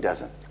 even if he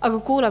doesn't, Aga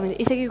kuula mind,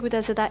 isegi kui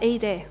ta seda ei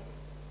tee,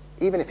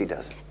 even if he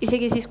doesn't,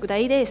 isegi siis, kui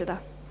ta ei tee seda,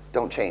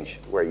 don't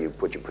change where you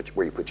put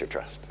your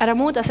trust. ära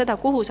muuda seda,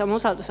 kuhu sa oma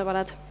usalduse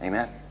paned.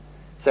 Amen?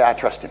 Say, I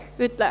trust him.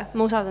 Ütle,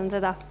 ma usaldan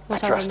teda, ma I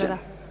usaldan trust him. teda.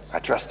 I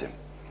trust him.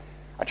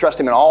 I trust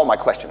him in all my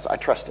questions. I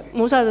trust him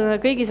Ma usaldan teda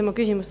kõigis oma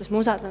küsimustes, ma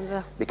usaldan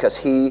teda, because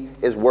he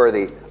is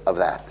worthy of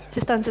that.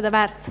 sest ta on seda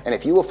väärt. And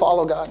if you will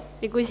follow God,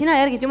 Ja kui sina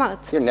järgid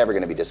Jumalat, you're never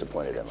going to be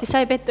disappointed in life. siis sa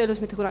ei pettu elus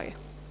mitte kunagi.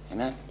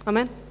 Amen?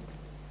 Amen.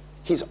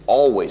 He's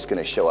always going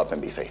to show up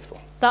and be faithful.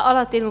 Ta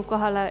alati ilmub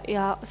kohale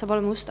ja saab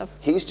olema ustav.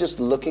 He's just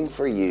looking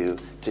for you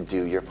to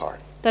do your part.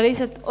 Ta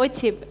lihtsalt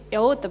otsib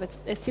ja ootab,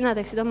 et sina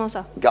teeksid oma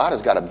osa. God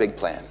has got a big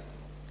plan,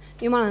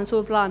 Jumal on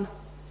suur plaan.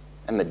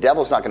 and the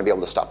devil's not going to be able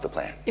to stop the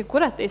plan. Ja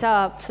kurat ei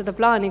saa seda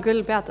plaani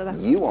küll peatada.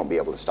 You won't be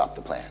able to stop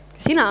the plan,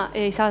 Sina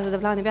ei saa seda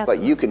plaani peatada. but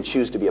you can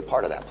choose to be a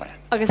part of that plan.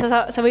 Aga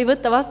sa võid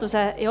võtta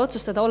vastuse ja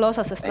otsustada olla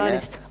osa sellest Amen?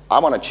 plaanist. I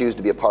want to choose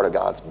to be a part of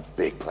God's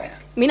big plan.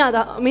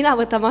 Mina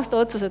võtan vastu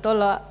otsuse, et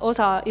olla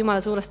osa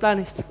Jumala suurest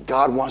plaanist.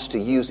 God wants to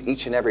use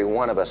each and every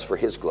one of us for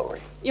his glory.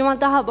 Jumal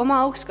tahab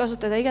oma auks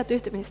kasutada igat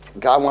ühte meist.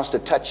 God wants to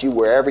touch you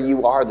wherever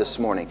you are this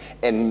morning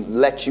and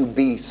let you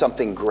be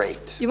something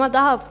great. Jumal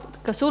tahab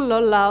ka sul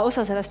olla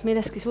osa sellest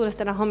millestki suurest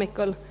täna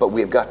hommikul. But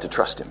we've got to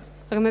trust him.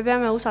 Aga me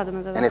peame usaldama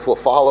And teda. if we'll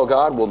follow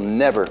God, we'll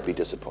never be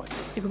disappointed.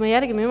 Ja kui me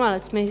järgime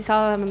Jumalat, siis me ei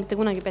saa olema mitte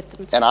kunagi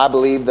pettunud. And I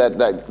believe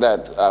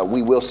that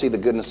we will see the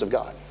goodness of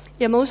God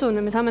Ja ma usun,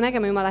 et me saame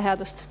nägema Jumala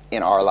headust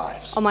in our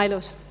lives. oma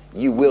elus.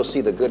 You will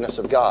see the goodness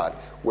of God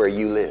where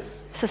you live.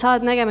 Sa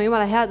saad nägema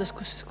Jumala headust,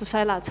 kus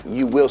sa elad.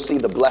 You will see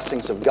the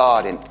blessings of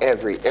God in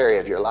every area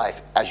of your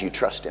life as you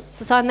trust him.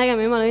 Sa saad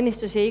nägema Jumala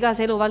õnnistusi igas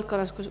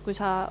eluvaldkonnas, kui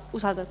sa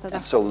usaldad teda.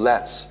 And so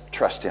let's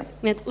trust him.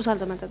 Nii et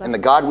usaldame teda. And the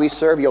God we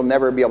serve, you'll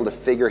never be able to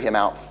figure him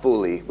out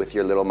fully with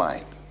your little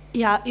mind.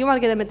 Ja Jumal,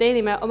 keda me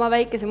teenime oma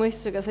väikese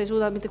mõistusega, sa ei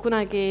suuda mitte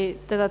kunagi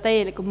teda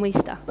täielikult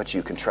mõista. But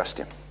you can trust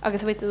him. Aga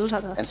sa võid teda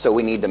usaldada. And so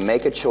we need to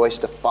make a choice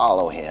to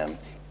follow him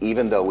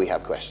even though we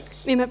have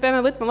questions. Nii me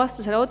peame võtma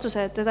vastu selle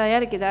otsuse, et teda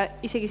järgida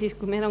isegi siis,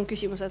 kui meil on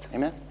küsimused.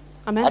 Amen?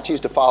 Amen. I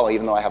choose to follow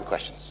even though I have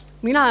questions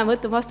Mina olen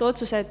võtnud vastu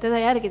otsuse, et teda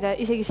järgida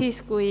isegi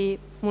siis, kui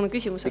mul on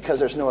küsimused. because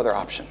there's no other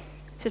option.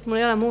 Sest mul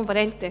ei ole muu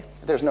varianti.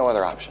 There's no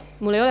other option.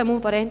 Mul ei ole muu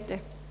varianti.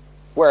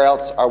 Where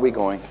else are we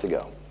going to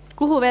go?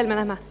 Kuhu veel me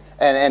lähme?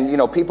 And you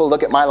know, people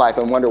look at my life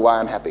and wonder why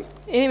I'm happy.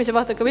 Inimesed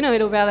vaatavad ka minu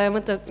elu peale ja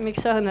mõtlevad, miks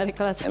sa õnnelik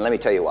oled. And let me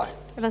tell you why.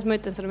 Ja las ma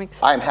ütlen sulle, miks.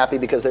 I'm happy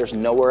because there's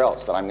nowhere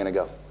else that I'm going to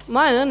go.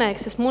 Ma olen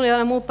õnnelik, sest mul ei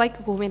ole muud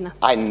paika, kuhu minna.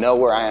 I know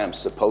where I am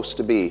supposed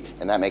to be,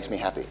 and that makes me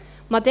happy.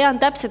 Ma tean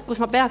täpselt, kus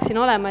ma peaksin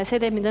olema ja see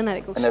teeb mind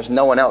õnnelikuks. And there's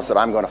no one else that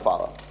I'm going to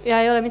follow. Ja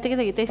ei ole mitte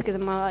kedagi teist,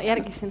 keda ma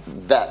järgiksin.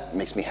 That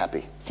makes me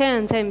happy. See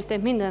on see, mis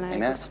teeb mind Amen?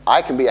 õnnelikuks.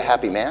 I can be a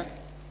happy man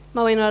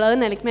Ma võin olla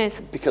õnnelik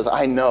mees, because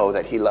I know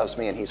that he loves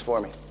me and he's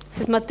for me.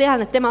 sest ma tean,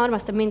 et tema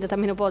armastab mind ja ta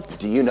on minu poolt.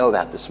 Do you know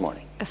that this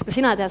morning? Kas ka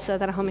sina tead seda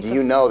täna Do hommikul?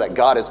 you know that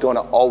God is going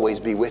to always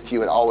be with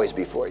you and always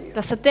be for you?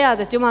 Kas sa tead,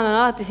 et Jumal on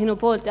alati sinu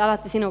poolt ja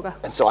alati sinuga?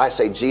 And so I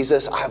say,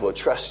 Jesus, I will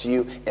trust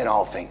you in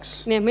all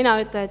things. Nii et mina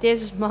ütlen, et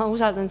Jeesus, ma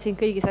usaldan sind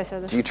kõigis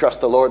asjades. Do you trust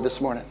the Lord this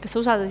morning? Kas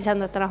sa usaldad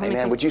isandat täna Amen.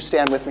 hommikul? Would you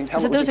stand with me?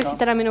 Kas sa Would you tõuseksid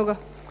come? täna minuga?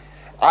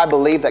 I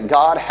believe that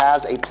God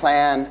has a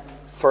plan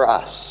for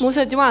us. Ma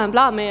usun, et Jumal on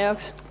plaan meie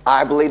jaoks.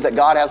 I believe that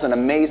God has an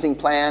amazing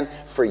plan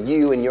for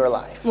you in your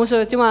life. Ma usun,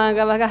 et Jumal on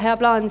ka väga hea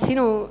plaan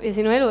sinu ja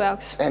sinu elu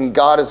jaoks. And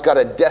God has got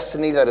a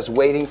destiny that is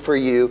waiting for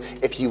you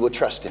if you will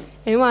trust him.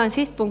 Ja Jumal on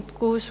sihtpunkt,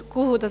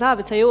 kuhu ta tahab,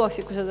 et sa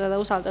jõuaksid, kui sa teda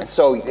usaldad. And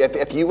so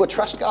if you will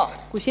trust God,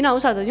 Kui sina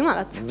usaldad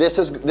Jumalat,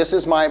 this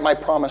is my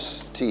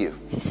promise to you.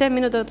 siis see on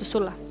minu tõotus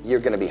sulle.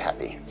 You're going to be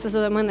happy. Sa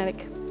saad olema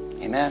õnnelik.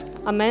 Amen.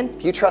 Amen.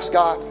 If you trust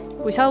God,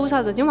 Kui sa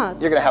usaldad Jumalat,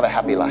 you're going to have a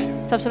happy life.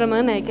 saab sul olema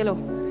õnnelik elu.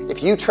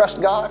 If you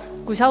trust God,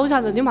 Kui sa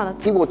usaldad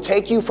Jumalat, he will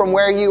take you from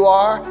where you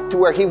are to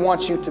where he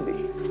wants you to be.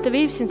 siis ta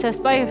viib sind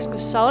sellest paigast,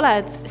 kus sa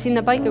oled,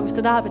 sinna paika, kus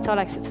ta tahab, et sa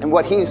oleksid. And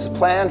what he's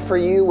planned for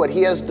you, what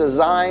he has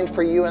designed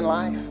for you in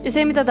life, Ja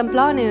see, mida ta on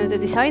plaaninud ja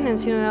disaininud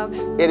sinu jaoks,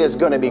 it is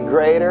going to be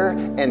greater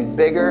and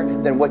bigger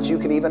than what you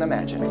can even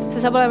imagine. see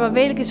saab olema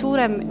veelgi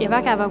suurem ja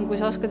vägevam, kui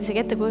sa oskad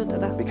isegi ette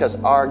kujutada. Because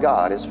our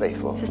God is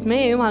faithful. Sest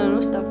meie Jumal on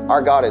ustav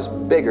Our God is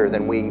bigger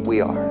than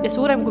we are. ja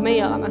suurem, kui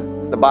meie oleme.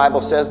 The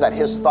Bible says that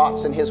his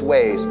thoughts and his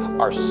ways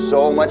are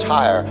so much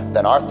higher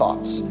than our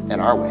thoughts and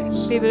our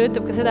ways. Piibel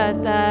ütleb ka seda,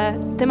 et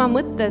tema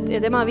mõtted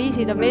ja tema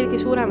viisid on veelgi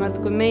suuremad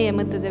kui meie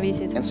mõtted ja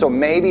viisid. And so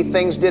maybe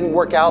things didn't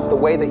work out the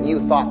way that you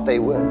thought they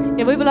would.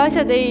 Ja võib-olla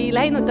asjad ei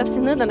läinud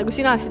täpselt nõnda, nagu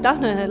sina oleksid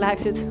tahtnud, et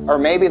läheksid. Or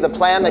maybe the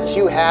plan that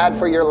you had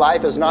for your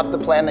life is not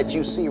the plan that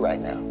you see right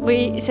now.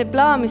 Või see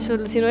plaan, mis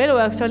sul sinu elu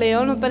jaoks oli, ei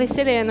olnud päris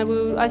selline, nagu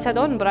asjad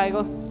on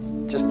praegu.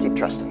 Just keep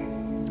trusting.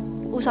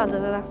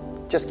 Usalda teda.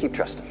 Just keep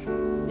trusting.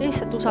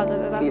 Lihtsalt usalda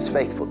teda. He's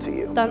faithful to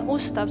you. Ta on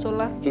ustav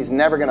sulle. He's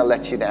never going to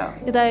let you down.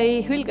 Ja ta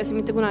ei hülga sind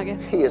mitte kunagi.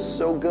 He is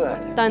so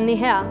good. Ta on nii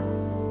hea.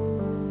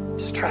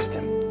 Just trust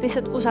him.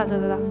 Lihtsalt usalda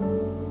teda.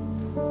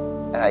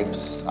 And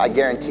I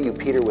guarantee you,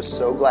 Peter was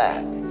so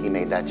glad he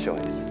made that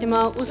choice. Ja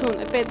ma usun,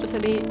 et Peetrus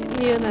oli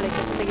nii õnnelik,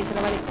 et ta tegi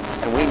selle valiku.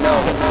 And we know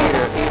that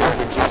Peter,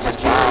 after Jesus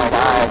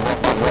died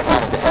and went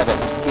back to heaven,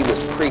 he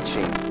was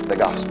preaching the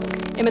gospel.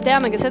 Ja me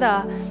teame ka seda,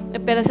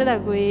 et peale seda,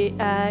 kui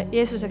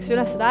Jeesus läks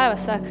üles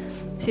taevasse,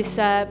 siis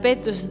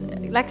Peetrus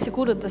läks ja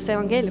kuulutas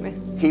evangeeliumi.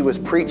 He was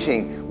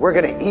preaching, we're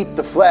going to eat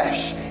the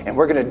flesh and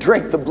we're going to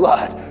drink the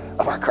blood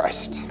of our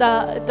Christ.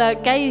 Ta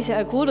käis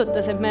ja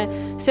kuulutas, et me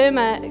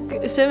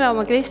sööme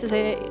oma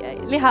Kristuse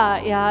liha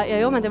ja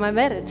joome tema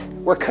verd.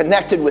 We're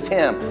connected with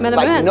him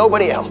like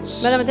nobody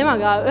else. Me oleme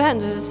temaga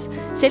ühenduses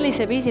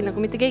sellise viisil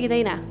nagu mitte keegi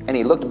teine. And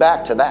he looked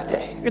back to that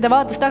day. Ja ta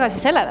vaatas tagasi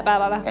sellele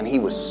päevale. And he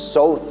was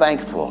so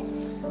thankful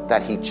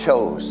that he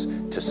chose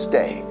to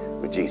stay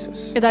with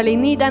Jesus. Ja ta oli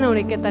nii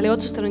tänulik, et ta oli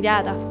otsustanud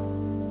jääda.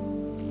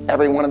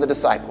 Every one of the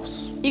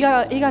disciples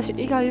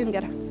Iga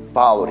jünger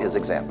followed his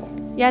example.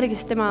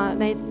 järgis tema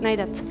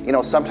näidet. You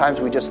know, sometimes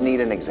we just need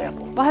an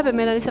example. Vahepeal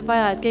meil on lihtsalt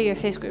vaja, et keegi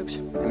oleks eeskujuks.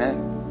 Amen.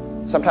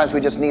 Sometimes we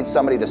just need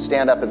somebody to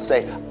stand up and say,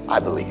 I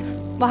believe.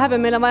 Vahepeal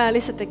meil on vaja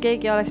lihtsalt, et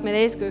keegi oleks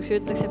meile eeskujuks ja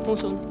ütleks, et ma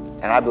usun.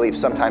 And I believe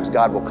sometimes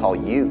God will call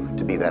you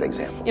to be that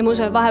example. Ja ma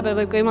usun, et vahepeal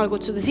võib ka Jumal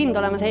kutsuda sind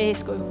olema see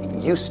eeskuju.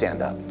 And you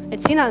stand up. Et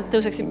sina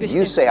tõuseksid And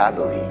you püsti. say, I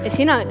believe. Ja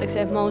sina ütleks,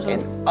 et ma usun.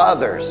 And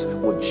others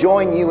will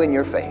join you in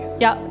your faith.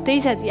 Ja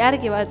teised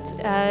järgivad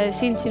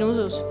sind sinu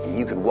usus. And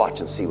you can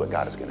watch and see what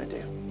God is going to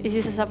do. Ja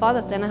siis sa saab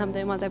vaadata ja näha, mida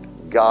Jumal teeb.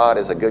 God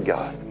is a good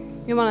God.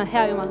 Jumal on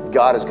hea Jumal.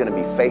 God is going to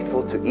be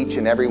faithful to each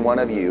and every one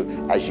of you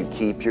as you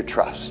keep your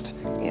trust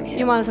in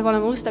Him. Jumal saab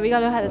olema ustav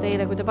igale ühele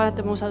teile, kui te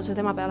panete oma usalduse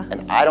tema peale.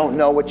 And I don't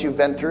know what you've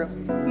been through.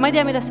 Ma ei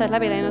tea, mida sa oled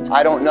läbi läinud.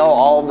 I don't know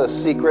all the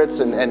secrets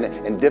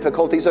and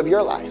difficulties of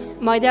your life.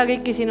 Ma ei tea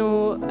kõiki sinu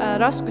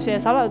raskusi ja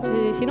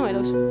saladusi sinu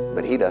elus.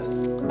 But He does.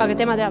 Aga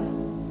tema teab.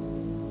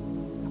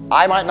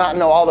 I might not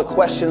know all the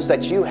questions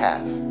that you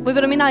have.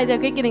 Võib-olla mina ei tea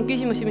kõiki neid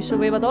küsimusi, mis sul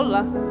võivad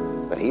olla.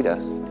 But He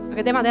does.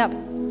 Aga tema teab.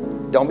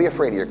 Don't be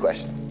afraid of your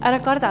question. Ära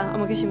karda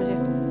oma küsimusi.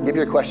 Give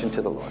your question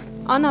to the Lord.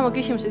 Anna oma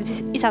küsimused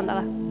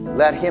isandale.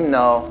 Let Him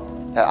know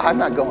that I'm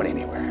not going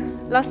anywhere.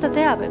 Las ta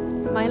teab, et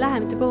ma ei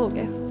lähe mitte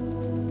kuhugi.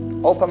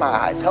 Open my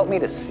eyes. Help me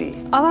to see.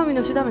 Ava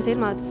minu südame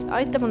silmad,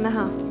 aita mul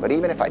näha. But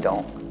even if I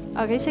don't,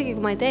 Aga isegi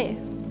kui ma ei tee,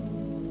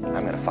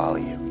 I'm going to follow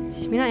you.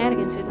 siis mina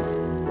järgin sind.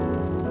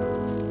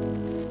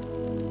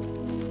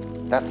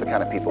 That's the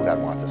kind of people God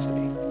wants us to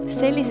be.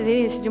 Sellised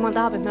inimesed Jumal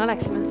tahab, et me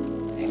oleksime.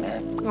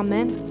 Amen.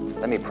 Amen.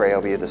 Let me pray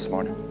over you this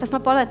morning. Las ma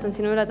paletan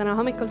sinu üle täna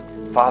hommikul.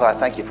 Father, I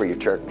thank you for your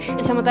church.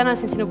 Ja sa ma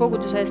tänasin sinu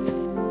koguduse eest.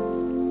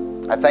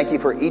 I thank you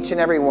for each and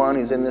every one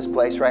who's in this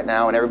place right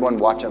now and everyone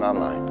watching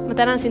online. Ma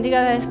tänan sind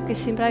iga ühest,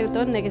 kes siin praegu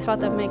on ja kes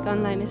vaatab meid ka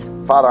online'is.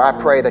 Father, I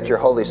pray that your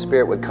Holy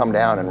Spirit would come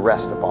down and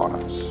rest upon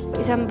us.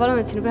 Isa, ma palun,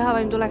 et sinu püha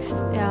vaim tuleks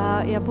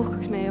ja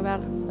puhkaks meie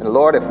peal. And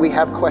Lord, if we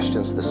have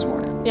questions this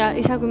morning, Ja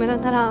isa, kui meil on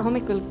täna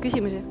hommikul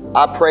küsimusi,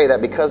 I pray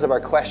that because of our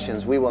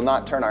questions, we will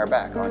not turn our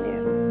back on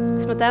you.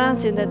 siis ma tänan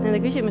sind, et nende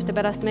küsimuste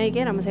pärast me ei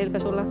keera oma selga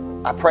sulle.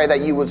 I pray that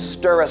you would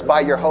stir us by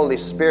your Holy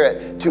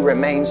Spirit to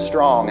remain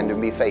strong and to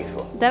be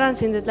faithful. Tänan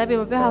sind, et läbi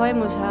oma püha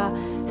vaimu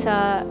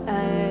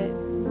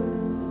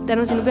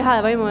tänu sinu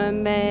püha vaimu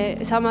me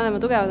saame olema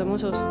tugevad oma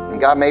usus. And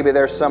God, maybe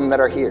there's some that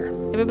are here,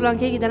 Ja võib-olla on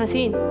keegi täna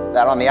siin,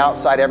 that on the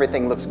outside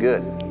everything looks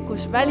good,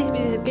 kus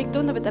välispidiselt kõik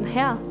tundub, et on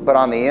hea, but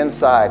on the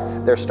inside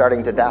they're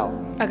starting to doubt.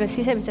 aga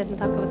sisemiselt nad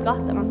hakkavad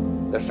kahtlema.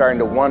 They're starting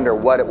to wonder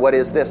what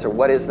is this or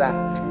what is that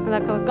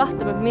Nad hakkavad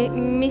kahtlema,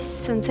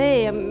 mis on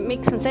see ja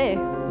miks on see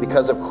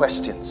because of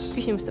questions.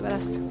 küsimuste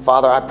pärast.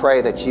 Father, I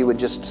pray that you would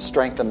just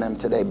strengthen them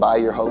today by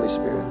your Holy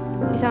Spirit.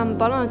 Isa, ma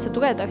palun, et sa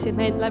tugevdaksid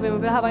neid läbi oma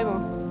püha vaimu.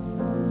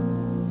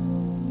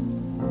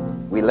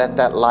 We let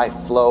that life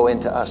flow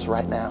into us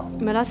right now,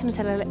 Me laseme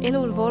sellele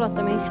elul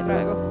voolata meisse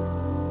praegu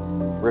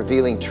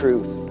revealing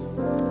truth,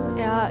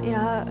 ja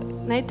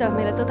näitavad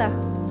meile tõde,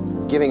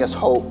 giving us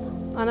hope,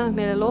 annavad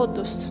meile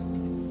lootust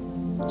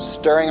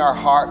stirring our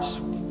hearts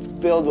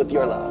filled with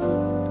your love.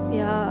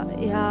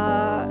 ja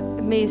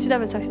meie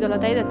südamed saaksid olla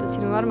täidetud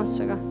sinu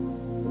armastusega.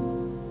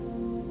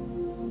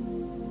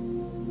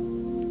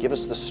 Give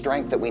us the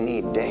strength that we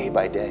need day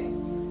by day.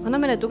 Anna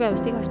meile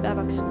tugevust igaks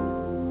päevaks.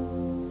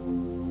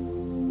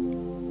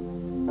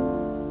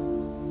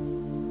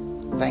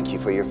 Thank you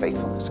for your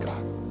faithfulness, God.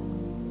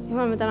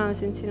 Jumal, me täname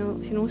sind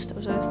sinu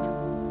ustavuse eest.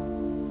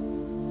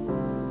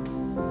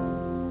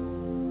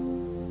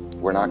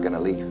 We're not going to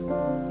leave.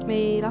 me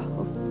ei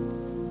lahku.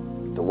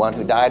 The one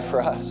who died for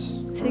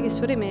us. See, kes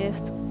suri meie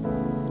eest.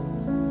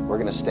 We're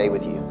going to stay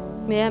with you.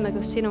 Me jääme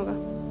koos sinuga.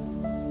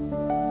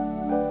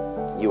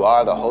 You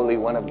are the Holy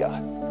One of God.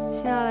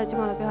 Sina oled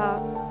Jumala püha.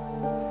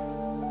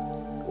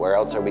 Where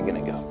else are we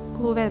going to go?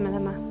 Kuhu veel me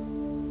lähme?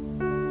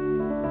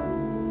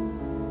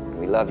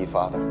 We love you,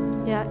 Father.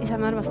 Ja isa,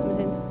 me armastame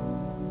sind.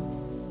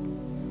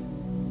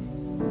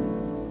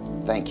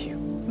 Thank you.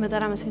 Me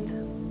täname sind.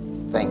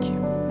 Thank you.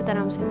 Me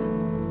täname sind.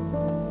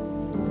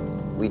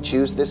 We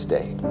choose this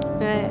day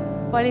Me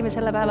valime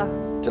selle päeva,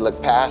 to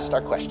look past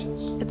our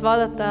questions, et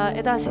vaadata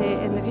edasi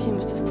enda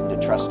küsimustest to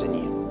trust in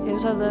you. ja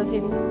usaldada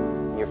sind.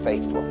 You're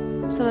faithful.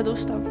 Sa oled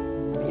ustav.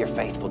 You're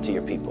faithful to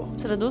your people.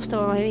 Sa oled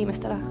ustav oma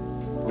inimestele.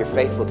 You're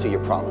faithful to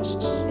your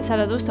promises. Ja sa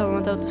oled ustav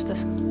oma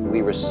tõotustes.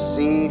 We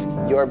receive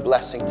your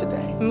blessing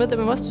today. Me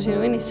võtame vastu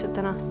sinu õnnistused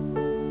täna.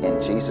 In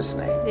Jesus'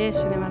 name.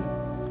 Jeesuse nimel.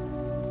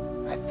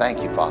 I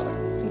thank you, Father,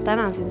 Ma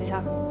tänan sind,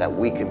 isa. that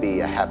we can be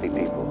a happy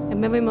people, Et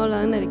me võime olla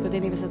õnnelikud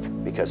inimesed.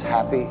 because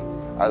happy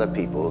are the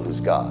people whose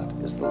God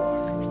is the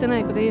Lord. Sest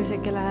õnnelikud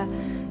inimesed,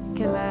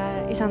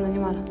 kelle isand on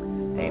Jumal.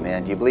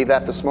 Amen. Do you believe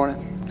that this morning?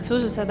 Sa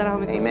usud seda täna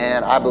hommikul?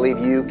 Amen. I believe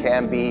you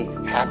can be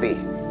happy.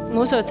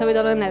 Ma usun, et sa võid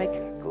olla õnnelik.